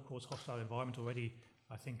so on. Of course, hostile environment already,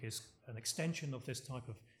 I think, is an extension of this type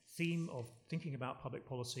of theme of thinking about public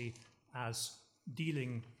policy as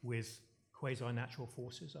dealing with quasi-natural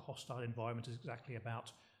forces. A hostile environment is exactly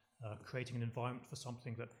about creating an environment for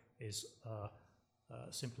something that is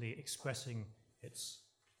simply expressing its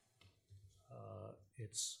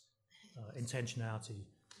intentionality,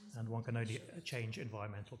 and one can only change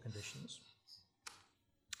environmental conditions.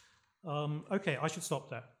 Okay, I should stop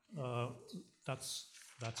there. That's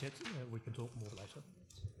it. We can talk more later.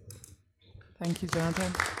 Thank you,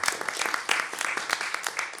 Jonathan.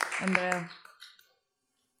 Andrea.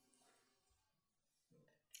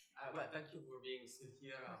 Well, thank you for being still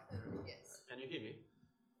here. Yes. Can you hear me?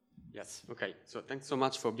 Yes, okay. So thanks so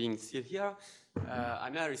much for being still here.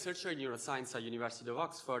 I'm a researcher in neuroscience at University of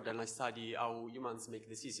Oxford, and I study how humans make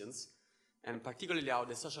decisions, and particularly how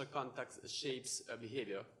the social context shapes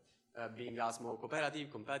behavior, being us more cooperative,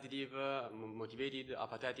 competitive, motivated,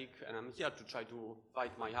 apathetic, and I'm here to try to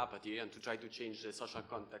fight my apathy and to try to change the social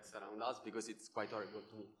context around us because it's quite horrible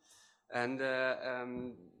to me.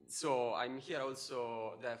 And so I'm here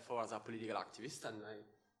also, therefore, as a political activist, and I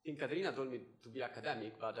think Caterina told me to be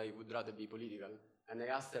academic, but I would rather be political. And I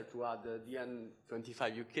asked her to add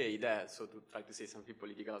DN25 UK there, so to try to say something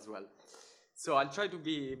political as well. So I'll try to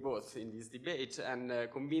be both in this debate and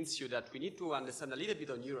convince you that we need to understand a little bit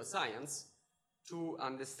of neuroscience to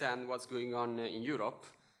understand what's going on in Europe,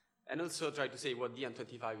 and also try to say what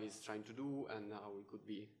DN25 is trying to do and how it could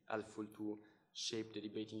be helpful to shape the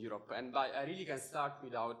debate in Europe. And I really can start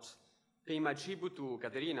without paying my tribute to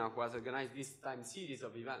Caterina, who has organized this series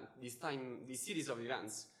of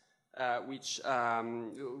events, which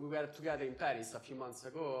we were together in Paris a few months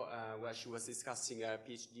ago, where she was discussing her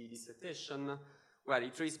PhD dissertation, where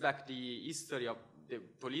it traced back the history of the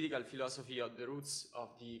political philosophy of the roots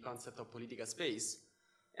of the concept of political space.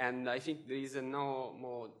 And I think there is no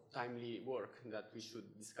more timely work that we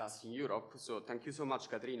should discuss in Europe. So thank you so much,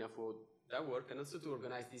 Caterina, for that work, and also to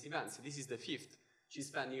organize these events. This is the 5th. She's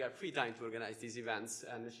spending her free time to organize these events,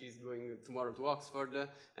 and she's going tomorrow to Oxford,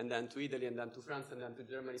 and then to Italy, and then to France, and then to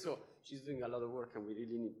Germany. So she's doing a lot of work, and we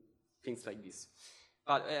really need things like this.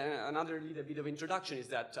 But another little bit of introduction is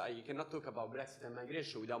that I cannot talk about Brexit and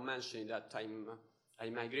migration without mentioning that I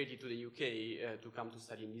migrated to the UK to come to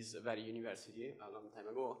study in this very university a long time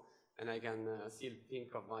ago, and I can still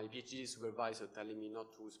think of my PhD supervisor telling me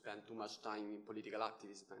not to spend too much time in political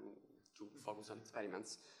activism and to focus on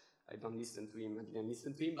experiments. I don't listen to him, I didn't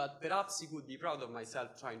listen to him, but perhaps he could be proud of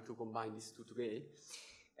myself trying to combine these two today.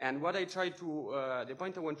 And what I try to, the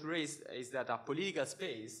point I want to raise is that a political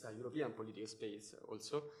space, a European political space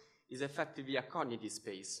also, is effectively a cognitive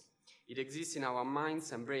space. It exists in our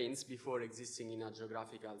minds and brains before existing in a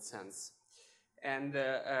geographical sense. And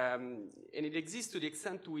it exists to the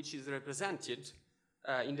extent to which it is represented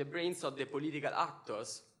in the brains of the political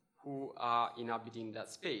actors who are inhabiting that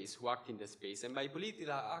space, who act in the space. And by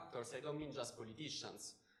political actors, I don't mean just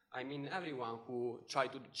politicians. I mean everyone who try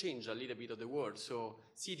to change a little bit of the world. So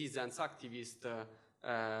citizens, activists,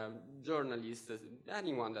 journalists,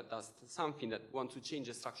 anyone that does something that wants to change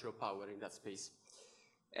the structure of power in that space.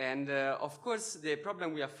 And of course, the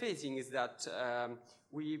problem we are facing is that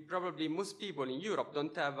most people in Europe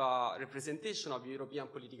don't have a representation of European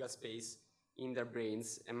political space in their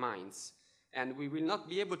brains and minds. And we will not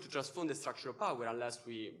be able to transform the structure of power unless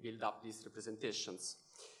we build up these representations.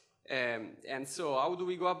 And so how do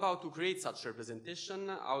we go about to create such representation?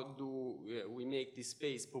 How do we make this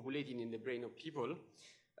space populating in the brain of people?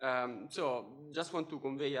 So just want to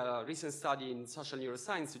convey a recent study in social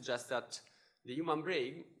neuroscience suggests that the human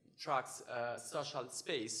brain tracks social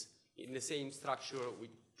space in the same structure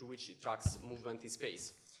to which it tracks movement in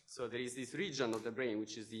space. So there is this region of the brain,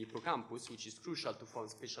 which is the hippocampus, which is crucial to form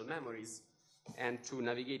spatial memories and to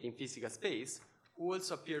navigate in physical space, who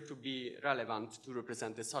also appear to be relevant to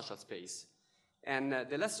represent the social space. And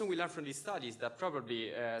the lesson we learn from this study is that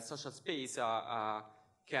probably social space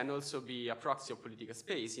can also be a proxy of political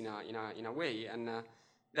space in a way, and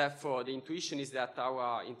therefore the intuition is that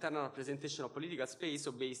our internal representation of political space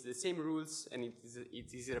obeys the same rules, and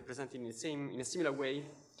it is represented in a similar way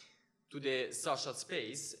to the social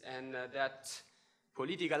space, and that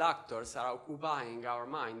political actors are occupying our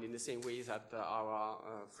mind in the same way that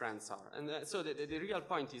our friends are. And so the real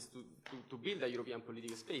point is to build a European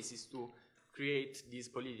political space is to create these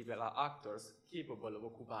political actors capable of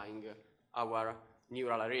occupying our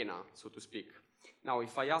neural arena, so to speak. Now,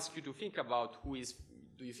 if I ask you to think about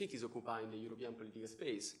do you think is occupying the European political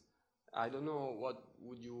space, I don't know what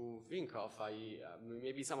would you think of.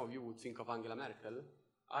 Maybe some of you would think of Angela Merkel.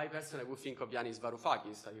 I personally would think of Yanis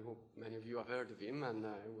Varoufakis. I hope many of you have heard of him, and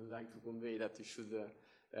I would like to convey that you should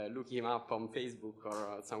look him up on Facebook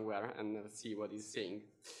or somewhere and see what he's saying.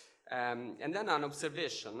 And then an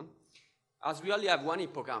observation. As we only have one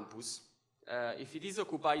hippocampus, if it is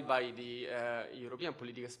occupied by the European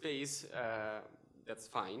political space, that's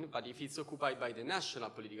fine. But if it's occupied by the national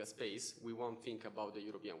political space, we won't think about the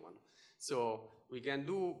European one. So we can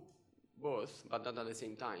do both, but not at the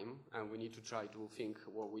same time, and we need to try to think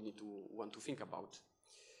what we want to think about.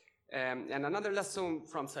 And another lesson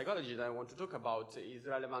from psychology that I want to talk about is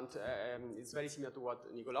relevant. It's very similar to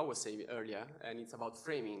what Nicolas was saying earlier, and it's about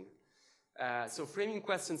framing. So framing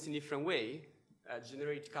questions in different way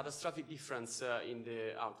generate catastrophic difference in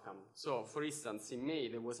the outcome. So, for instance, in May,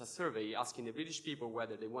 there was a survey asking the British people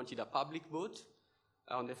whether they wanted a public vote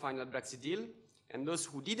on the final Brexit deal, and those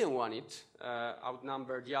who didn't want it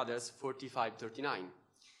outnumbered the others 45-39.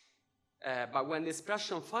 But when the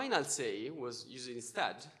expression final say was used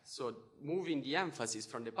instead, so moving the emphasis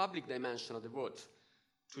from the public dimension of the vote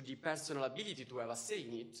to the personal ability to have a say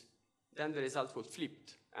in it, then the result was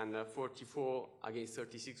flipped, and 44 against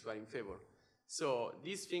 36 were in favor. So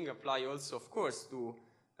this thing applies also, of course, to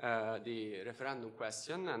the referendum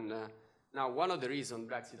question, and now one of the reasons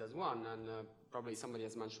Brexit has won, and probably somebody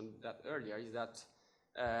has mentioned that earlier, is that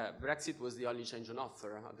Brexit was the only change on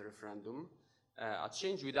offer at the referendum, a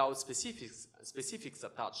change without specifics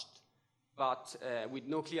attached, but with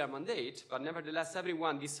no clear mandate, but nevertheless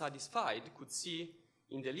everyone dissatisfied could see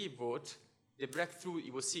in the leave vote the breakthrough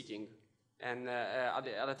he was seeking. And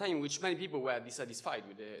at a time in which many people were dissatisfied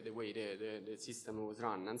with the way the system was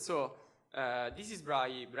run. And so this is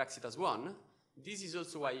why Brexit has won. This is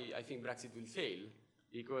also why I think Brexit will fail,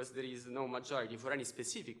 because there is no majority for any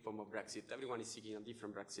specific form of Brexit. Everyone is seeking a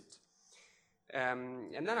different Brexit.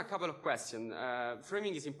 And then a couple of questions.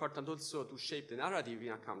 Framing is important also to shape the narrative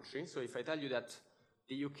in a country. So if I tell you that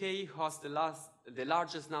the UK hosts the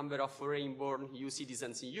largest number of foreign-born EU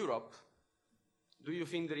citizens in Europe, do you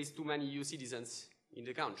think there is too many EU citizens in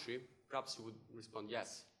the country? Perhaps you would respond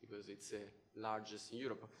yes, because it's the largest in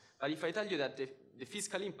Europe. But if I tell you that the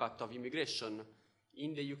fiscal impact of immigration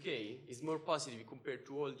in the UK is more positive compared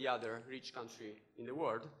to all the other rich countries in the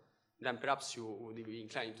world, then perhaps you would be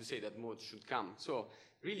inclined to say that more should come. So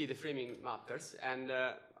really the framing matters. And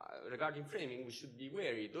regarding framing, we should be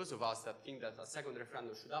wary. Those of us that think that a second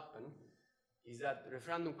referendum should happen is that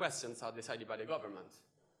referendum questions are decided by the government.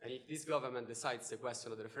 And if this government decides the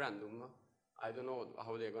question of the referendum, I don't know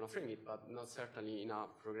how they're going to frame it, but not certainly in a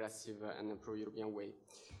progressive and a pro-European way.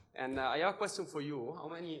 And I have a question for you. How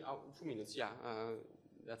many, 2 minutes, yeah,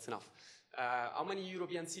 that's enough. How many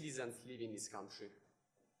European citizens live in this country?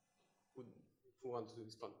 Who wants to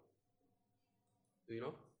respond? Do you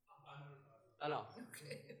know? Oh, no.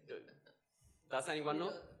 Okay. Does anyone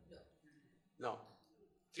know? No.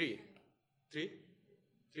 Three?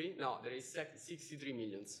 No, there is 63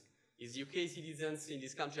 millions. Is UK citizens in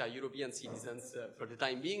this country are European citizens for the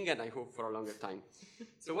time being, and I hope for a longer time.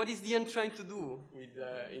 So what is the end trying to do with,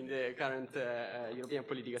 in the current European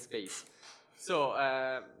political space? So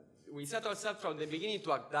we set ourselves from the beginning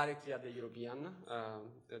to act directly at the European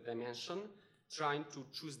dimension, trying to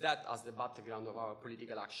choose that as the background of our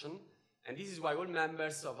political action. And this is why all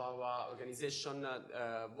members of our organization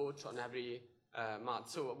vote on every month.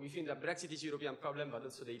 So we think that Brexit is a European problem, but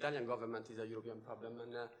also the Italian government is a European problem.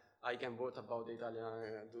 And I can vote about the Italian,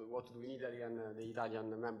 what to do in Italy, and the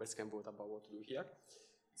Italian members can vote about what to do here.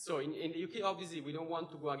 So in the UK, obviously, we don't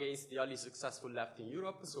want to go against the only successful left in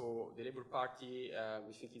Europe. So the Labour Party,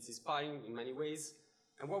 we think it's inspiring in many ways.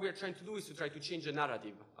 And what we are trying to do is to try to change the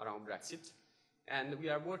narrative around Brexit. And we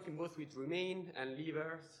are working both with Remain and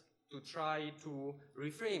Leavers to try to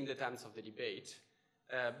reframe the terms of the debate,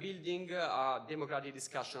 building a democratic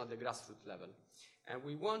discussion at the grassroots level. And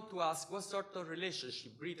we want to ask what sort of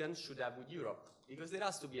relationship Britain should have with Europe, because there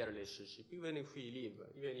has to be a relationship, even if we leave,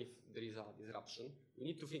 even if there is a disruption. We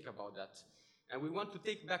need to think about that. And we want to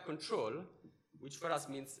take back control, which for us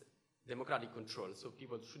means democratic control, so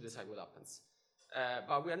people should decide what happens.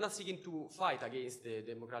 But we are not seeking to fight against the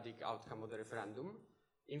democratic outcome of the referendum.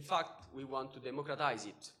 In fact, we want to democratize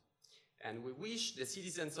it. And we wish the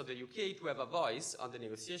citizens of the UK to have a voice on the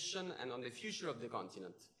negotiation and on the future of the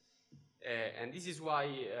continent. And this is why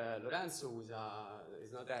Lorenzo, who is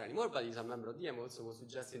not there anymore, but he's a member of DM, also was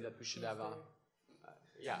suggesting that we should have a...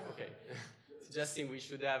 suggesting we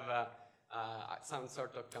should have some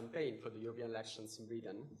sort of campaign for the European elections in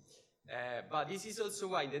Britain. But this is also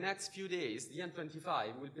why in the next few days, the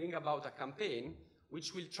N25 will bring about a campaign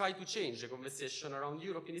which will try to change the conversation around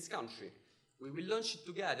Europe in this country. We will launch it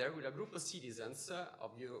together with a group of citizens,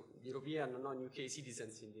 of European and non-UK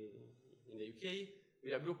citizens in the UK,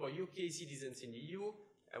 with a group of UK citizens in the EU,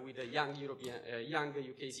 with the young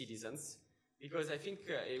UK citizens, because I think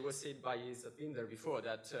it was said by Satinder before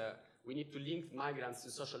that we need to link migrants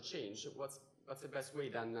to social change. What's the best way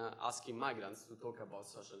than asking migrants to talk about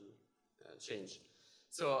social change?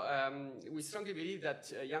 So we strongly believe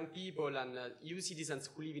that young people and EU citizens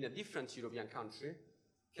who live in a different European country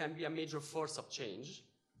can be a major force of change,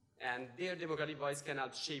 and their democratic voice can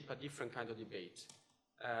help shape a different kind of debate.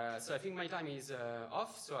 So I think my time is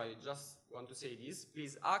off, so I just want to say this.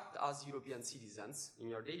 Please act as European citizens in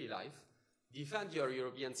your daily life, defend your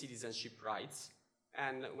European citizenship rights,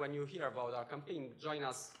 and when you hear about our campaign, join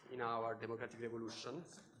us in our democratic revolution.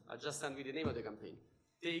 I'll just end with the name of the campaign.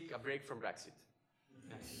 Take a break from Brexit.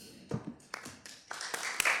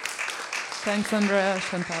 Thanks, Andrea.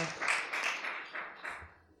 Chantal.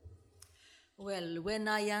 Well, when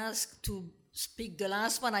I asked to speak the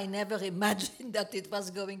last one, I never imagined that it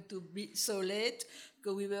was going to be so late,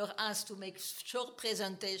 because we were asked to make short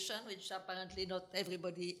presentation, which apparently not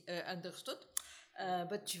everybody understood.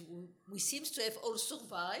 But we seem to have all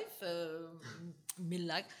survived.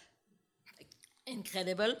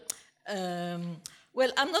 Incredible.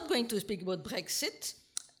 Well, I'm not going to speak about Brexit.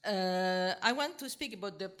 I want to speak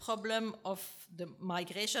about the problem of the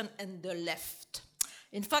migration and the left.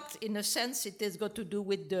 In fact, in a sense, it has got to do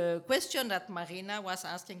with the question that Marina was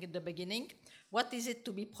asking in the beginning. What is it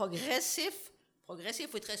to be progressive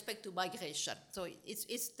with respect to migration? So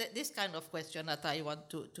it's this kind of question that I want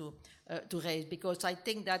to raise, because I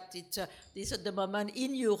think that this at the moment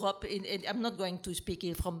in Europe, I'm not going to speak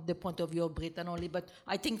it from the point of view of Britain only, but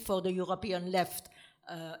I think for the European left,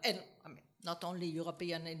 and I mean, not only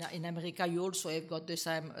European, in America, you also have got the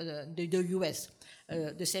same, the US,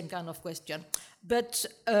 the same kind of question. But,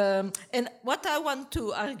 and what I want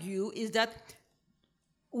to argue is that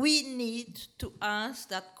we need to ask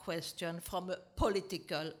that question from a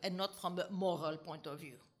political and not from a moral point of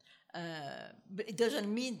view. But it doesn't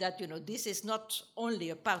mean that, this is not only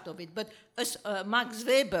a part of it, but as Max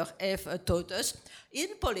Weber have taught us,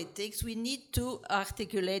 in politics we need to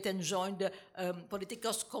articulate and join the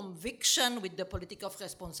political conviction with the political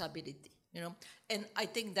responsibility. And I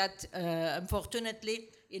think that, unfortunately,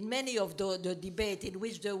 in many of the debate in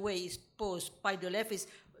which the way is posed by the left is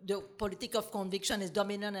the politic of conviction is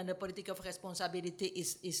dominant and the politic of responsibility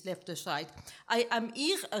is left aside. I am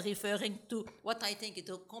here referring to what I think is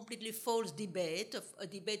a completely false debate, a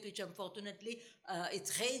debate which unfortunately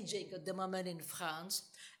is raging at the moment in France,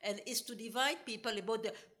 and is to divide people about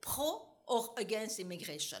the pro or against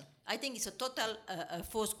immigration. I think it's a total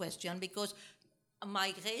false question, because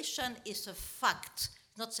migration is a fact.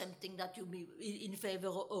 It's not something that you be in favor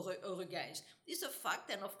or against. It's a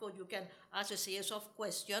fact, and of course you can ask a series of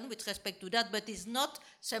questions with respect to that, but it's not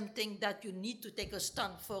something that you need to take a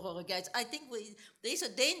stand for or against. I think there is a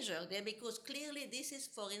danger there, because clearly this is,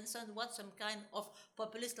 for instance, what some kind of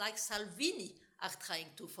populists like Salvini are trying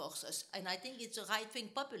to force us. And I think it's a right-wing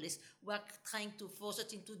populist who are trying to force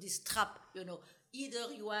us into this trap,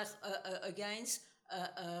 either you are against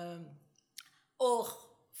or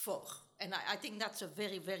for. And I think that's a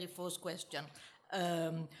very, very false question.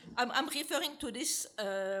 I'm referring to this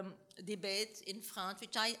debate in France,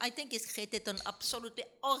 which I think has created an absolutely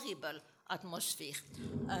horrible atmosphere.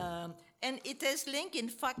 And it is linked, in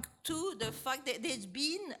fact, to the fact that there's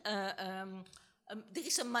been, there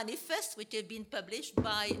is a manifest which has been published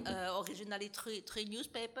by originally three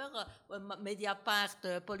newspapers,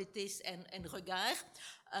 Mediapart, Politis, and Regard,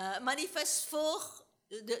 manifest for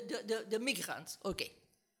the migrants. Okay.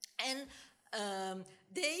 And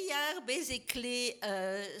they are basically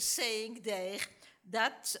saying there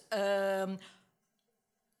that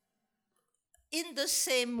in the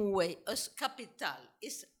same way as capital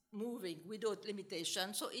is moving without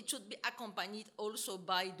limitation, so it should be accompanied also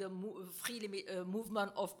by the free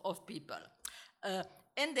movement of people.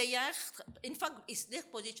 And they are, in fact, their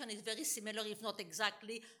position is very similar, if not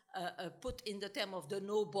exactly put in the term of the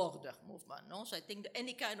no border movement. No? So I think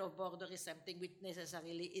any kind of border is something which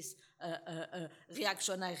necessarily is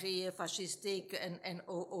reactionary, fascistic, and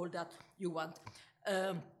all that you want.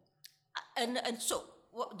 And so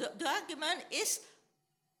the argument is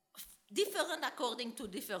different according to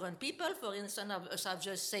different people. For instance, as I've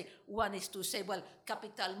just said, one is to say, well,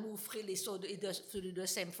 capital move freely, so it does do the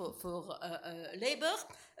same for labor.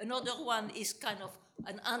 Another one is kind of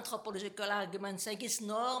an anthropological argument saying it's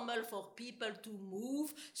normal for people to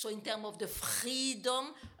move. So in terms of the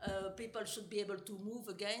freedom, people should be able to move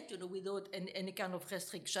again, without any kind of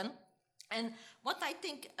restriction. And what I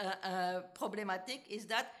think problematic is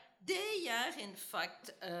that they are, in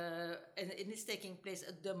fact, and it's taking place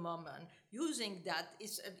at the moment, using that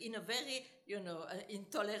is in a very,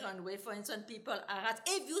 intolerant way. For instance, people are asked,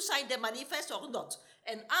 have you signed the manifest or not?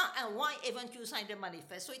 And why haven't you signed the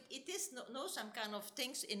manifest? So it is some kind of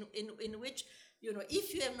things in which,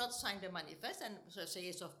 if you have not signed the manifest, and so a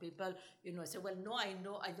series of people, say, well, no,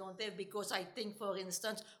 I don't have, because I think, for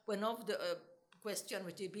instance, one of the question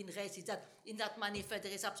which has been raised is that in that manifest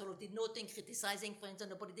there is absolutely nothing criticizing, for instance,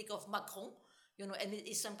 the politics of Macron, and it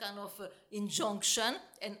is some kind of injunction,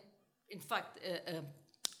 and in fact,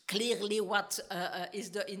 clearly what is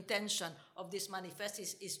the intention of this manifest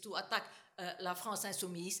is to attack La France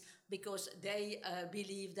Insoumise, because they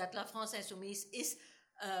believe that La France Insoumise is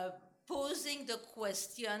posing the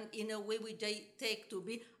question in a way which they take to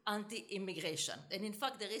be anti-immigration. And in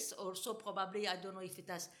fact, there is also probably, I don't know if it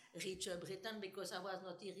has reached Britain, because I was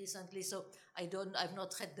not here recently, so I've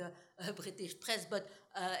not read the British press, but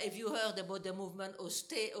have you heard about the movement of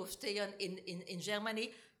Stay in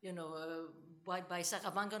Germany, by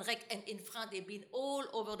Sarah Wagenknecht, and in France they've been all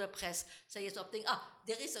over the press saying something,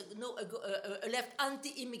 there is a left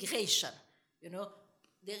anti-immigration,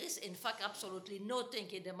 There is, in fact, absolutely nothing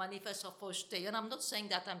in the manifesto for Stay, and I'm not saying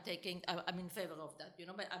that I'm in favor of that,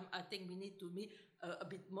 but I think we need to be a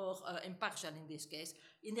bit more impartial in this case.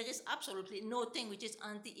 And there is absolutely nothing which is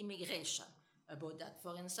anti-immigration about that.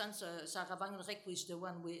 For instance, Sarah Wagenknecht, which is the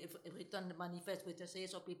one who written the manifest with a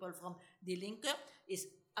series of people from Die Linke, is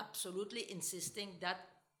absolutely insisting that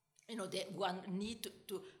one need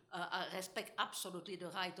to respect absolutely the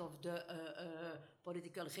right of the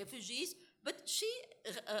political refugees. But she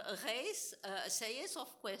raised a series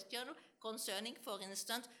of questions concerning, for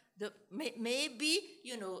instance, maybe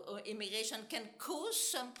immigration can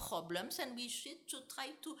cause some problems, and we should try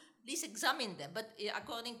to at least examine them. But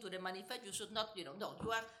according to the manifest, you should not, no, you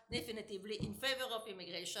are definitively in favor of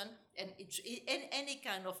immigration, and any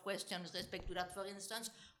kind of question with respect to that. For instance,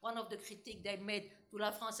 one of the critiques they made to La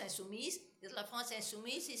France Insoumise is La France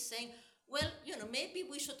Insoumise is saying, well, maybe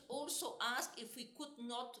we should also ask if we could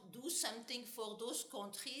not do something for those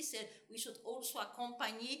countries. We should also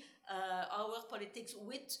accompany our politics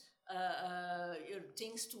with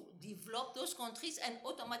things to develop those countries, and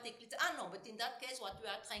automatically, no, but in that case, what we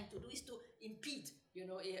are trying to do is to impede,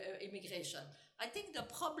 immigration. I think the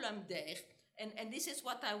problem there, and this is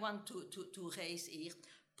what I want to raise here,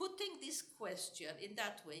 putting this question in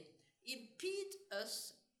that way impede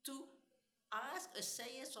us to ask a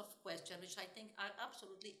series of questions which I think are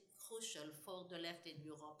absolutely crucial for the left in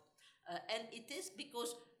Europe. And it is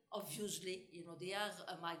because obviously, there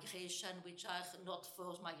are migration which are not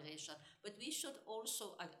forced migration, but we should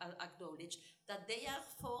also acknowledge that they are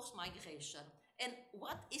forced migration. And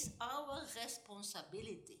what is our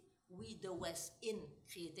responsibility, we the West, in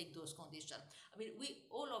creating those conditions? I mean,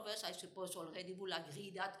 all of us, I suppose, already will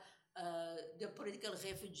agree that the political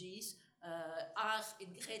refugees are in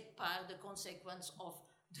great part the consequence of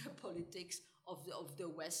the politics of the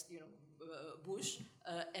West, Bush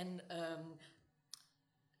and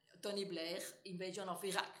Tony Blair invasion of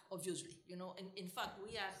Iraq, obviously, and in fact,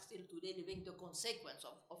 we are still today living the consequence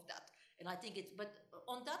of that. And I think but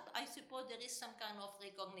on that, I suppose there is some kind of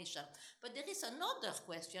recognition. But there is another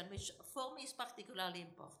question which for me is particularly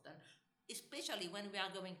important, especially when we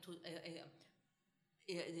are going to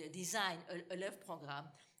design a left program,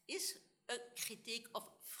 is a critique of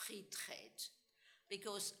free trade.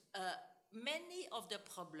 Because many of the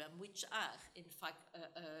problems which are, in fact,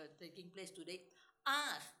 taking place today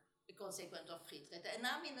are a consequence of free trade. And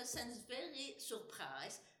I'm, in a sense, very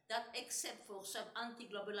surprised that, except for some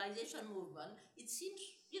anti-globalization movement, it seems,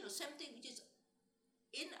 something which is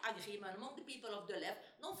in agreement among the people of the left.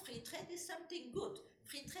 No, free trade is something good.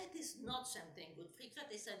 Free trade is not something good. Free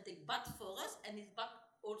trade is something bad for us, and it's bad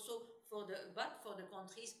also bad for the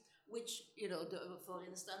countries which, for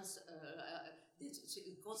instance,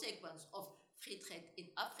 the consequence of free trade in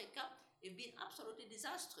Africa have been absolutely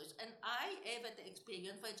disastrous. And I have an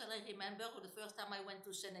experience. For instance, I remember the first time I went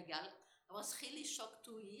to Senegal, I was really shocked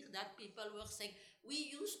to hear that people were saying,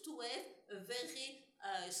 we used to have a very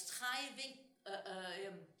thriving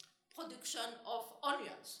production of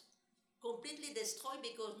onions, completely destroyed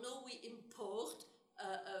because now we import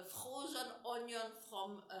frozen onion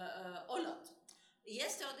from Holland.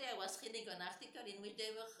 Yesterday I was reading an article in which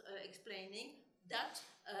they were explaining that,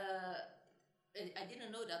 I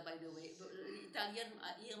didn't know that, by the way, but Italian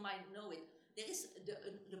here might know it, there is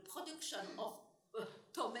the production of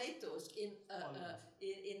tomatoes in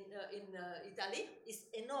Italy is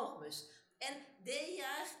enormous, and they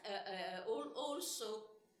are also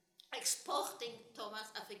exporting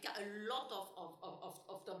towards Africa a lot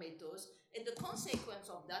of tomatoes, and the consequence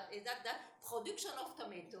of that is that the production of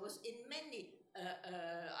tomatoes in many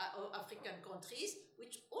African countries,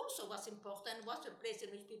 which also was important, was a place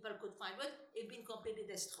in which people could find work, have been completely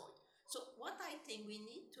destroyed. So what I think we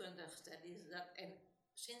need to understand is that, and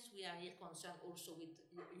since we are here concerned also with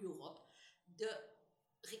Europe,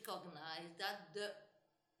 recognize that the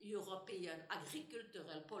European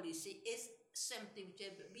agricultural policy is something which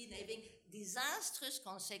has been having disastrous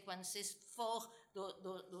consequences for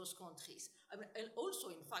those countries. I mean, and also,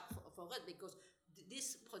 in fact, for us, because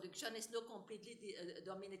this production is now completely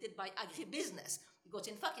dominated by agribusiness, because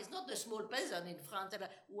in fact it's not the small peasant in France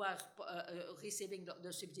who are receiving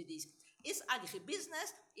the subsidies. It's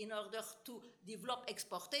agribusiness in order to develop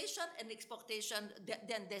exportation, and exportation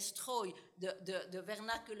then destroy the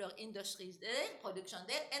vernacular industries there, production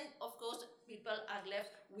there, and of course people are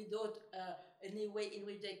left without any way in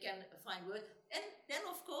which they can find work. And then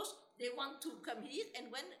of course they want to come here,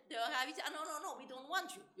 and when they arrive, it's, no, we don't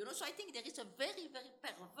want you. So I think there is a very, very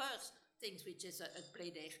perverse thing which is at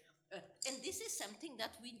play there. And this is something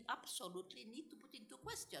that we absolutely need to put into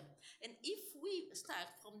question. And if we start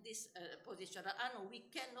from this position, we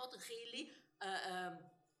cannot really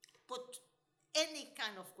put any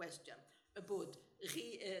kind of question about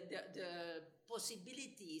the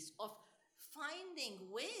possibilities of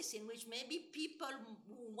finding ways in which maybe people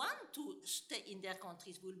who want to stay in their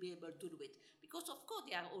countries will be able to do it. Because of course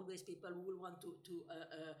there are always people who will want to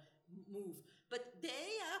move. But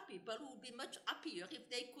there are people who would be much happier if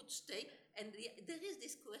they could stay. And there is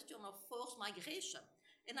this question of forced migration.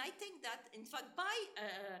 And I think that, in fact, by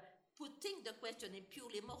putting the question in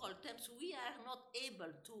purely moral terms, we are not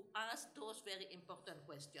able to ask those very important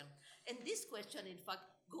questions. And this question, in fact,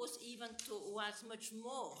 goes even towards much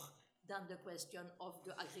more than the question of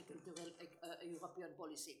the agricultural European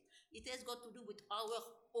policy. It has got to do with our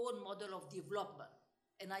own model of development.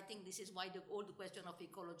 And I think this is why all the question of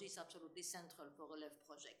ecology is absolutely central for a left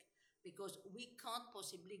project. Because we can't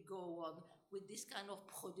possibly go on with this kind of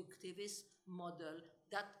productivist model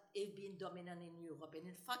that has been dominant in Europe. And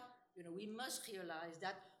in fact, we must realize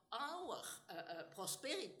that our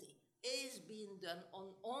prosperity is being done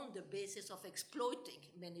on the basis of exploiting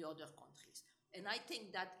many other countries. And I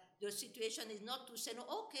think that the situation is not to say, no,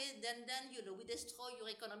 okay, then we destroy your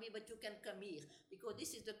economy, but you can come here, because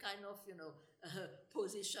this is the kind of,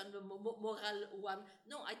 position, the moral one.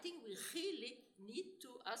 No, I think we really need to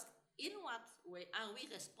ask, in what way are we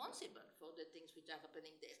responsible for the things which are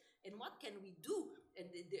happening there, and what can we do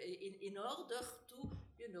in order to,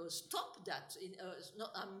 stop that?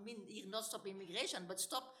 Not stop immigration, but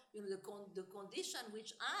stop, the condition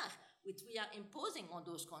which we are imposing on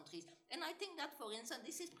those countries. And I think that, for instance,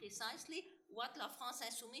 this is precisely what La France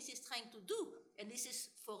Insoumise is trying to do, and this is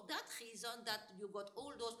for that reason that you got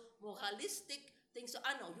all those moralistic things.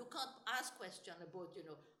 I know you can't ask questions about,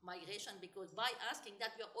 migration, because by asking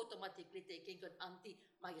that you're automatically taking an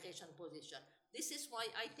anti-migration position. This is why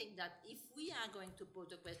I think that if we are going to pose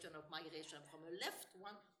the question of migration from a left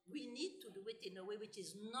one, we need to do it in a way which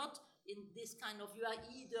is not in this kind of you are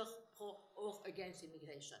either pro or against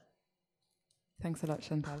immigration. Thanks a lot,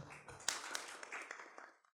 Chantal.